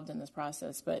 being involved in this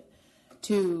process, but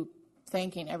two,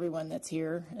 thanking everyone that's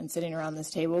here and sitting around this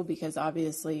table, because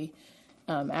obviously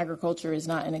agriculture is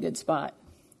not in a good spot.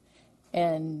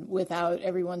 And without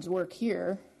everyone's work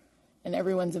here and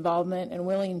everyone's involvement and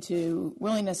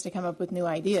willingness to come up with new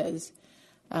ideas,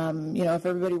 if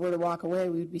everybody were to walk away,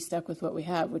 we'd be stuck with what we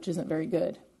have, which isn't very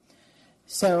good.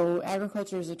 So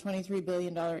agriculture is a $23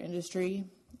 billion industry,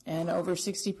 and over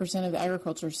 60% of the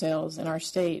agriculture sales in our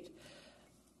state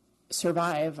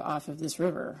survive off of this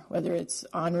river, whether it's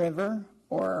on river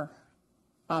or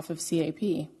off of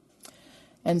CAP.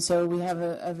 And so we have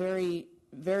a very,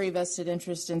 very vested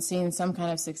interest in seeing some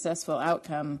kind of successful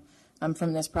outcome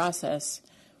from this process.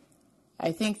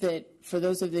 I think that for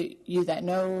those of you that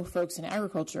know folks in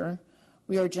agriculture,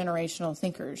 we are generational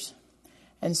thinkers.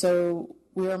 And so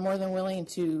we are more than willing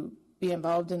to be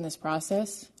involved in this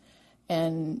process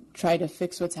and try to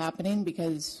fix what's happening,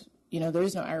 because there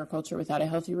is no agriculture without a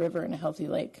healthy river and a healthy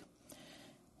lake.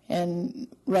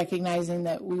 And recognizing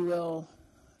that we will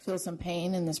feel some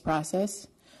pain in this process,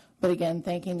 but again,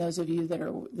 thanking those of you that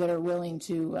are willing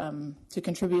to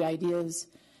contribute ideas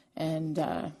and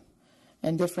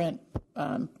different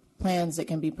plans that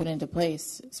can be put into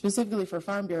place. Specifically for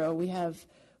Farm Bureau, we have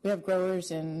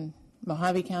growers in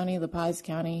Mojave County, La Paz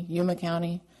County, Yuma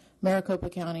County, Maricopa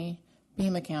County,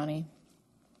 Pima County.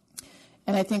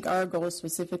 And I think our goal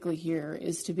specifically here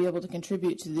is to be able to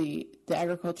contribute to the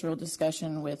agricultural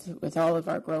discussion with all of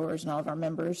our growers and all of our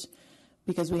members,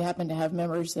 because we happen to have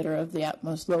members that are of the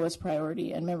utmost lowest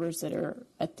priority and members that are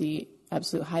at the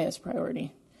absolute highest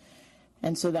priority.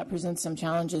 And so that presents some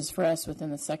challenges for us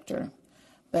within the sector.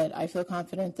 But I feel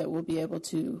confident that we'll be able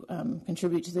to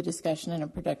contribute to the discussion in a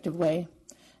productive way.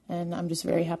 And I'm just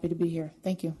very happy to be here.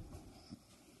 Thank you.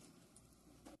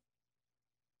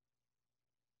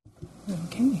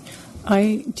 Okay.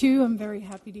 I, too, am very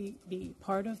happy to be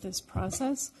part of this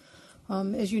process.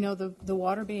 As you know, the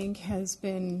water bank has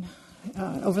been,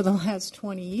 over the last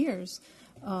 20 years,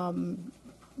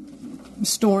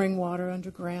 storing water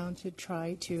underground to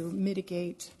try to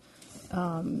mitigate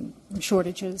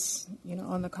shortages,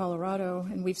 on the Colorado.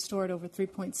 And we've stored over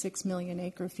 3.6 million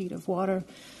acre feet of water.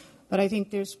 But I think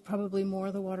there's probably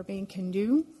more the water bank can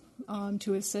do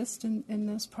to assist in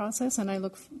this process, and I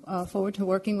look forward to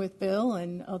working with Bill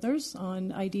and others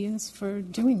on ideas for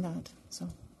doing that. So,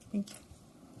 thank you.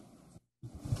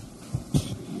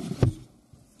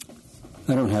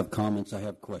 I don't have comments. I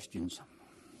have questions.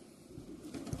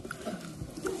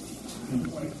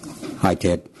 Hi,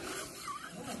 Ted.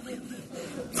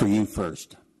 For you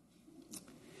first.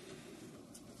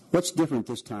 What's different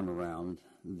this time around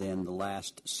than the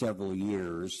last several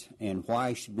years, and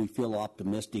why should we feel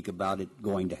optimistic about it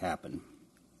going to happen?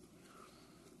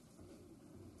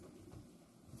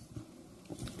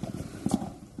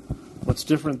 What's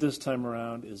different this time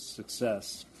around is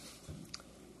success,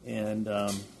 and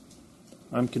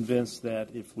I'm convinced that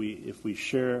if we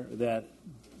share that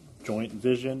joint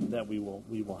vision, that we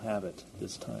will have it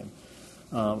this time.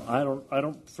 I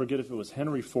don't forget if it was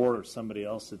Henry Ford or somebody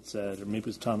else that said, or maybe it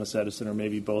was Thomas Edison, or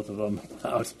maybe both of them,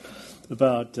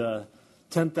 about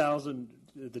 10,000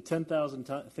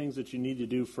 things that you need to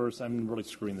do first. I'm really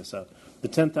screwing this up. The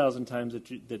 10,000 times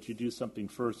that you do something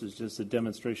first is just a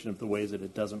demonstration of the ways that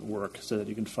it doesn't work, so that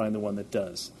you can find the one that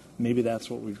does. Maybe that's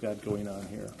what we've got going on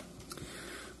here.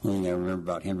 One thing I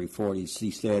remember about Henry Ford is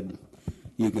he said,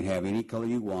 "You can have any color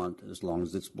you want as long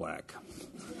as it's black."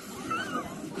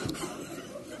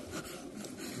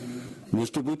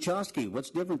 Mr. Buchowski, what's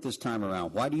different this time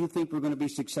around? Why do you think we're going to be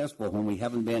successful when we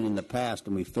haven't been in the past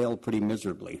and we failed pretty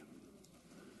miserably?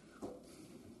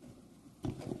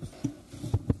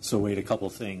 So wait, a couple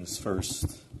things.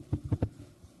 First,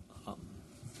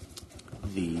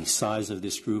 the size of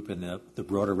this group and the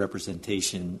broader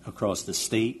representation across the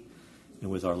state and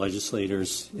with our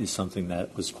legislators is something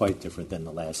that was quite different than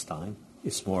the last time.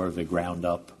 It's more of a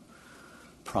ground-up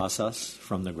process,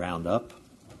 from the ground up.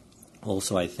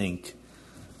 Also, I think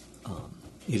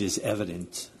it is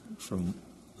evident from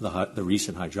the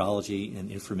recent hydrology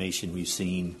and information we've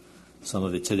seen, some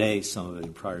of it today, some of it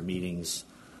in prior meetings,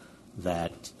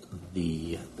 that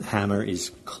the hammer is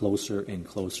closer and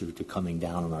closer to coming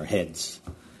down on our heads,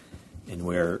 and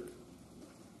we're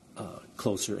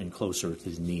closer and closer to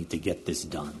the need to get this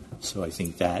done. So I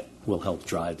think that will help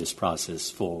drive this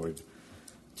process forward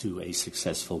to a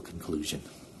successful conclusion.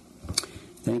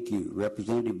 Thank you.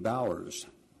 Representative Bowers,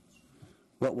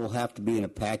 what will have to be in a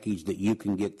package that you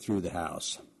can get through the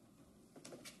House?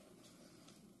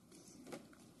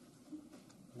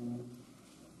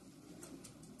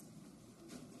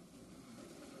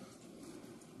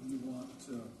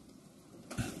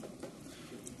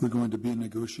 We're going to be in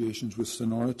negotiations with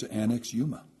Sonora to annex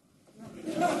Yuma.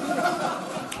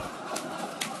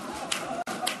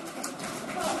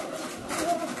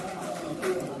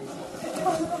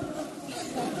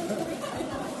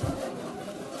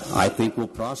 I think we'll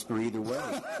prosper either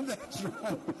way. That's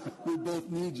right. We both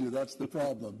need you. That's the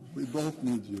problem. We both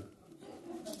need you.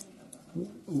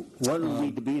 What do we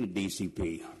need to be in a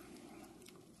DCP?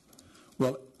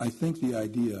 Well, I think the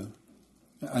idea,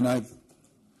 and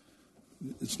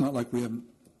it's not like we haven't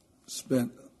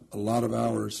spent a lot of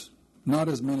hours, not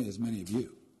as many of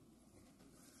you.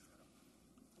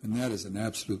 And that is an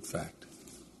absolute fact.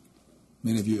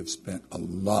 Many of you have spent a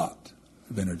lot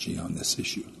of energy on this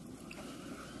issue.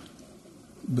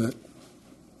 But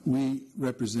we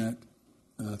represent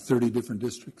 30 different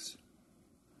districts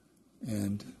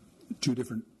and 2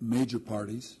 different major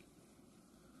parties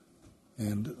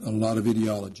and a lot of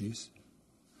ideologies,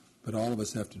 but all of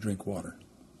us have to drink water.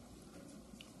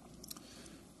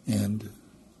 And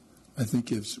I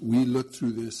think as we look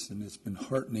through this, and it's been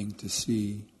heartening to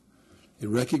see a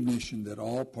recognition that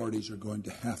all parties are going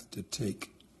to have to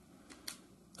take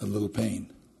a little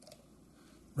pain,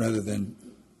 rather than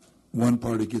one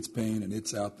party gets pain and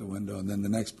it's out the window, and then the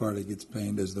next party gets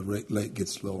pained as the rate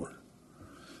gets lower.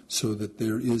 So that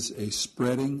there is a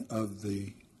spreading of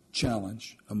the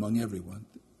challenge among everyone,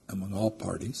 among all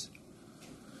parties,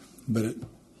 but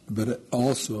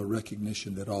also a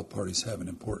recognition that all parties have an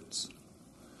importance.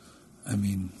 I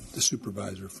mean, the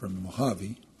supervisor from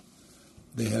Mojave,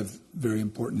 they have very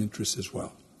important interests as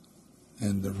well.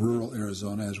 And the rural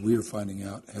Arizona, as we are finding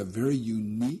out, have very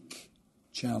unique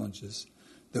challenges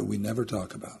that we never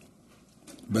talk about,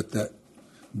 but that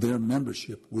their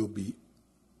membership will be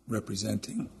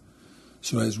representing.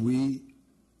 So as we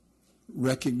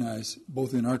recognize,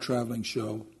 both in our traveling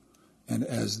show and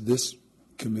as this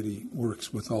committee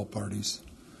works with all parties,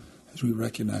 as we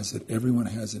recognize that everyone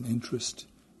has an interest,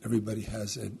 everybody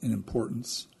has an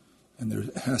importance, and there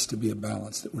has to be a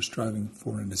balance that we're striving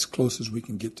for, and as close as we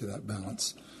can get to that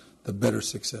balance, the better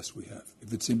success we have.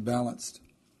 If it's imbalanced,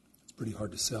 it's pretty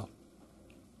hard to sell.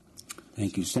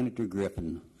 Thank you. Senator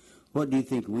Griffin, what do you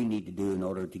think we need to do in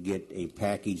order to get a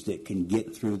package that can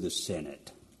get through the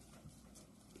Senate?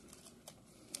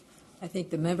 I think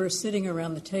the members sitting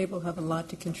around the table have a lot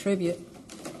to contribute.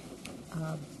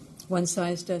 One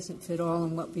size doesn't fit all,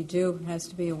 and what we do has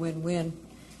to be a win-win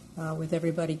with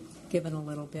everybody given a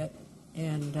little bit.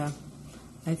 And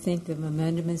I think the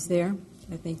momentum is there.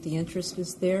 I think the interest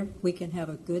is there. We can have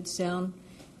a good, sound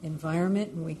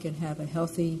environment, and we can have a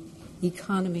healthy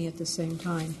economy at the same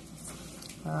time.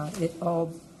 It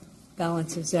all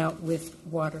balances out with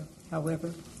water,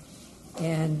 however.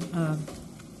 And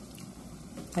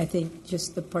I think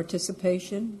just the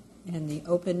participation and the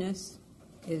openness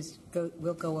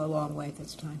will go a long way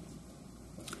this time.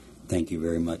 Thank you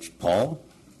very much. Paul?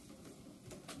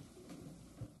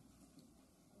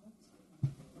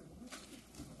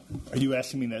 Are you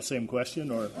asking me that same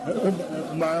question, or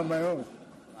am I on my own?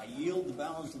 I yield the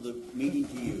balance of the meeting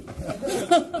to you.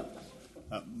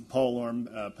 Paul Orm,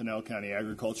 Pinell County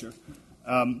Agriculture.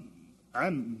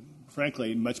 I'm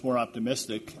frankly much more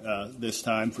optimistic this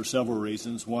time for several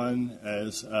reasons. One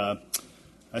is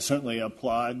I certainly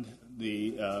applaud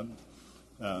the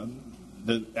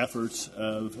efforts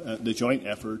of the joint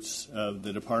efforts of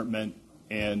the department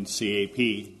and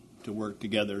CAP to work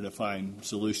together to find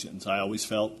solutions. I always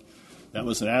felt that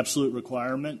was an absolute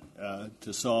requirement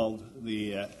to solve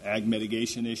the ag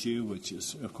mitigation issue, which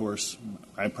is, of course,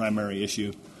 my primary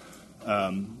issue.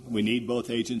 We need both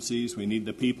agencies. We need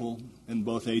the people in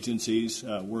both agencies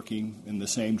working in the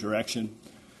same direction.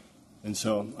 And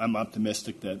so I'm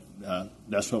optimistic that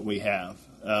that's what we have.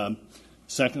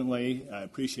 Secondly, I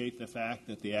appreciate the fact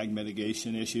that the ag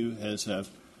mitigation issue has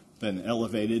been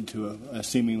elevated to a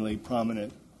seemingly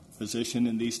prominent position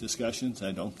in these discussions.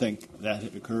 I don't think that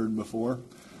had occurred before.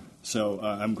 So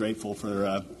I'm grateful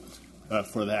for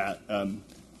that.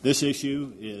 This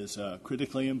issue is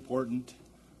critically important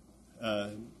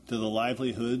to the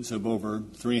livelihoods of over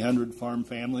 300 farm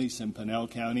families in Pinell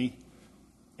County,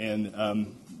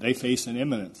 and they face an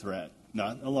imminent threat,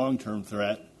 not a long-term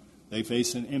threat. They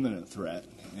face an imminent threat,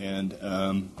 and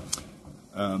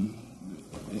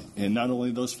not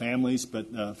only those families,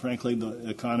 but frankly, the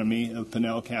economy of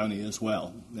Pinell County as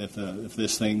well, if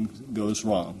this thing goes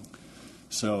wrong.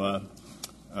 So,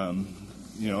 I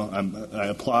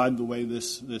applaud the way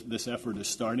this effort is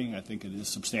starting. I think it is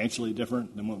substantially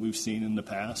different than what we've seen in the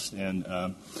past, and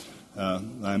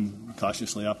I'm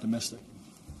cautiously optimistic.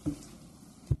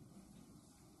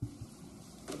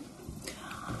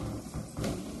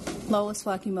 Lois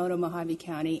Wakimoto, Mojave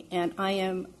County, and I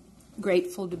am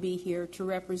grateful to be here to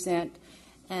represent,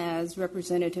 as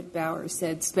Representative Bowers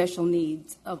said, special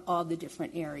needs of all the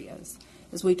different areas.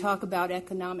 As we talk about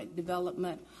economic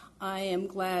development, I am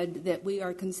glad that we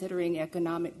are considering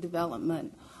economic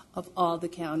development of all the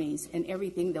counties and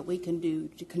everything that we can do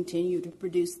to continue to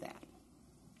produce that.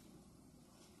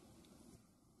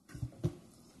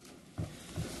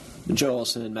 Joe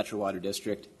Olson, Metro Water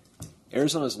District.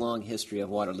 Arizona's long history of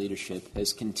water leadership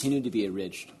has continued to be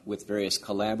enriched with various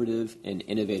collaborative and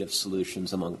innovative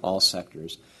solutions among all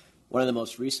sectors. One of the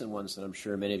most recent ones that I'm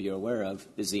sure many of you are aware of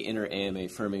is the inter-AMA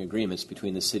firming agreements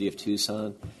between the City of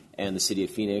Tucson and the City of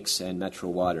Phoenix and Metro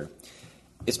Water.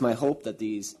 It's my hope that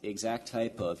these exact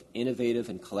type of innovative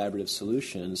and collaborative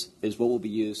solutions is what will be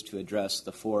used to address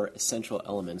the four essential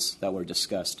elements that were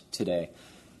discussed today.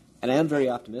 And I am very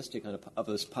optimistic of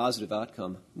this positive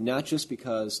outcome, not just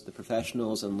because the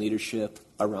professionals and leadership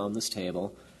around this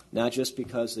table, not just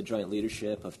because the joint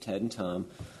leadership of Ted and Tom,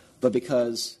 but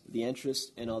because the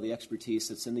interest and all the expertise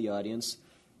that's in the audience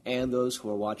and those who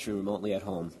are watching remotely at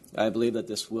home. I believe that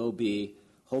this will be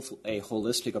hopefully a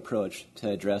holistic approach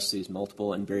to address these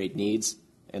multiple and varied needs,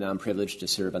 and I'm privileged to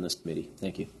serve on this committee.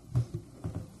 Thank you.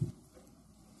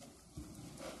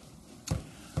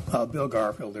 Bill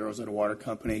Garfield, Arizona Water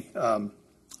Company. I'm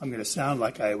going to sound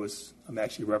like I'm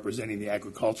actually representing the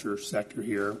agriculture sector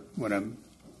here when I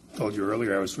told you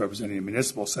earlier I was representing the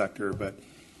municipal sector, but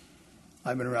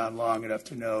I've been around long enough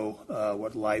to know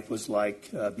what life was like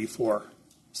before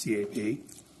CAP.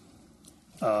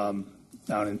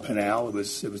 Down in Pinell,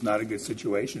 it was not a good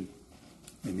situation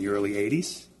in the early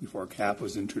 80s before CAP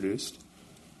was introduced.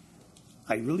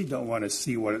 I really don't want to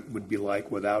see what it would be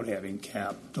like without having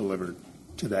CAP delivered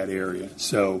to that area.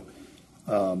 So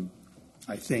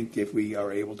I think if we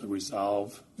are able to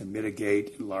resolve and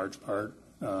mitigate in large part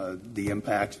the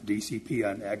impact of DCP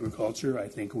on agriculture, I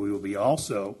think we will be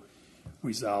also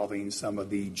resolving some of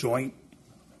the joint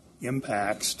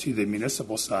impacts to the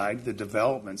municipal side, the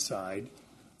development side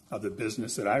of the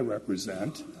business that I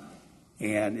represent.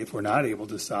 And if we're not able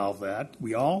to solve that,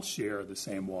 we all share the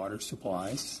same water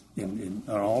supplies in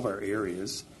all of our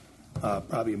areas.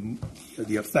 Probably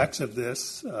the effects of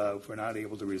this, if we're not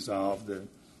able to resolve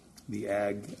the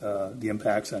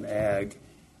impacts on ag,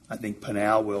 I think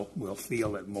Pinell will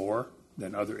feel it more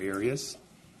than other areas.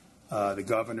 The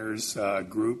governor's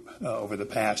group over the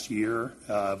past year,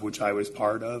 of which I was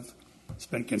part of,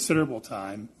 spent considerable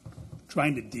time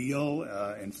trying to deal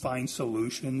and find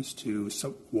solutions to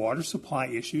water supply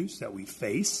issues that we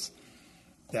face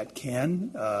that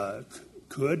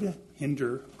could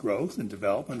hinder growth and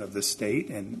development of the state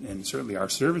and certainly our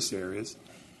service areas.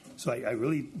 So I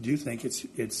really do think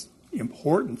it's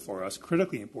important for us,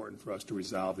 critically important for us, to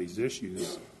resolve these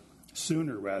issues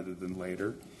sooner rather than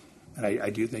later. And I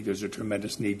do think there's a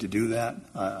tremendous need to do that.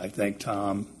 I thank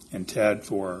Tom and Ted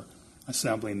for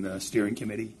assembling the steering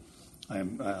committee.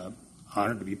 I'm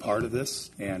honored to be part of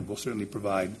this, and will certainly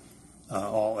provide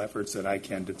all efforts that I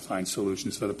can to find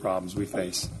solutions for the problems we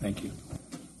face. Thank you.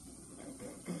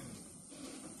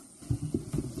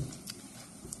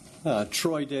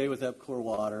 Troy Day with EPCOR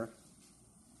Water.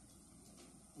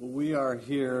 We are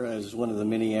here as one of the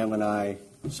many M&I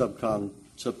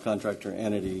subcontractor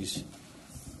entities,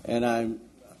 and I'm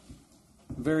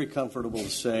very comfortable to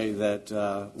say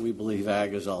that we believe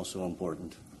ag is also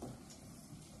important.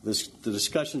 The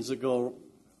discussions that go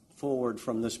forward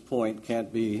from this point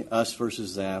can't be us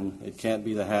versus them. It can't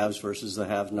be the haves versus the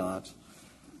have-nots.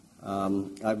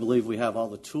 I believe we have all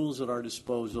the tools at our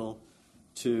disposal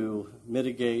to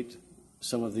mitigate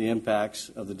some of the impacts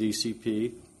of the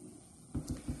DCP.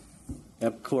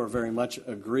 EPCOR very much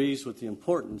agrees with the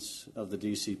importance of the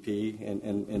DCP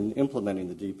and implementing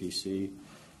the DPC,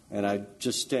 and I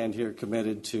just stand here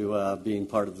committed to being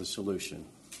part of the solution.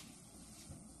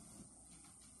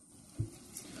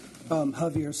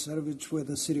 Javier Sedovich with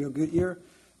the City of Goodyear.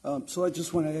 So I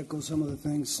just want to echo some of the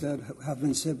things that have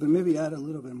been said, but maybe add a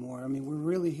little bit more. I mean, we're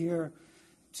really here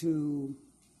to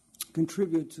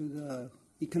contribute to the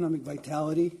economic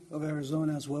vitality of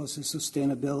Arizona as well as its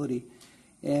sustainability.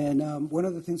 And one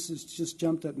of the things that just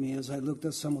jumped at me as I looked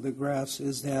at some of the graphs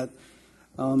is that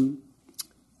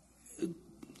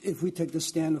if we take the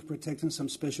stand of protecting some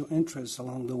special interests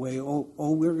along the way,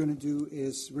 all we're going to do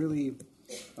is really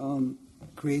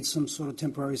create some sort of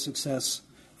temporary success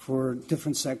for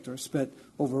different sectors. But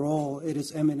overall, it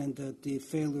is eminent that the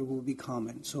failure will be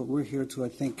common. So we're here to, I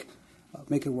think,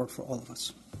 make it work for all of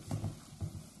us.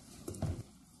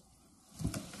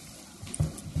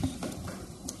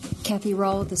 Kathy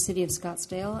Rawl with the City of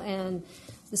Scottsdale, and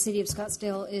the City of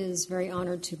Scottsdale is very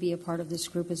honored to be a part of this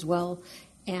group as well.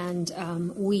 And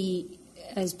we,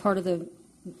 as part of the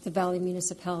Valley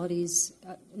municipalities,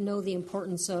 know the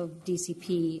importance of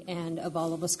DCP and of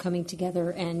all of us coming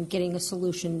together and getting a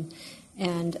solution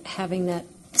and having that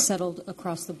settled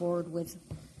across the board with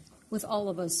all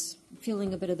of us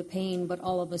feeling a bit of the pain, but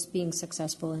all of us being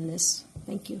successful in this.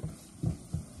 Thank you.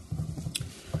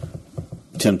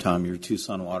 Tim Tom, your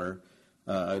Tucson Water.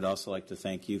 I would also like to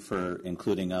thank you for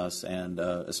including us, and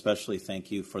especially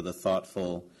thank you for the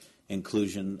thoughtful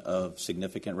inclusion of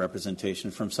significant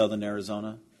representation from Southern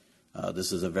Arizona.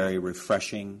 This is a very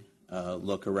refreshing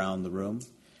look around the room,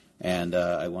 and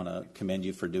I want to commend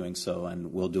you for doing so,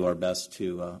 and we'll do our best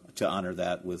to honor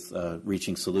that with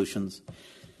reaching solutions.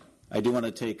 I do want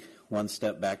to take one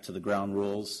step back to the ground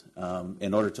rules.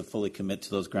 In order to fully commit to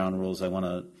those ground rules, I want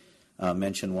to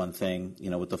mention one thing. You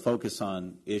know, with the focus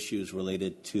on issues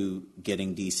related to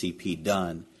getting DCP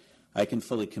done, I can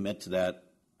fully commit to that,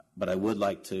 but I would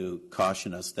like to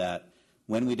caution us that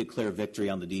when we declare victory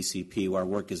on the DCP, our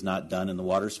work is not done in the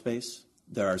water space.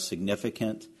 There are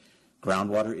significant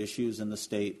groundwater issues in the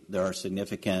state. There are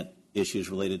significant issues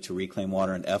related to reclaimed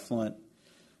water and effluent.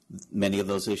 Many of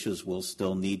those issues will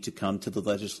still need to come to the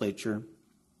legislature,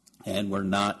 and we're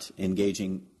not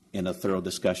engaging in a thorough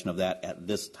discussion of that at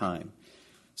this time.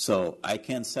 So I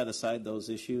can set aside those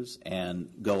issues and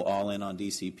go all in on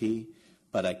DCP,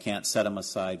 but I can't set them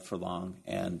aside for long.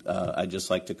 And I'd just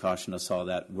like to caution us all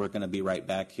that we're going to be right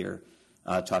back here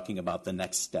talking about the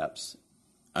next steps.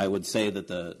 I would say that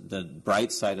the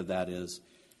bright side of that is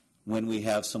when we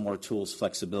have some more tools,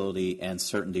 flexibility, and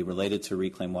certainty related to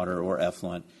reclaimed water or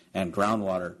effluent and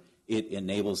groundwater, it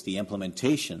enables the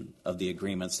implementation of the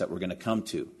agreements that we're going to come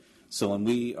to. So when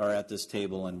we are at this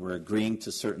table and we're agreeing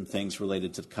to certain things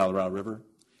related to the Colorado River,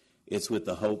 it's with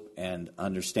the hope and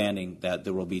understanding that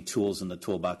there will be tools in the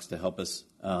toolbox to help us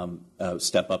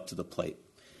step up to the plate.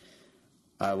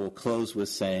 I will close with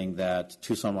saying that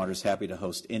Tucson Water is happy to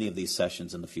host any of these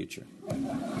sessions in the future.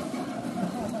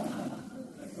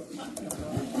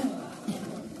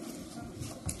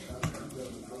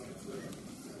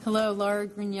 Hello, Laura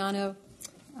Grignano.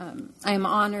 I am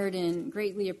honored and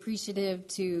greatly appreciative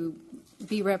to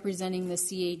be representing the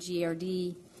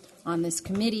CAGRD on this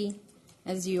committee.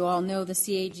 As you all know, the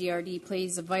CAGRD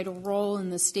plays a vital role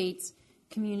in the state's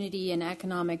community and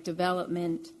economic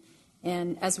development,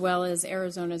 and as well as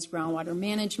Arizona's groundwater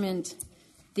management.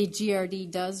 The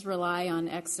GRD does rely on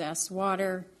excess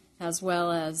water as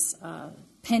well as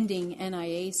pending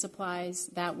NIA supplies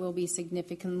that will be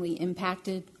significantly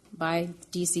impacted by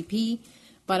DCP.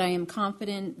 But I am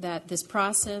confident that this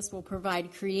process will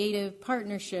provide creative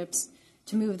partnerships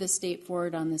to move the state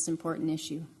forward on this important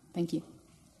issue. Thank you.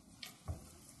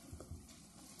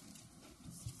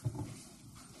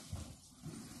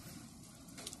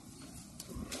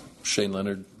 Shane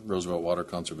Leonard, Roosevelt Water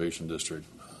Conservation District.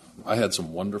 I had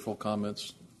some wonderful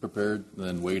comments prepared, and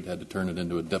then Wade had to turn it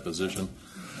into a deposition.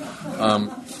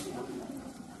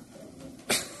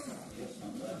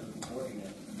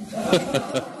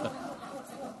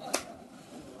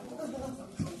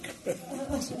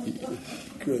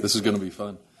 This is going to be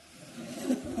fun.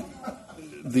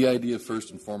 The idea,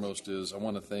 first and foremost, is I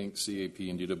want to thank CAP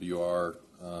and DWR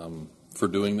for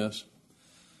doing this.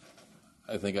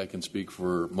 I think I can speak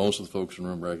for most of the folks in the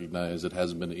room, recognize it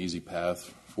hasn't been an easy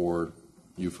path for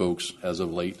you folks as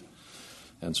of late.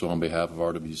 And so on behalf of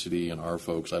RWCD and our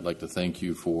folks, I'd like to thank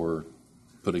you for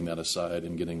putting that aside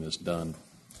and getting this done.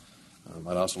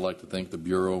 I'd also like to thank the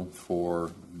Bureau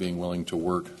for being willing to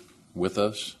work with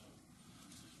us.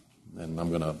 And I'm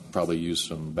going to probably use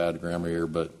some bad grammar here,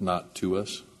 but not to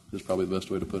us is probably the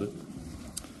best way to put it.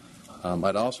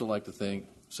 I'd also like to thank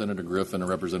Senator Griffin and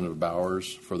Representative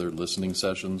Bowers for their listening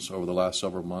sessions over the last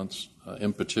several months.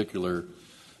 In particular,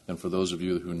 and for those of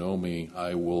you who know me,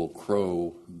 I will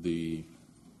crow the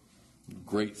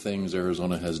great things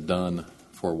Arizona has done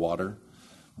for water,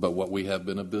 but what we have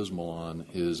been abysmal on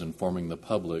is informing the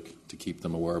public to keep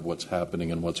them aware of what's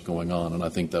happening and what's going on, and I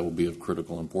think that will be of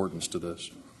critical importance to this.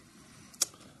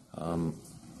 I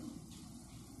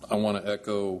want to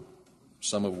echo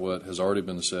some of what has already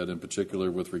been said, in particular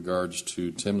with regards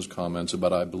to Tim's comments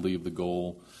about I believe the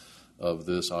goal of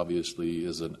this obviously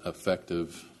is an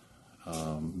effective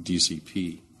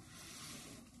DCP.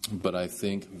 But I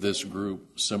think this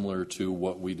group, similar to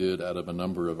what we did out of a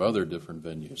number of other different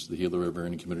venues, the Gila River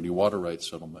Indian Community Water Rights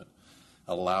Settlement,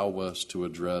 allow us to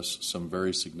address some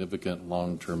very significant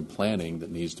long-term planning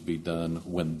that needs to be done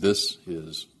when this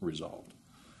is resolved.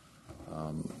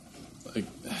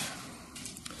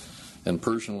 And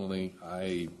personally,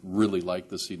 I really like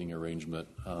the seating arrangement.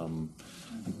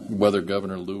 Whether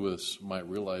Governor Lewis might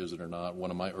realize it or not, one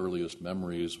of my earliest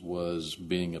memories was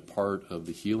being a part of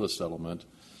the Gila settlement,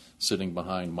 sitting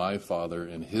behind my father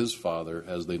and his father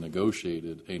as they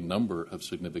negotiated a number of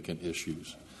significant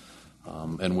issues.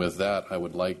 And with that, I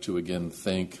would like to again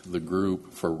thank the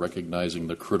group for recognizing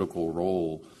the critical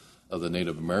role of the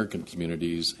Native American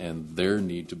communities and their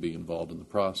need to be involved in the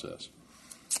process.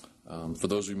 For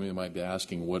those of you who might be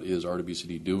asking, what is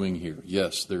RWCD doing here?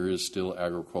 Yes, there is still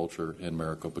agriculture in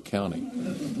Maricopa County.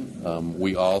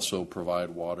 We also provide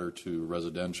water to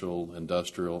residential,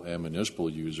 industrial, and municipal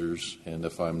users, and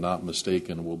if I'm not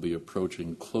mistaken, we'll be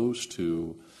approaching close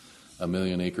to 1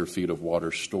 million acre-feet of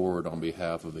water stored on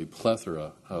behalf of a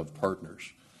plethora of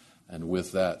partners. And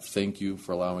with that, thank you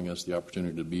for allowing us the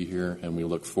opportunity to be here, and we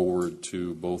look forward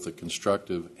to both a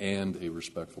constructive and a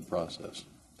respectful process.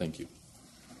 Thank you.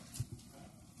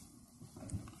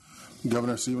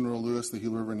 Governor Stephen Earl Lewis, the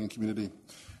Gila River Indian Community.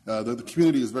 The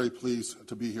community is very pleased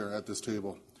to be here at this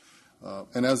table.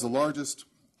 And as the largest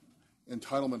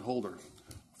entitlement holder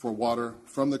for water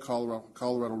from the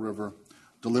Colorado River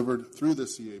delivered through the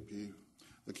CAP,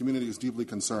 the community is deeply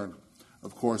concerned,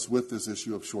 of course, with this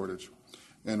issue of shortage.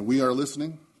 And we are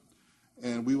listening,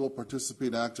 and we will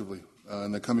participate actively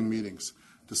in the coming meetings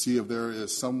to see if there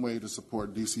is some way to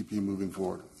support DCP moving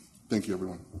forward. Thank you,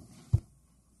 everyone.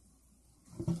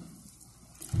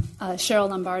 Cheryl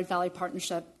Lombard, Valley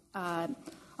Partnership. On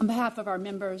behalf of our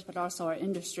members, but also our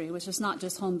industry, which is not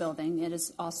just home building, it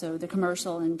is also the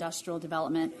commercial and industrial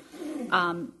development.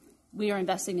 We are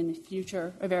investing in the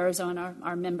future of Arizona.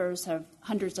 Our members have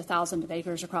hundreds of thousands of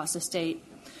acres across the state.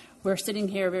 We're sitting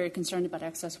here very concerned about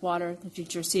excess water, the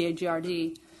future of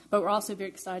CAGRD, but we're also very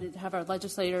excited to have our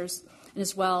legislators and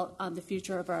as well the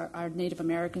future of our Native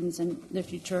Americans and the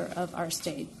future of our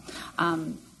state.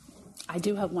 I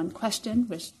do have one question,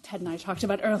 which Ted and I talked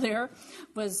about earlier,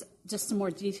 was just some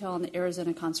more detail on the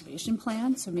Arizona Conservation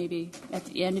Plan. So maybe at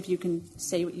the end, if you can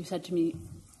say what you said to me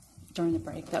during the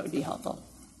break, that would be helpful.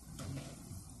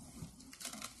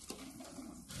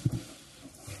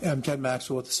 I'm Ted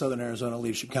Maxwell with the Southern Arizona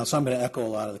Leadership Council. I'm going to echo a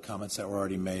lot of the comments that were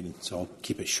already made, and so I'll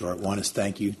keep it short. One is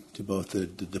thank you to both the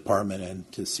department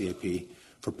and to CAP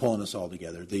for pulling us all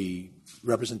together. The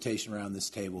representation around this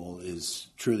table is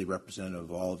truly representative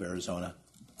of all of Arizona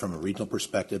from a regional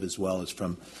perspective as well as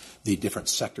from the different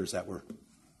sectors that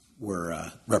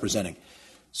we're representing.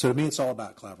 So to me, it's all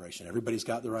about collaboration. Everybody's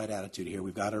got the right attitude here.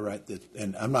 We've got to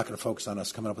and I'm not going to focus on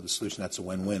us coming up with a solution that's a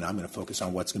win-win. I'm going to focus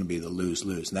on what's going to be the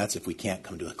lose-lose, and that's if we can't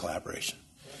come to a collaboration.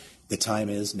 The time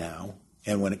is now,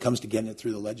 and when it comes to getting it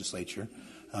through the legislature,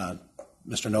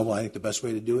 Mr. Noble, I think the best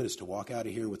way to do it is to walk out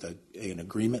of here with an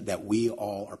agreement that we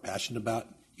all are passionate about.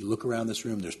 You look around this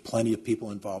room, there's plenty of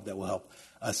people involved that will help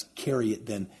us carry it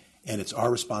then, and it's our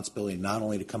responsibility not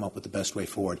only to come up with the best way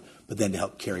forward, but then to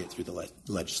help carry it through the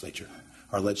legislature.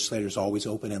 Our legislator's always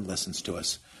open and listens to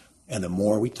us. And the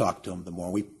more we talk to them, the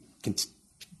more we can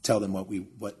tell them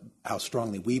how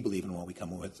strongly we believe in what we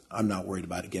come up with. I'm not worried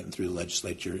about it getting through the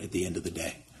legislature at the end of the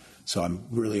day. So I'm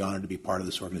really honored to be part of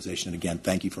this organization. And again,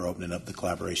 thank you for opening up the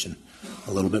collaboration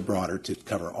a little bit broader to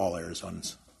cover all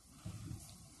Arizonans.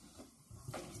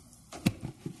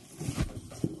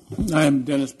 I'm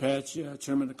Dennis Patch,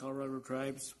 Chairman of the Colorado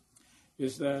Tribes.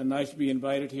 It's nice to be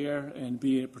invited here and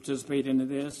participate in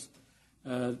this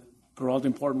for all the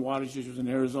important water issues in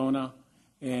Arizona.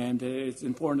 And it's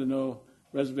important to know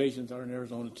reservations are in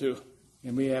Arizona too,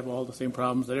 and we have all the same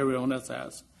problems that everyone else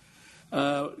has.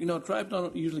 Tribes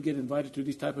don't usually get invited to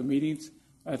these type of meetings.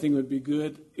 I think it would be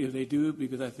good if they do,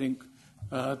 because I think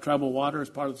tribal water is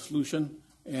part of the solution,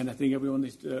 and I think everyone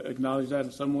needs to acknowledge that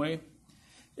in some way.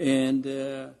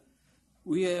 And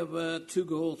we have two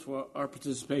goals for our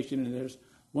participation in this.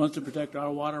 One's to protect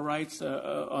our water rights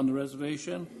on the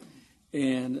reservation,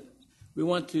 and we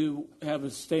want to have a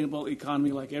sustainable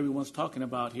economy like everyone's talking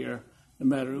about here, no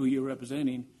matter who you're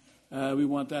representing. We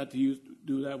want that to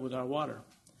do that with our water.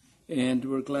 And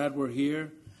we're glad we're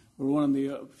here. We're one of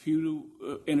the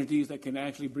few entities that can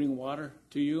actually bring water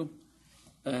to you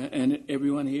and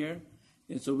everyone here.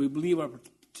 And so we believe our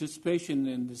participation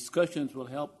in discussions will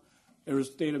help the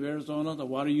state of Arizona, the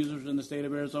water users in the state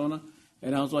of Arizona,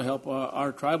 and also help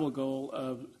our tribal goal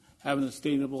of having a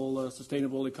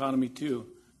sustainable economy too,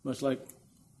 much like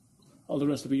all the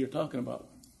rest of you are talking about.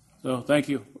 So thank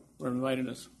you for inviting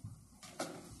us.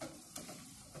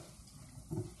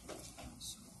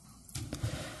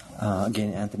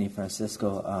 Again, Anthony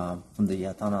Francisco from the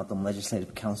Tohono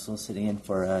Legislative Council, sitting in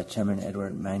for Chairman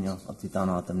Edward Manuel of the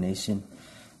Tohono Nation.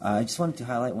 I just wanted to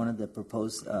highlight one of the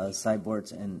proposed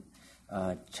sideboards, and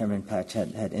Chairman Patch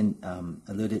had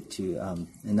alluded to,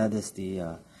 and that is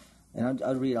and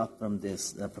I'll read off from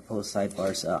this proposed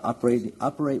sidebars.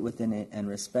 Operate within it and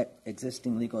respect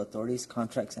existing legal authorities,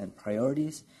 contracts, and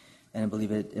priorities. And I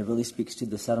believe it really speaks to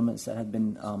the settlements that have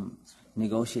been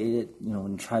negotiated,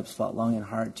 when tribes fought long and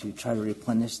hard to try to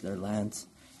replenish their lands.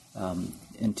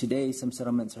 And today, some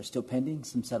settlements are still pending.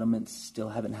 Some settlements still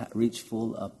haven't reached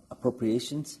full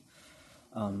appropriations.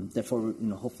 Therefore,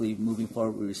 hopefully moving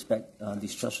forward, we respect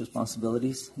these trust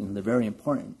responsibilities. They're very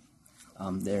important.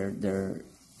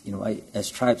 As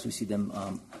tribes, we see them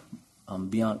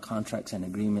beyond contracts and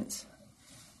agreements.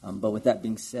 But with that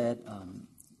being said,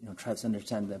 tribes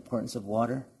understand the importance of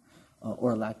water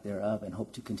or lack thereof, and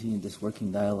hope to continue this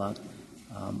working dialogue.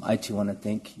 I too want to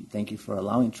thank you for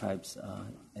allowing tribes.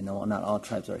 I know not all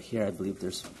tribes are here. I believe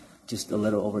there's just a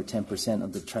little over 10%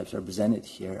 of the tribes represented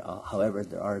here. However,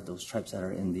 there are those tribes that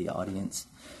are in the audience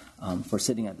for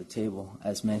sitting at the table.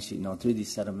 As mentioned, through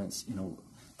these settlements,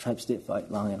 tribes did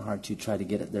fight long and hard to try to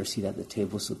get their seat at the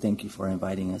table. So thank you for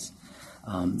inviting us.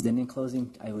 Then in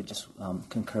closing, I would just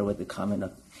concur with the comment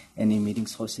of any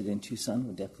meetings hosted in Tucson.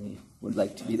 We definitely would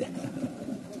like to be there.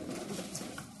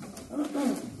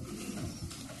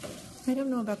 I don't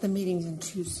know about the meetings in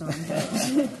Tucson.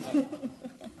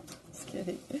 Just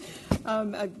kidding.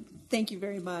 Thank you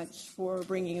very much for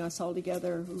bringing us all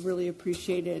together. We really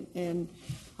appreciate it. And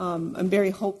I'm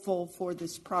very hopeful for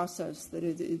this process, that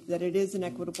it is an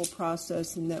equitable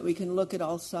process and that we can look at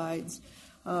all sides.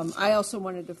 I also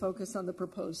wanted to focus on the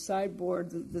proposed sideboard,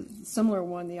 the similar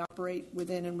one, the operate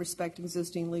within and respect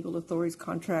existing legal authorities,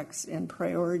 contracts, and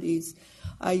priorities.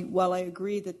 While I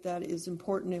agree that is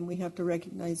important and we have to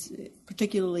recognize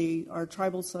particularly our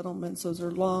tribal settlements, those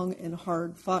are long and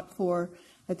hard fought for.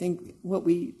 I think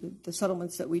the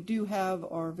settlements that we do have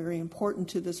are very important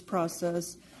to this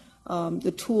process.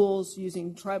 The tools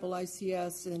using tribal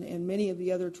ICS and many of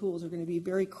the other tools are going to be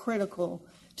very critical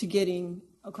to getting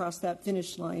across that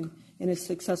finish line in a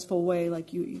successful way,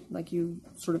 like you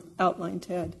sort of outlined,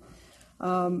 Ted.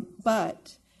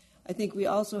 But I think we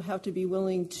also have to be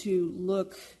willing to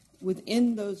look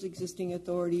within those existing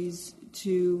authorities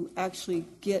to actually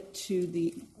get to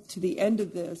the end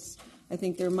of this. I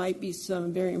think there might be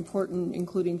some very important,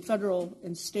 including federal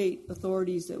and state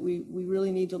authorities, that we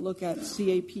really need to look at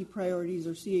CAP priorities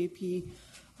or CAP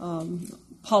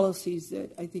policies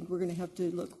that I think we're going to have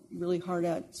to look really hard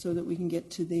at so that we can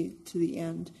get to the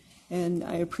end. And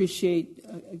I appreciate,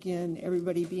 again,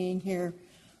 everybody being here,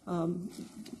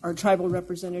 our tribal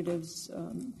representatives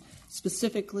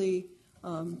specifically.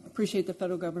 Appreciate the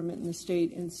federal government and the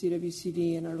state and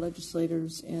CWCD and our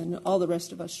legislators and all the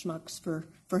rest of us schmucks for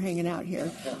hanging out here.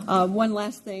 One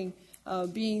last thing,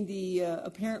 being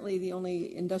apparently the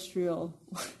only industrial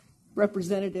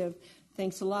representative,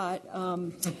 thanks a lot.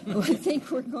 I think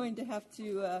we're going to have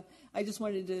to, I just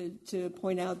wanted to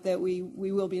point out that we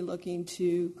will be looking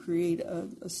to create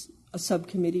a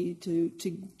subcommittee to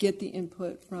get the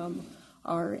input from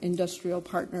our industrial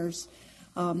partners.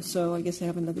 So I guess I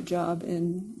have another job,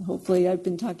 and hopefully I've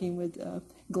been talking with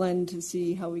Glenn to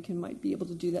see how we might be able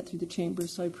to do that through the chamber.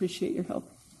 So I appreciate your help.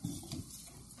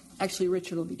 Actually,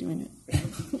 Richard will be doing it.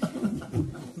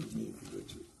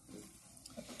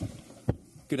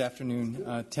 Good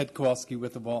afternoon. Ted Kowalski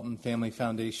with the Walton Family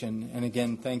Foundation. And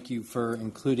again, thank you for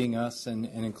including us and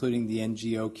including the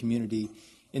NGO community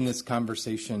in this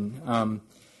conversation.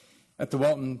 At the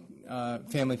Walton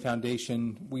Family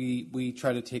Foundation, we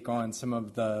try to take on some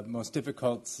of the most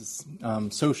difficult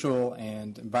social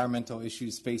and environmental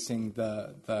issues facing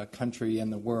the country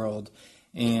and the world.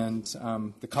 And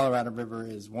the Colorado River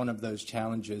is one of those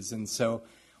challenges. And so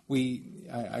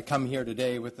I come here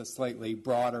today with a slightly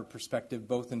broader perspective,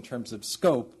 both in terms of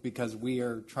scope, because we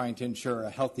are trying to ensure a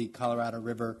healthy Colorado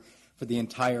River for the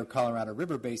entire Colorado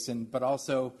River Basin, but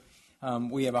also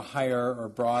we have a higher or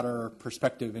broader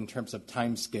perspective in terms of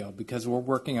time scale, because we're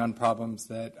working on problems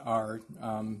that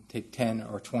take 10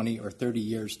 or 20 or 30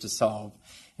 years to solve,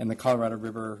 and the Colorado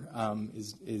River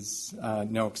is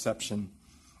no exception.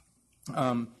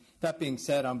 That being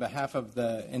said, on behalf of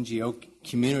the NGO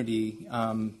community,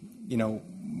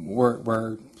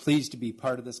 we're pleased to be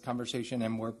part of this conversation,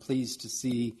 and we're pleased to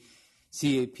see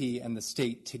CAP and the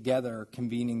state together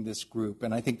convening this group.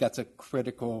 And I think that's a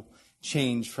critical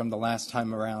change from the last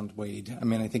time around, Wade. I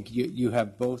mean, I think you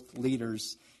have both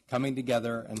leaders coming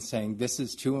together and saying this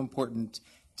is too important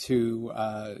to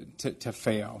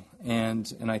fail,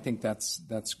 and I think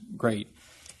that's great.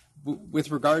 With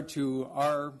regard to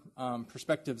our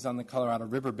perspectives on the Colorado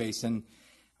River Basin,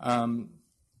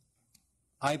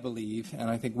 I believe,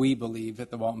 and I think we believe at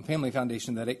the Walton Family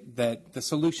Foundation, that the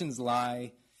solutions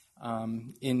lie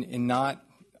in not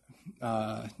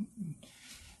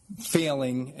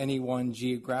failing any one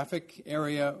geographic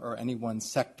area or any one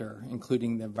sector,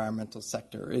 including the environmental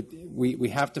sector. We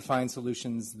have to find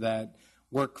solutions that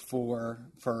work for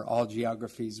all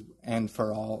geographies and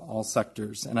for all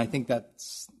sectors, and I think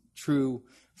that's true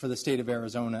for the state of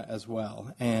Arizona as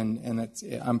well. And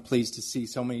I'm pleased to see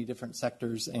so many different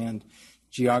sectors and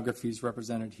geographies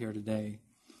represented here today.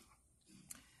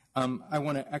 I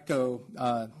want to echo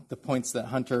the points that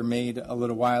Hunter made a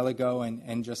little while ago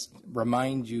and just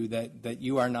remind you that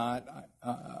you are not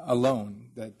alone,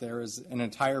 that there is an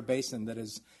entire basin that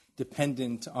is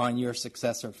dependent on your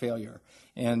success or failure.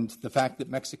 And the fact that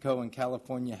Mexico and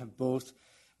California have both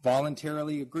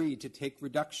voluntarily agreed to take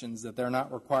reductions that they're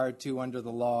not required to under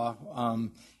the law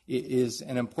is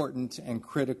an important and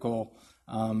critical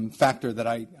factor that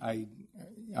I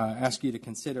ask you to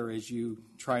consider as you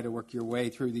try to work your way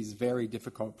through these very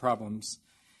difficult problems.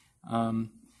 And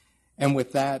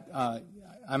with that,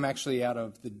 I'm actually out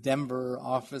of the Denver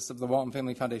office of the Walton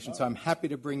Family Foundation, so I'm happy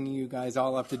to bring you guys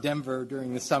all up to Denver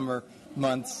during the summer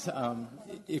months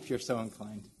if you're so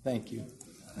inclined. Thank you.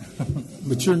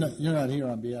 But you're not here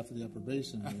on behalf of the Upper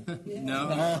Basin, are you?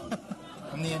 No,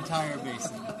 from the entire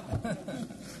basin.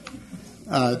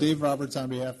 Dave Roberts on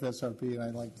behalf of SRP, and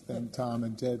I'd like to thank Tom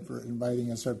and Ted for inviting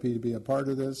SRP to be a part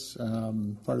of this,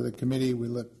 part of the committee. We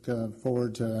look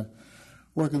forward to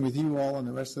working with you all and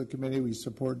the rest of the committee. We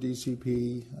support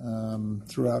DCP.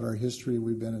 Throughout our history,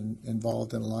 we've been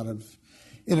involved in a lot of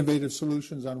innovative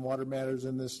solutions on water matters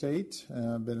in this state.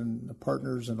 Been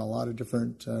partners in a lot of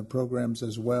different programs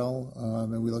as well,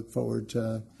 and we look forward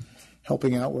to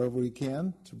helping out wherever we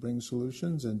can to bring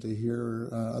solutions and to hear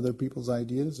other people's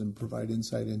ideas and provide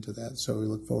insight into that. So we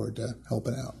look forward to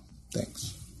helping out.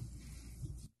 Thanks.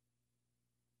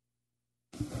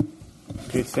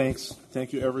 Okay, thanks.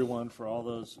 Thank you, everyone, for all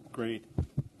those great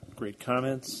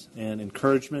comments and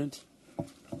encouragement.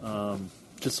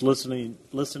 Just listening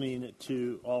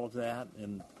to all of that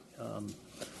and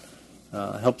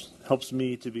helps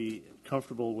me to be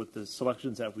comfortable with the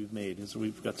selections that we've made. As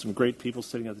we've got some great people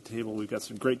sitting at the table, we've got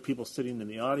some great people sitting in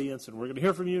the audience, and we're going to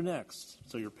hear from you next.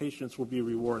 So your patience will be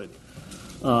rewarded.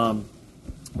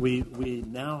 We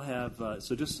now have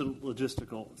so just some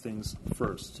logistical things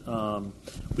first.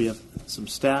 We have some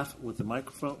staff with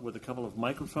a couple of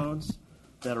microphones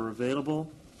that are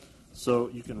available. So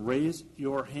you can raise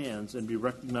your hands and be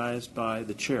recognized by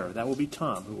the chair. That will be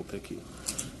Tom who will pick you,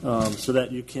 so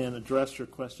that you can address your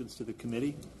questions to the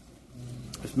committee.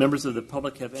 If members of the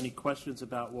public have any questions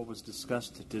about what was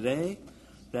discussed today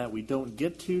that we don't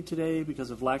get to today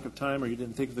because of lack of time or you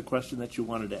didn't think of the question that you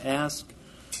wanted to ask,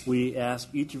 we ask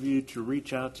each of you to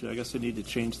reach out to, I guess I need to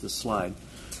change the slide,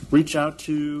 reach out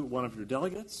to one of your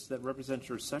delegates that represent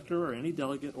your sector or any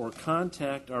delegate, or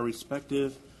contact our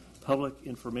respective public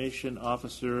information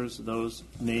officers. Those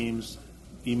names,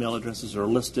 email addresses are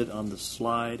listed on the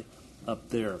slide. up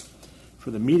there.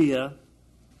 For the media,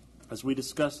 as we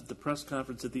discussed at the press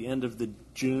conference at the end of the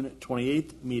June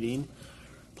 28th meeting,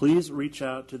 please reach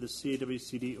out to the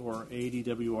CAWCD or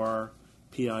ADWR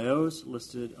PIOs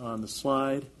listed on the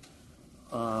slide.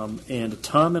 And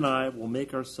Tom and I will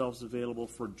make ourselves available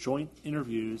for joint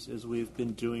interviews as we've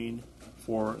been doing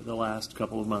for the last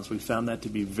couple of months. We found that to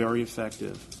be very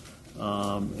effective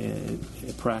in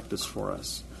practice for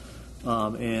us.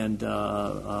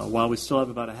 While we still have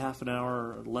about a half an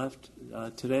hour left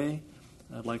today,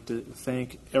 I'd like to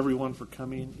thank everyone for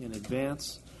coming in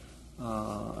advance.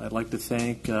 I'd like to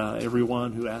thank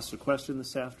everyone who asked a question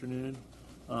this afternoon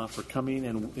for coming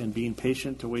and being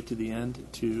patient to wait to the end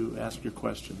to ask your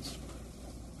questions.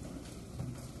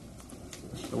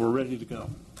 So we're ready to go.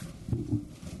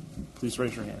 Please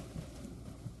raise your hand.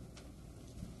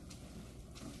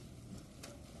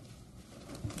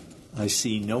 I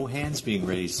see no hands being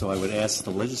raised, so I would ask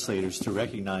the legislators to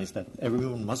recognize that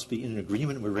everyone must be in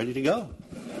agreement. We're ready to go.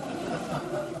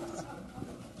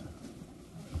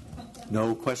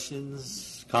 No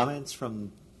questions, comments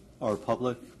from our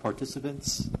public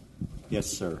participants? Yes,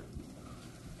 sir.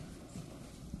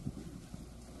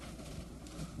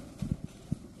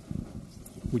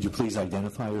 Would you please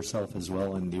identify yourself as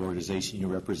well and the organization you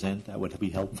represent? That would be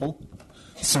helpful.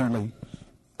 Certainly.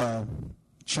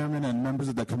 Chairman and members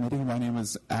of the committee, my name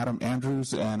is Adam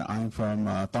Andrews, and I'm from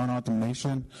Thornton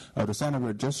Nation of the Santa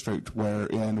Fe District,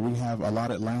 wherein we have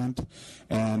allotted land,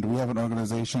 and we have an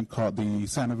organization called the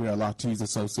Santa Fe Allottees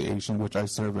Association, which I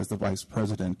serve as the vice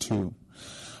president to.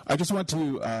 I just want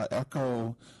to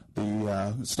echo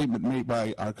the statement made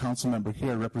by our council member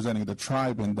here representing the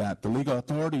tribe, in that the legal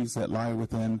authorities that lie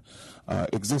within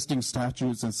existing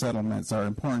statutes and settlements are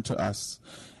important to us.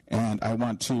 And I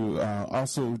want to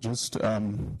also just,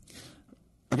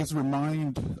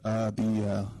 remind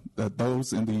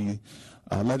those in the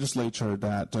legislature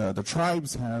that the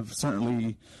tribes have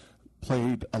certainly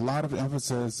played a lot of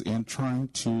emphasis in trying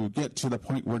to get to the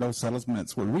point where those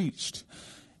settlements were reached.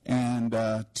 And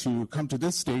to come to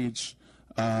this stage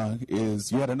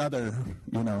is yet another,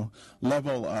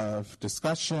 level of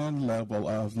discussion, level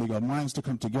of legal minds to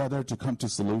come together to come to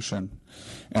solution.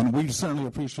 And we certainly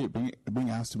appreciate being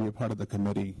asked to be a part of the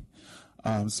committee.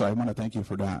 So I want to thank you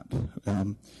for that.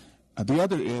 The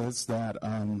other is that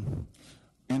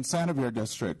in Santa Fe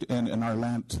District, in our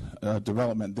land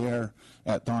development there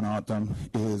at Thornton,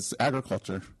 is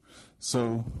agriculture.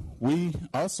 So we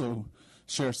also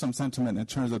share some sentiment in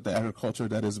terms of the agriculture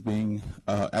that is being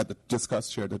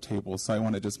discussed here at the table. So I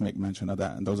want to just make mention of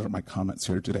that, and those are my comments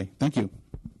here today. Thank you.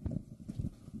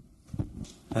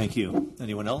 Thank you.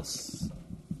 Anyone else?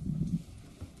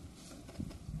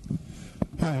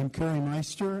 Hi, I'm Kerry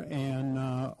Meister, and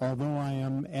although I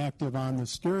am active on the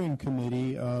steering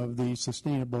committee of the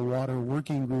Sustainable Water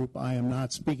Working Group, I am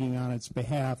not speaking on its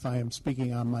behalf. I am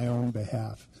speaking on my own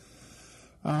behalf.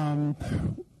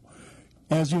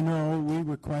 As you know, we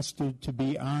requested to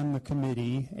be on the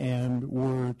committee and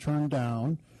were turned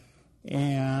down,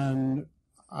 and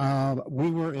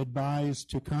we were advised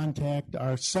to contact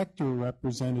our sector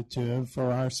representative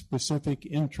for our specific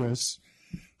interests.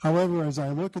 However, as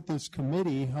I look at this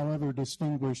committee, however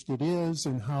distinguished it is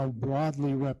and how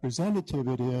broadly representative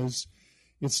it is,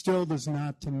 it still does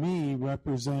not, to me,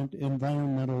 represent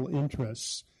environmental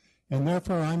interests. And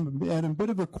therefore, I'm at a bit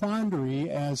of a quandary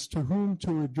as to whom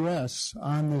to address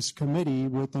on this committee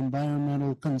with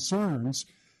environmental concerns,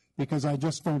 because I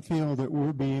just don't feel that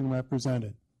we're being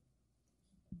represented.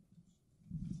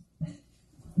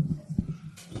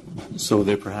 So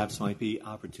there perhaps might be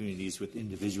opportunities with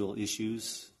individual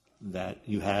issues that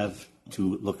you have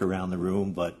to look around the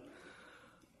room, but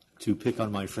to pick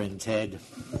on my friend Ted,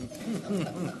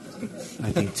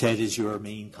 I think Ted is your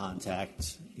main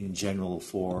contact in general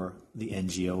for the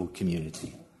NGO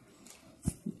community.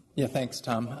 Yeah, thanks,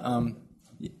 Tom.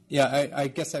 I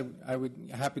guess I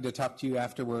would happy to talk to you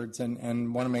afterwards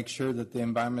and want to make sure that the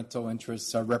environmental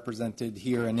interests are represented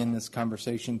here and in this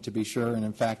conversation, to be sure. And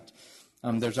in fact,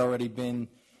 there's already been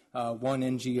one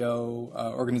NGO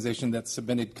organization that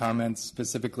submitted comments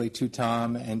specifically to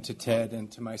Tom and to Ted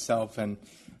and to myself, and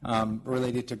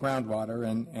related to groundwater.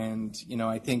 And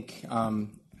I think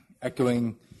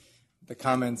echoing the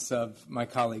comments of my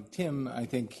colleague Tim, I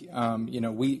think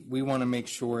we want to make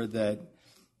sure that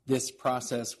this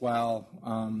process, while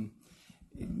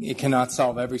it cannot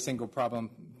solve every single problem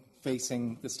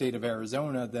facing the state of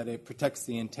Arizona, that it protects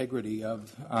the integrity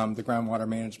of the Groundwater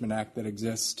Management Act that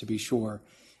exists, to be sure.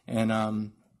 And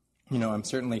I'm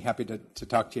certainly happy to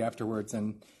talk to you afterwards,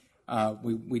 and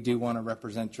we do want to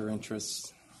represent your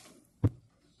interests.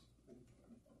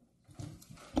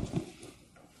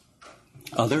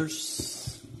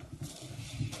 Others?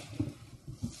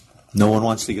 No one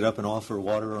wants to get up and offer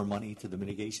water or money to the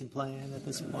mitigation plan at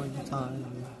this point in time?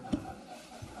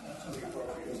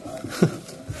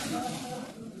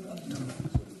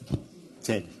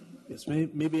 Ted. Yes,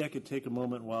 maybe I could take a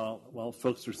moment while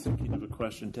folks are thinking of a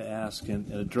question to ask and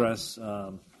address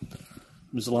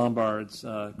Ms. Lombard's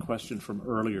question from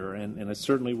earlier, and I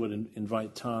certainly would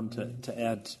invite Tom to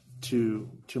add to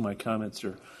my comments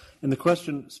here. And the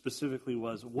question specifically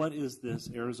was, what is this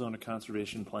Arizona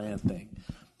Conservation Plan thing?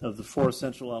 Of the four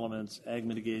essential elements, ag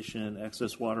mitigation,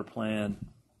 excess water plan,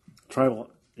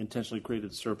 tribal intentionally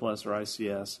created surplus, or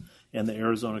ICS, and the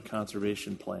Arizona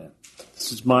Conservation Plan.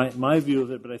 This is my view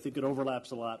of it, but I think it overlaps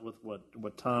a lot with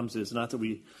what Tom's is. Not that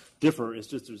we differ, it's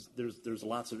just there's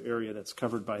lots of area that's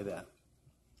covered by that.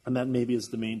 And that maybe is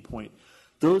the main point.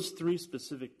 Those three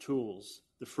specific tools,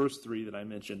 the first three that I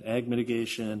mentioned, ag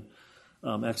mitigation,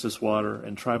 excess water,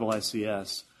 and tribal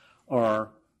ICS, are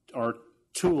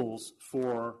tools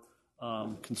for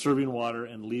conserving water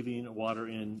and leaving water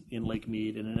in Lake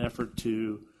Mead in an effort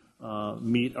to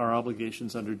meet our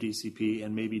obligations under DCP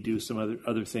and maybe do some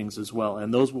other things as well.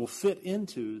 And those will fit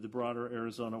into the broader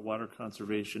Arizona Water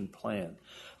Conservation Plan.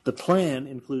 The plan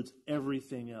includes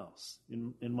everything else,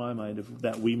 in my mind,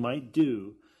 that we might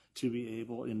do to be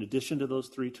able, in addition to those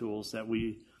three tools, that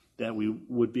we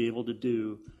would be able to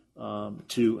do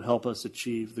to help us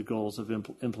achieve the goals of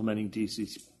implementing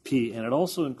DCP. And it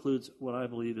also includes what I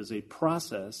believe is a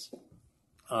process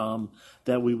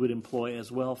that we would employ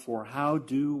as well for how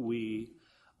do we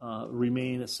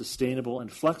remain sustainable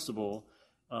and flexible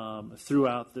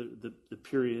throughout the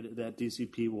period that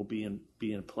DCP will be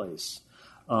in place.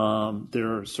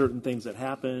 There are certain things that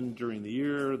happen during the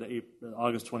year, the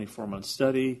August 24-month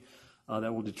study,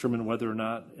 that will determine whether or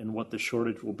not and what the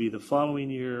shortage will be the following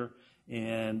year.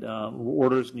 And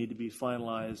orders need to be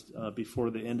finalized before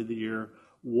the end of the year.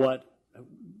 What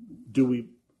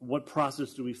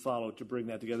process do we follow to bring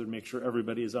that together and make sure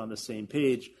everybody is on the same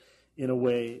page in a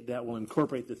way that will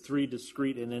incorporate the three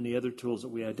discrete and any other tools that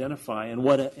we identify, and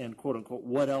quote unquote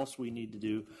what else we need to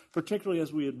do, particularly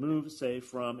as we had moved, say,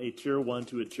 from a tier 1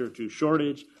 to a tier 2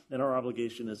 shortage, and our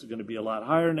obligation is going to be a lot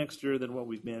higher next year than what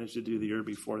we've managed to do the year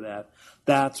before that.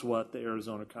 That's what the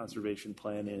Arizona Conservation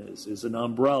Plan is an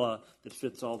umbrella that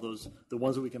fits all those, the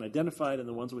ones that we can identify and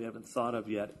the ones we haven't thought of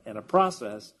yet, and a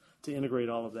process to integrate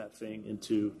all of that thing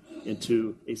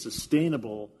into a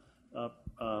sustainable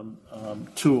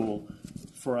tool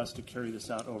for us to carry this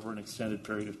out over an extended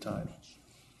period of time.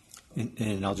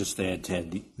 And I'll just add,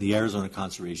 Ted, the Arizona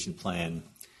Conservation Plan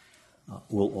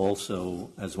will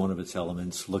also, as one of its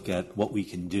elements, look at what we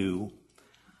can do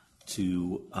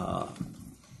to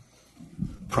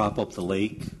prop up the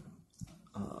lake.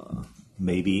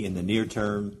 Maybe in the near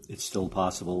term, it's still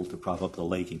possible to prop up the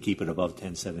lake and keep it above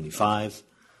 1075.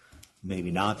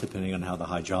 Maybe not, depending on how the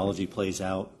hydrology plays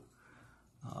out.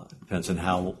 Depends on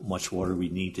how much water we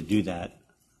need to do that.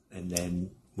 And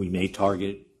then we may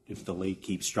target, if the lake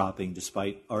keeps dropping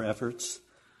despite our efforts,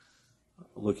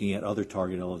 looking at other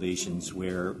target elevations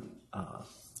where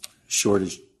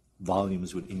shortage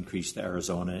volumes would increase to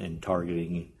Arizona and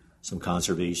targeting some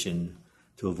conservation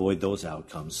to avoid those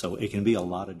outcomes. So it can be a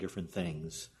lot of different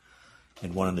things.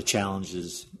 And one of the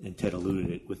challenges, and Ted alluded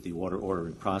it with the water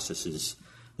ordering process, is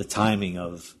the timing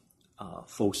of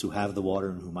folks who have the water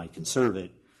and who might conserve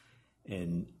it,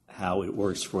 and how it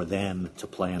works for them to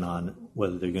plan on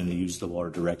whether they're going to use the water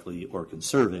directly or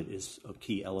conserve it is a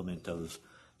key element of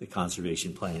the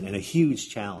conservation plan, and a huge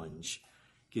challenge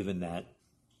given that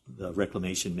the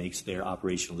reclamation makes their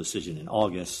operational decision in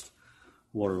August,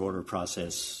 water order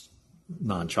process,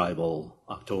 non-tribal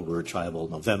October, tribal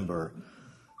November.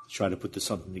 Try to put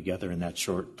something together in that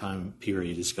short time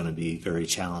period is going to be very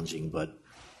challenging, but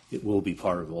it will be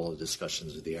part of all the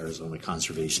discussions of the Arizona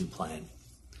Conservation Plan.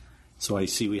 So I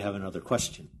see we have another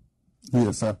question.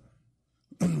 Yes,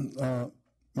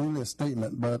 mainly a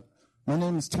statement, but my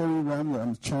name is Terry Ramler.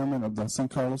 I'm the chairman of the San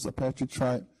Carlos Apache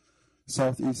Tribe,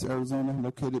 Southeast Arizona,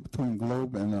 located between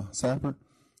Globe and Sapper.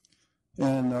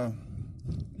 And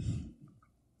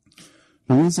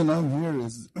the reason I'm here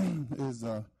is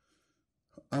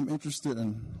I'm interested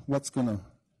in what's going to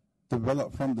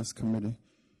develop from this committee,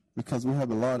 because we have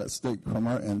a lot at stake from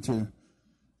our end too.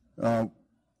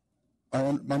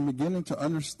 I'm beginning to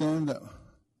understand that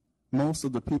most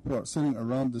of the people that are sitting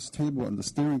around this table in the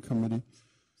steering committee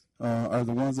are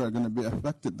the ones that are going to be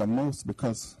affected the most,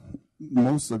 because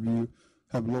most of you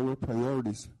have lower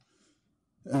priorities.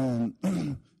 And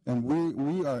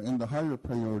we are in the higher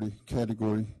priority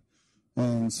category.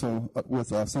 And so with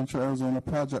Central Arizona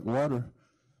Project Water,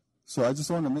 so I just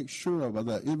want to make sure about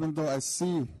that, even though I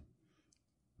see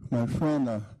my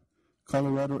friend,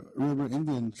 Colorado River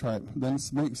Indian tribe,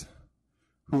 Dennis Miggs,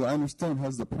 who I understand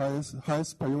has the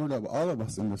highest priority of all of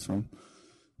us in this room.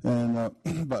 And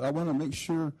but I want to make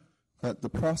sure that the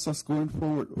process going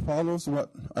forward follows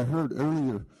what I heard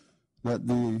earlier, that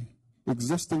the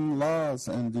existing laws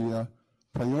and the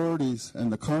priorities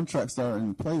and the contracts that are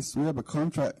in place. We have a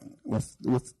contract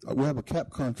we have a CAP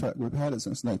contract. We've had it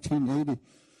since 1980.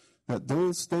 That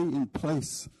those stay in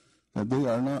place, that they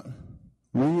are not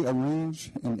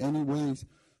rearranged in any way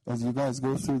as you guys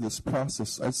go through this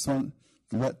process. I just want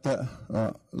to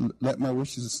let my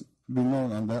wishes be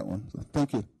known on that one. So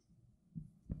thank you.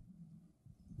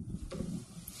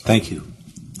 Thank you.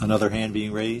 Another hand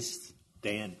being raised.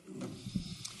 Dan.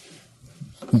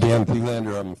 Dan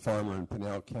Thielander, I'm a farmer in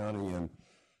Pinal County, and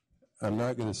I'm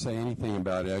not going to say anything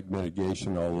about ag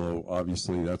mitigation, although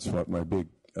obviously that's what my big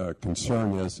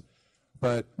concern is.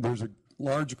 But there's a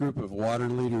large group of water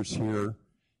leaders here,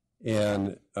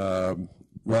 and Ron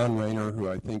Rayner, who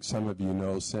I think some of you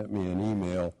know, sent me an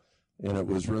email, and it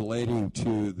was relating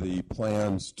to the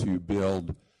plans to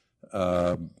build,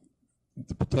 the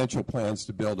potential plans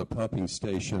to build a pumping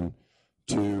station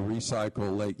to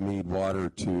recycle Lake Mead water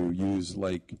to use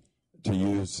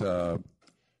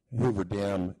Hoover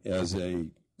Dam as a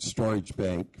storage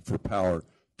bank for power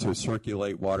to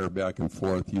circulate water back and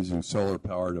forth using solar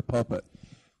power to pump it.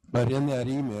 But in that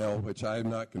email, which I have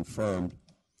not confirmed,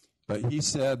 but he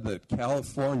said that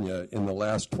California in the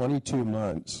last 22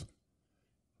 months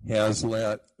has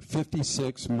let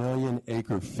 56 million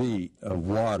acre feet of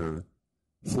water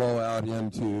flow out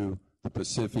into the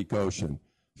Pacific Ocean.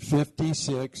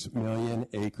 56 million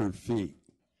acre feet.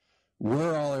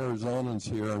 We're all Arizonans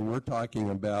here, and we're talking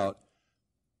about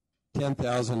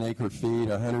 10,000 acre feet,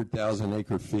 100,000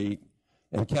 acre feet.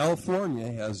 And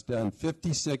California has done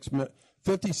 56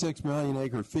 million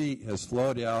acre feet has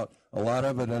flowed out, a lot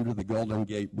of it under the Golden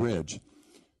Gate Bridge.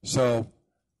 So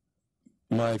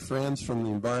my friends from the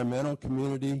environmental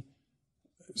community,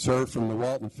 sir, from the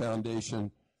Walton Foundation,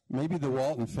 maybe the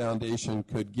Walton Foundation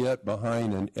could get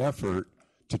behind an effort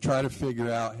to try to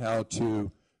figure out how to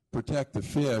protect the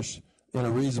fish in a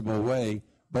reasonable way,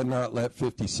 but not let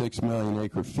 56 million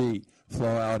acre feet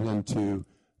flow out into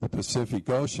the Pacific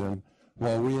Ocean,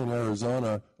 while we in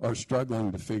Arizona are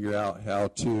struggling to figure out how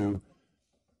to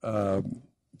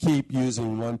keep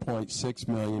using 1.6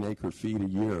 million acre feet a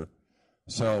year.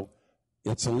 So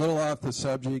it's a little off the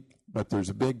subject, but there's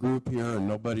a big group here, and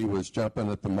nobody was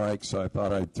jumping at the mic, so I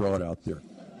thought I'd throw it out there.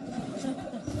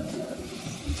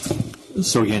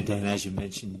 So again, Dan, as you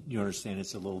mentioned, you understand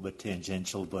it's a little bit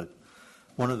tangential, but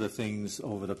one of the things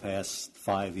over the past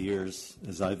 5 years,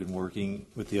 as I've been working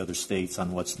with the other states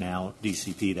on what's now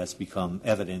DCP, that's become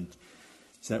evident,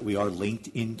 is that we are linked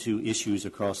into issues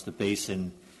across the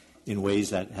basin in ways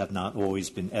that have not always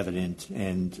been evident,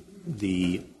 and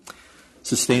the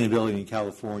sustainability in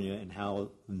California and how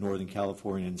Northern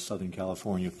California and Southern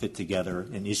California fit together,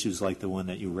 and issues like the one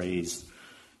that you raised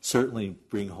certainly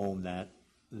bring home that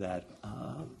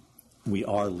we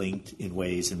are linked in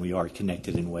ways and we are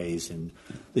connected in ways, and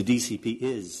the DCP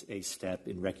is a step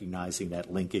in recognizing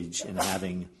that linkage and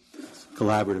having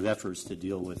collaborative efforts to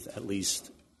deal with, at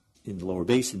least in the Lower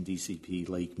Basin DCP,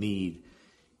 Lake Mead,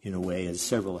 in a way, as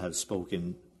several have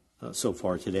spoken so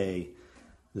far today,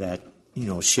 that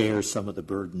shares some of the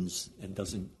burdens and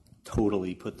doesn't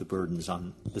totally put the burdens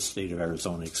on the state of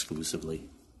Arizona exclusively.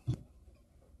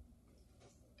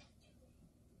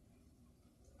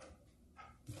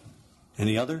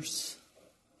 Any others?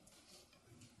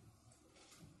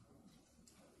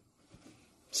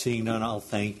 Seeing none, I'll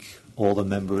thank all the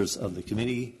members of the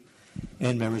committee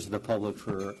and members of the public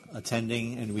for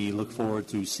attending, and we look forward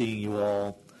to seeing you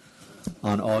all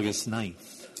on August 9th.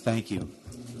 Thank you.